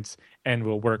stance and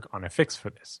will work on a fix for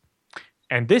this.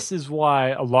 And this is why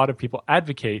a lot of people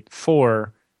advocate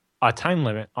for a time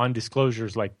limit on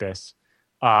disclosures like this,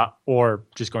 or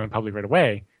just going public right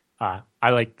away. I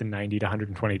like the 90 to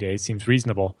 120 days, seems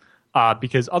reasonable.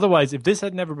 Because otherwise, if this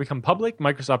had never become public,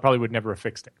 Microsoft probably would never have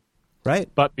fixed it. Right.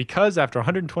 But because after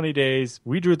 120 days,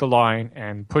 we drew the line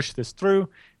and pushed this through,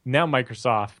 now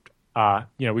Microsoft,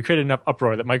 we created enough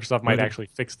uproar that Microsoft might actually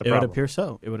fix the problem. It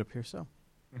would appear so.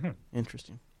 Mm-hmm.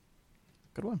 Interesting.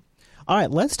 Good one. All right,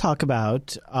 let's talk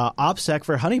about OPSEC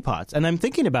for honeypots. And I'm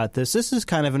thinking about this. This is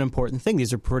kind of an important thing.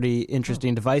 These are pretty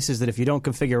interesting devices that if you don't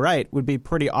configure right would be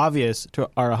pretty obvious to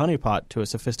are a honeypot to a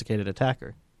sophisticated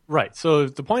attacker. Right. So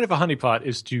the point of a honeypot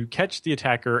is to catch the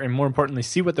attacker and, more importantly,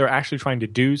 see what they're actually trying to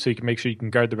do so you can make sure you can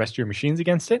guard the rest of your machines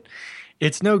against it.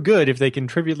 It's no good if they can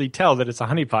trivially tell that it's a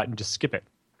honeypot and just skip it.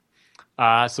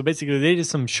 So basically, they did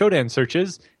some Shodan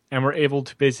searches and were able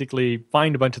to basically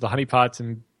find a bunch of the honeypots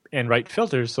and write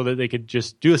filters so that they could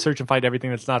just do a search and find everything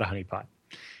that's not a honeypot.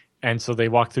 And so they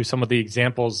walked through some of the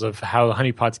examples of how the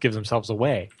honeypots give themselves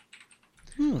away.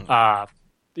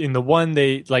 In the one,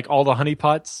 they like all the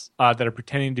honeypots that are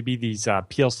pretending to be these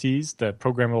PLCs, the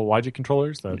programmable logic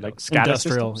controllers, the like SCADA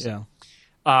industrial systems,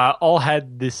 all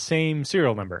had the same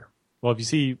serial number. Well, if you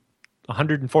see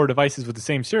 104 devices with the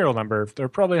same serial number, they're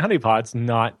probably honeypots,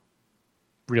 not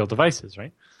real devices,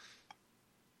 right?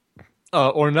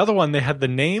 Or another one, they had the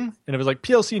name, and it was like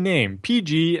PLC name,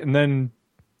 PG, and then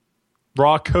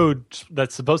raw code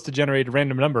that's supposed to generate a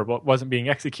random number but wasn't being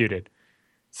executed.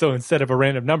 So instead of a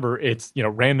random number, it's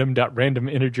random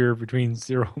integer between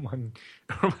 0 and 1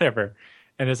 or whatever.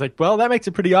 And it's like, well, that makes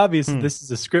it pretty obvious that this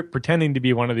is a script pretending to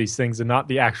be one of these things and not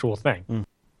the actual thing.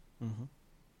 Mm-hmm.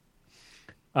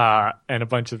 And a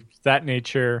bunch of that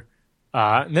nature.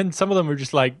 And then some of them were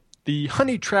just like, the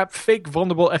honey trap fake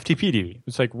vulnerable FTPD.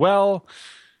 It's like, well,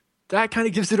 that kind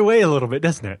of gives it away a little bit,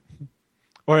 doesn't it?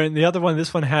 Or in the other one,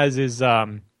 this one has is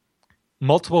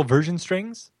multiple version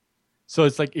strings. So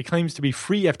it's like it claims to be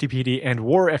free FTPD and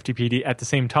war FTPD at the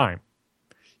same time.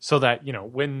 So that,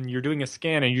 when you're doing a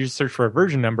scan and you just search for a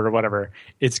version number or whatever,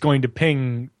 it's going to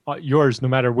ping yours no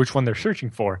matter which one they're searching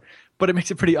for. But it makes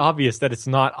it pretty obvious that it's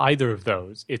not either of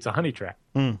those. It's a honey trap.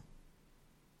 And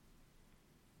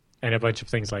a bunch of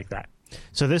things like that.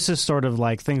 So this is sort of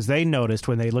like things they noticed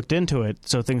when they looked into it,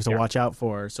 so things to watch out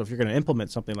for. So if you're going to implement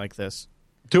something like this,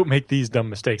 don't make these dumb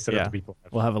mistakes that other people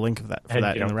have. We'll have a link of that for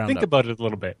that in the roundup. Think about it a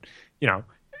little bit.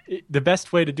 The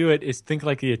best way to do it is think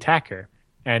like the attacker.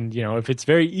 And, if it's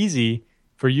very easy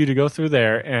for you to go through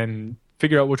there and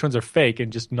figure out which ones are fake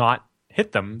and just not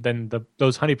hit them, then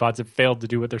those honeypots have failed to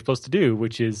do what they're supposed to do,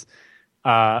 which is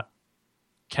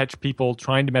catch people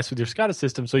trying to mess with your SCADA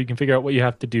system so you can figure out what you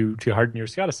have to do to harden your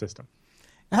SCADA system.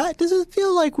 Does it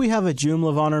feel like we have a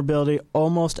Joomla vulnerability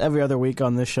almost every other week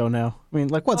on this show now? I mean,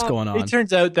 what's going on? It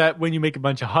turns out that when you make a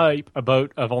bunch of hype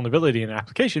about a vulnerability in an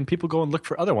application, people go and look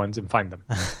for other ones and find them.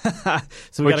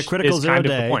 So we got a critical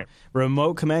zero-day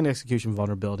remote command execution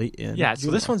vulnerability in Joomla.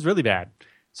 So this one's really bad.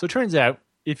 So it turns out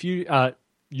if you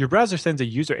your browser sends a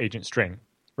user agent string,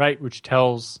 right, which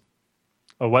tells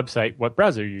a website what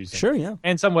browser you're using. Sure, yeah.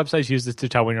 And some websites use this to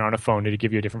tell when you're on a phone to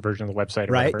give you a different version of the website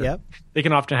or whatever. Right, yep. They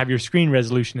can often have your screen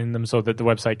resolution in them so that the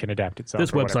website can adapt itself. This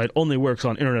website only works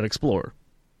on Internet Explorer.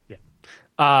 Yeah.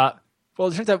 Well,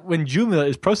 it turns out when Joomla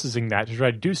is processing that to try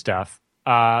to do stuff,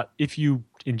 if you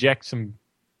inject an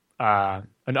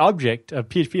object, a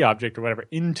PHP object or whatever,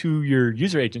 into your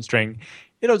user agent string,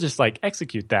 it'll just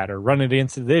execute that or run it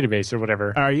into the database or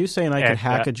whatever. Are you saying I could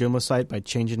hack a Joomla site by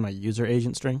changing my user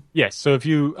agent string? Yes. So if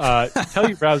you tell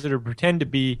your browser to pretend to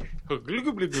be...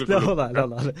 No, hold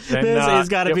on. This has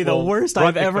got to be the worst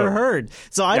I've ever heard.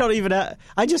 So I don't even...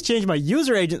 I just changed my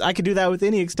user agent. I could do that with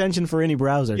any extension for any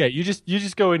browser. Yeah, you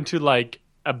just go into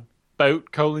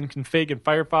about:config in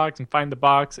Firefox and find the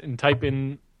box and type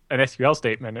in an SQL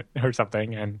statement or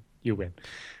something and you win.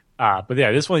 But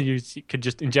yeah, this one you could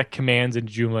just inject commands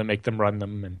into Joomla and make them run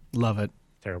them. And love it.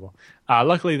 Terrible.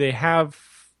 Luckily, they have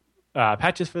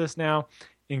patches for this now,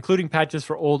 including patches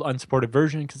for old unsupported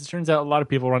version, because it turns out a lot of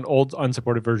people run old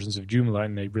unsupported versions of Joomla,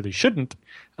 and they really shouldn't.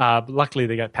 But luckily,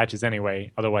 they got patches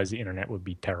anyway. Otherwise, the internet would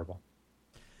be terrible.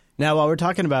 Now, while we're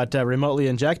talking about remotely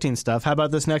injecting stuff, how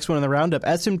about this next one in the roundup?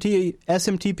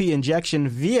 SMTP injection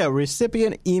via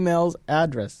recipient email's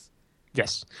address.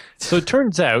 Yes. So it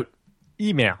turns out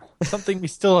email, something we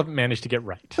still haven't managed to get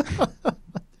right.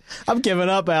 I'm giving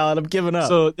up, Alan. I'm giving up.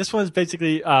 So this one's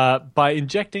basically by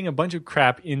injecting a bunch of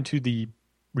crap into the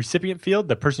recipient field,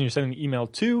 the person you're sending the email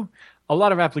to, a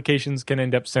lot of applications can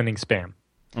end up sending spam.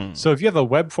 So if you have a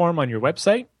web form on your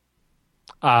website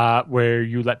where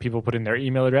you let people put in their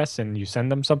email address and you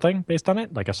send them something based on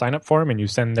it, like a sign-up form, and you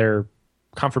send their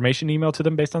confirmation email to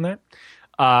them based on that,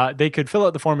 they could fill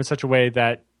out the form in such a way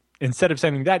that instead of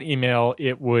sending that email,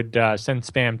 it would send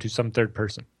spam to some third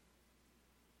person.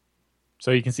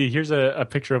 So you can see here's a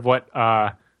picture of what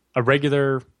a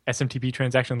regular SMTP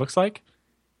transaction looks like.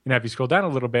 And if you scroll down a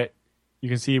little bit, you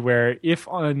can see where if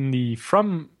on the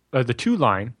from the to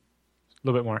line, a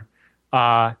little bit more,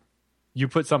 you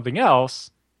put something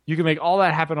else, you can make all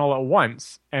that happen all at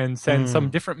once and send some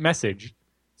different message.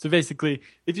 So basically,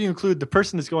 if you include the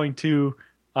person that's going to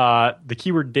the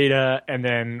keyword data and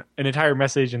then an entire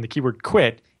message and the keyword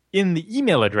quit in the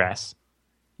email address,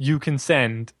 you can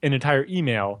send an entire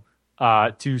email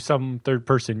to some third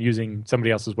person using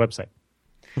somebody else's website.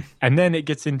 And then it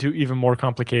gets into even more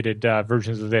complicated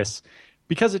versions of this,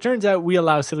 because it turns out we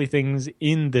allow silly things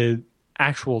in the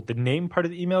name part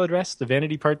of the email address, the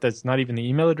vanity part that's not even the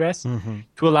email address,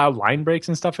 to allow line breaks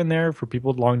and stuff in there for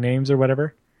people with long names or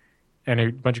whatever, and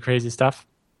a bunch of crazy stuff.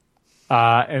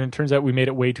 And it turns out we made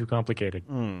it way too complicated.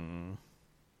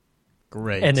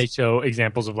 Great. And they show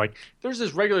examples of there's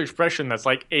this regular expression that's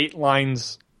 8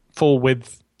 lines full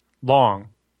width long.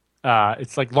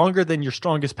 It's longer than your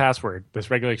strongest password,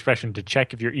 this regular expression to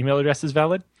check if your email address is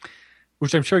valid,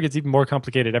 which I'm sure gets even more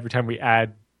complicated every time we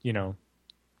add,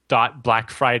 .Black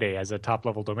Friday as a top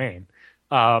level domain.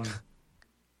 But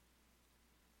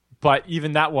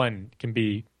even that one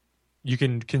you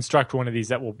can construct one of these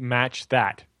that will match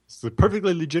that. It's a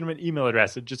perfectly legitimate email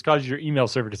address. It just causes your email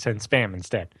server to send spam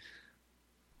instead.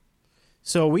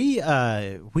 So we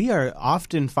are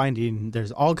often finding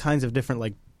there's all kinds of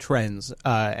different trends,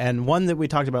 and one that we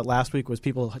talked about last week was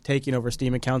people taking over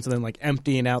Steam accounts and then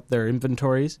emptying out their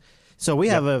inventories. So we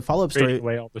have a follow-up story. Trading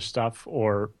away all the stuff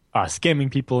or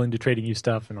scamming people into trading you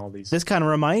stuff and all these. This kind of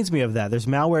reminds me of that. There's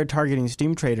malware targeting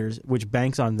Steam traders, which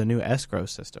banks on the new escrow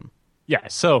system. Yeah,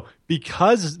 so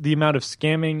because the amount of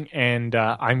scamming and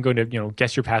I'm going to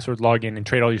guess your password, log in, and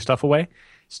trade all your stuff away,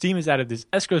 Steam has added this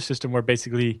escrow system where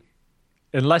basically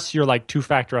unless you're like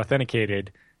two-factor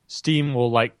authenticated, Steam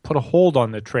will like put a hold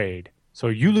on the trade. So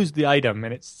you lose the item,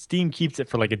 and Steam keeps it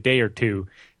for like a day or two,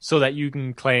 so that you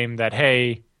can claim that,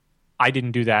 hey, I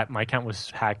didn't do that, my account was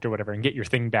hacked or whatever, and get your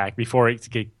thing back before it's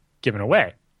given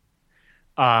away.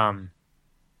 And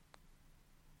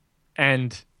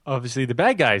obviously the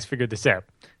bad guys figured this out.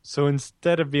 So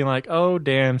instead of being like, oh,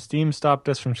 damn, Steam stopped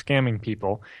us from scamming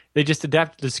people, they just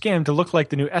adapted the scam to look like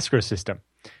the new escrow system.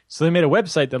 So they made a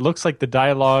website that looks like the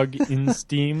dialogue in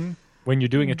Steam when you're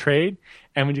doing a trade.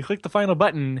 And when you click the final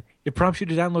button, it prompts you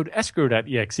to download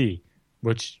escrow.exe,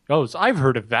 which, so I've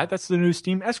heard of that. That's the new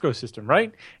Steam escrow system,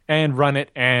 right? And run it,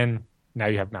 and now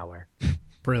you have malware.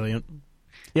 Brilliant.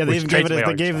 Yeah, they even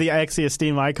gave the exe a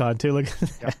Steam icon, too. Look.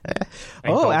 Yep.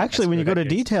 Oh, actually, when you go to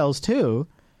details, too,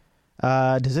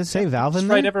 does it say Valve in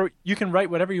there? You can write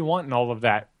whatever you want in all of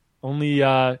that. Only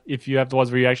if you have the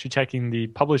ones where you're actually checking the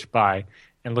publish by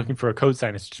and looking for a code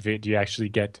sign certificate, do you actually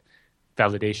get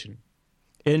validation.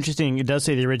 Interesting. It does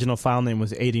say the original file name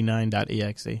was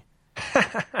 89.exe.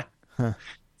 Huh.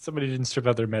 Somebody didn't strip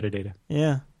out their metadata.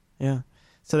 Yeah.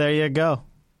 So there you go.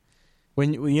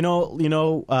 When you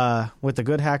know what the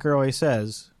good hacker always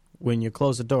says, when you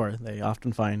close a door, they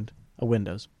often find a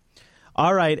Windows.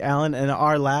 All right, Alan, and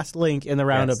our last link in the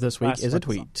roundup this week is a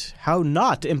tweet. How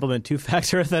not to implement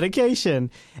two-factor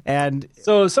authentication. And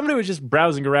so somebody was just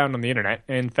browsing around on the internet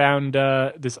and found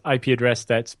this IP address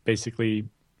that's basically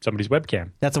somebody's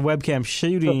webcam. That's a webcam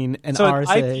shooting an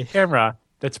RSA. An IP camera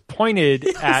that's pointed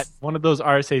at one of those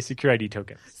RSA secure ID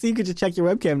tokens. So you could just check your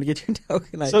webcam to get your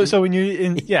token ID. So when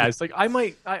it's like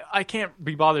I can't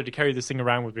be bothered to carry this thing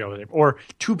around with me all the time, or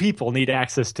two people need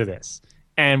access to this,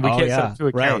 and we can't set up two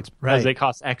accounts because they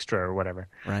cost extra or whatever.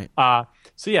 Right.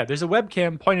 There's a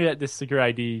webcam pointed at this secure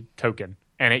ID token,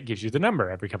 and it gives you the number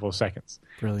every couple of seconds.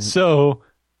 Brilliant. So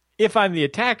if I'm the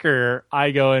attacker,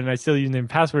 I go and I still use the name and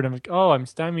password. I'm like, oh, I'm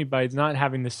stymied by not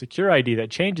having the secure ID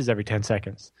that changes every 10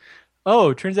 seconds.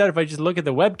 Oh, it turns out if I just look at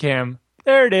the webcam,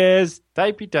 there it is.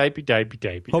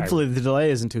 Typey. Hopefully the delay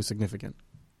isn't too significant.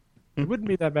 It wouldn't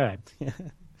be that bad.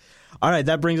 All right,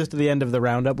 that brings us to the end of the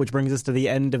roundup, which brings us to the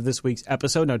end of this week's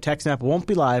episode. Now, TechSnap won't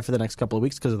be live for the next couple of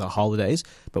weeks because of the holidays,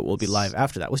 but we'll be live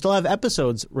after that. We'll still have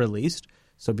episodes released,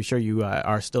 so be sure you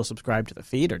are still subscribed to the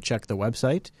feed or check the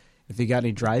website. If you got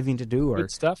any driving to do or good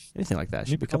stuff, anything like that,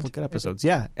 should be a couple of good episodes.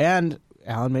 Yeah, and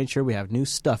Alan made sure we have new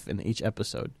stuff in each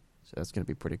episode. So that's going to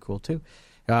be pretty cool, too.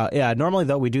 Normally,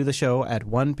 though, we do the show at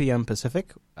 1 p.m.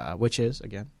 Pacific, which is,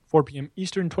 again, 4 p.m.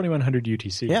 Eastern, 2100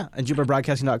 UTC. Yeah, and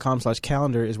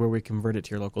JupiterBroadcasting.com/calendar is where we convert it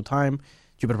to your local time.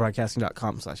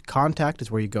 JupiterBroadcasting.com/contact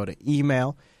is where you go to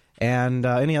email. And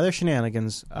any other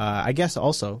shenanigans, I guess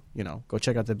also, go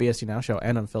check out the BSC Now show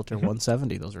and Unfiltered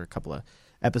 170. Those are a couple of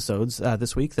episodes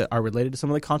this week that are related to some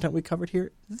of the content we covered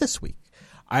here this week.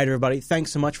 All right, everybody,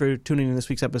 thanks so much for tuning in this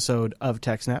week's episode of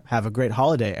TechSnap. Have a great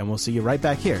holiday, and we'll see you right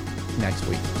back here next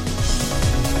week.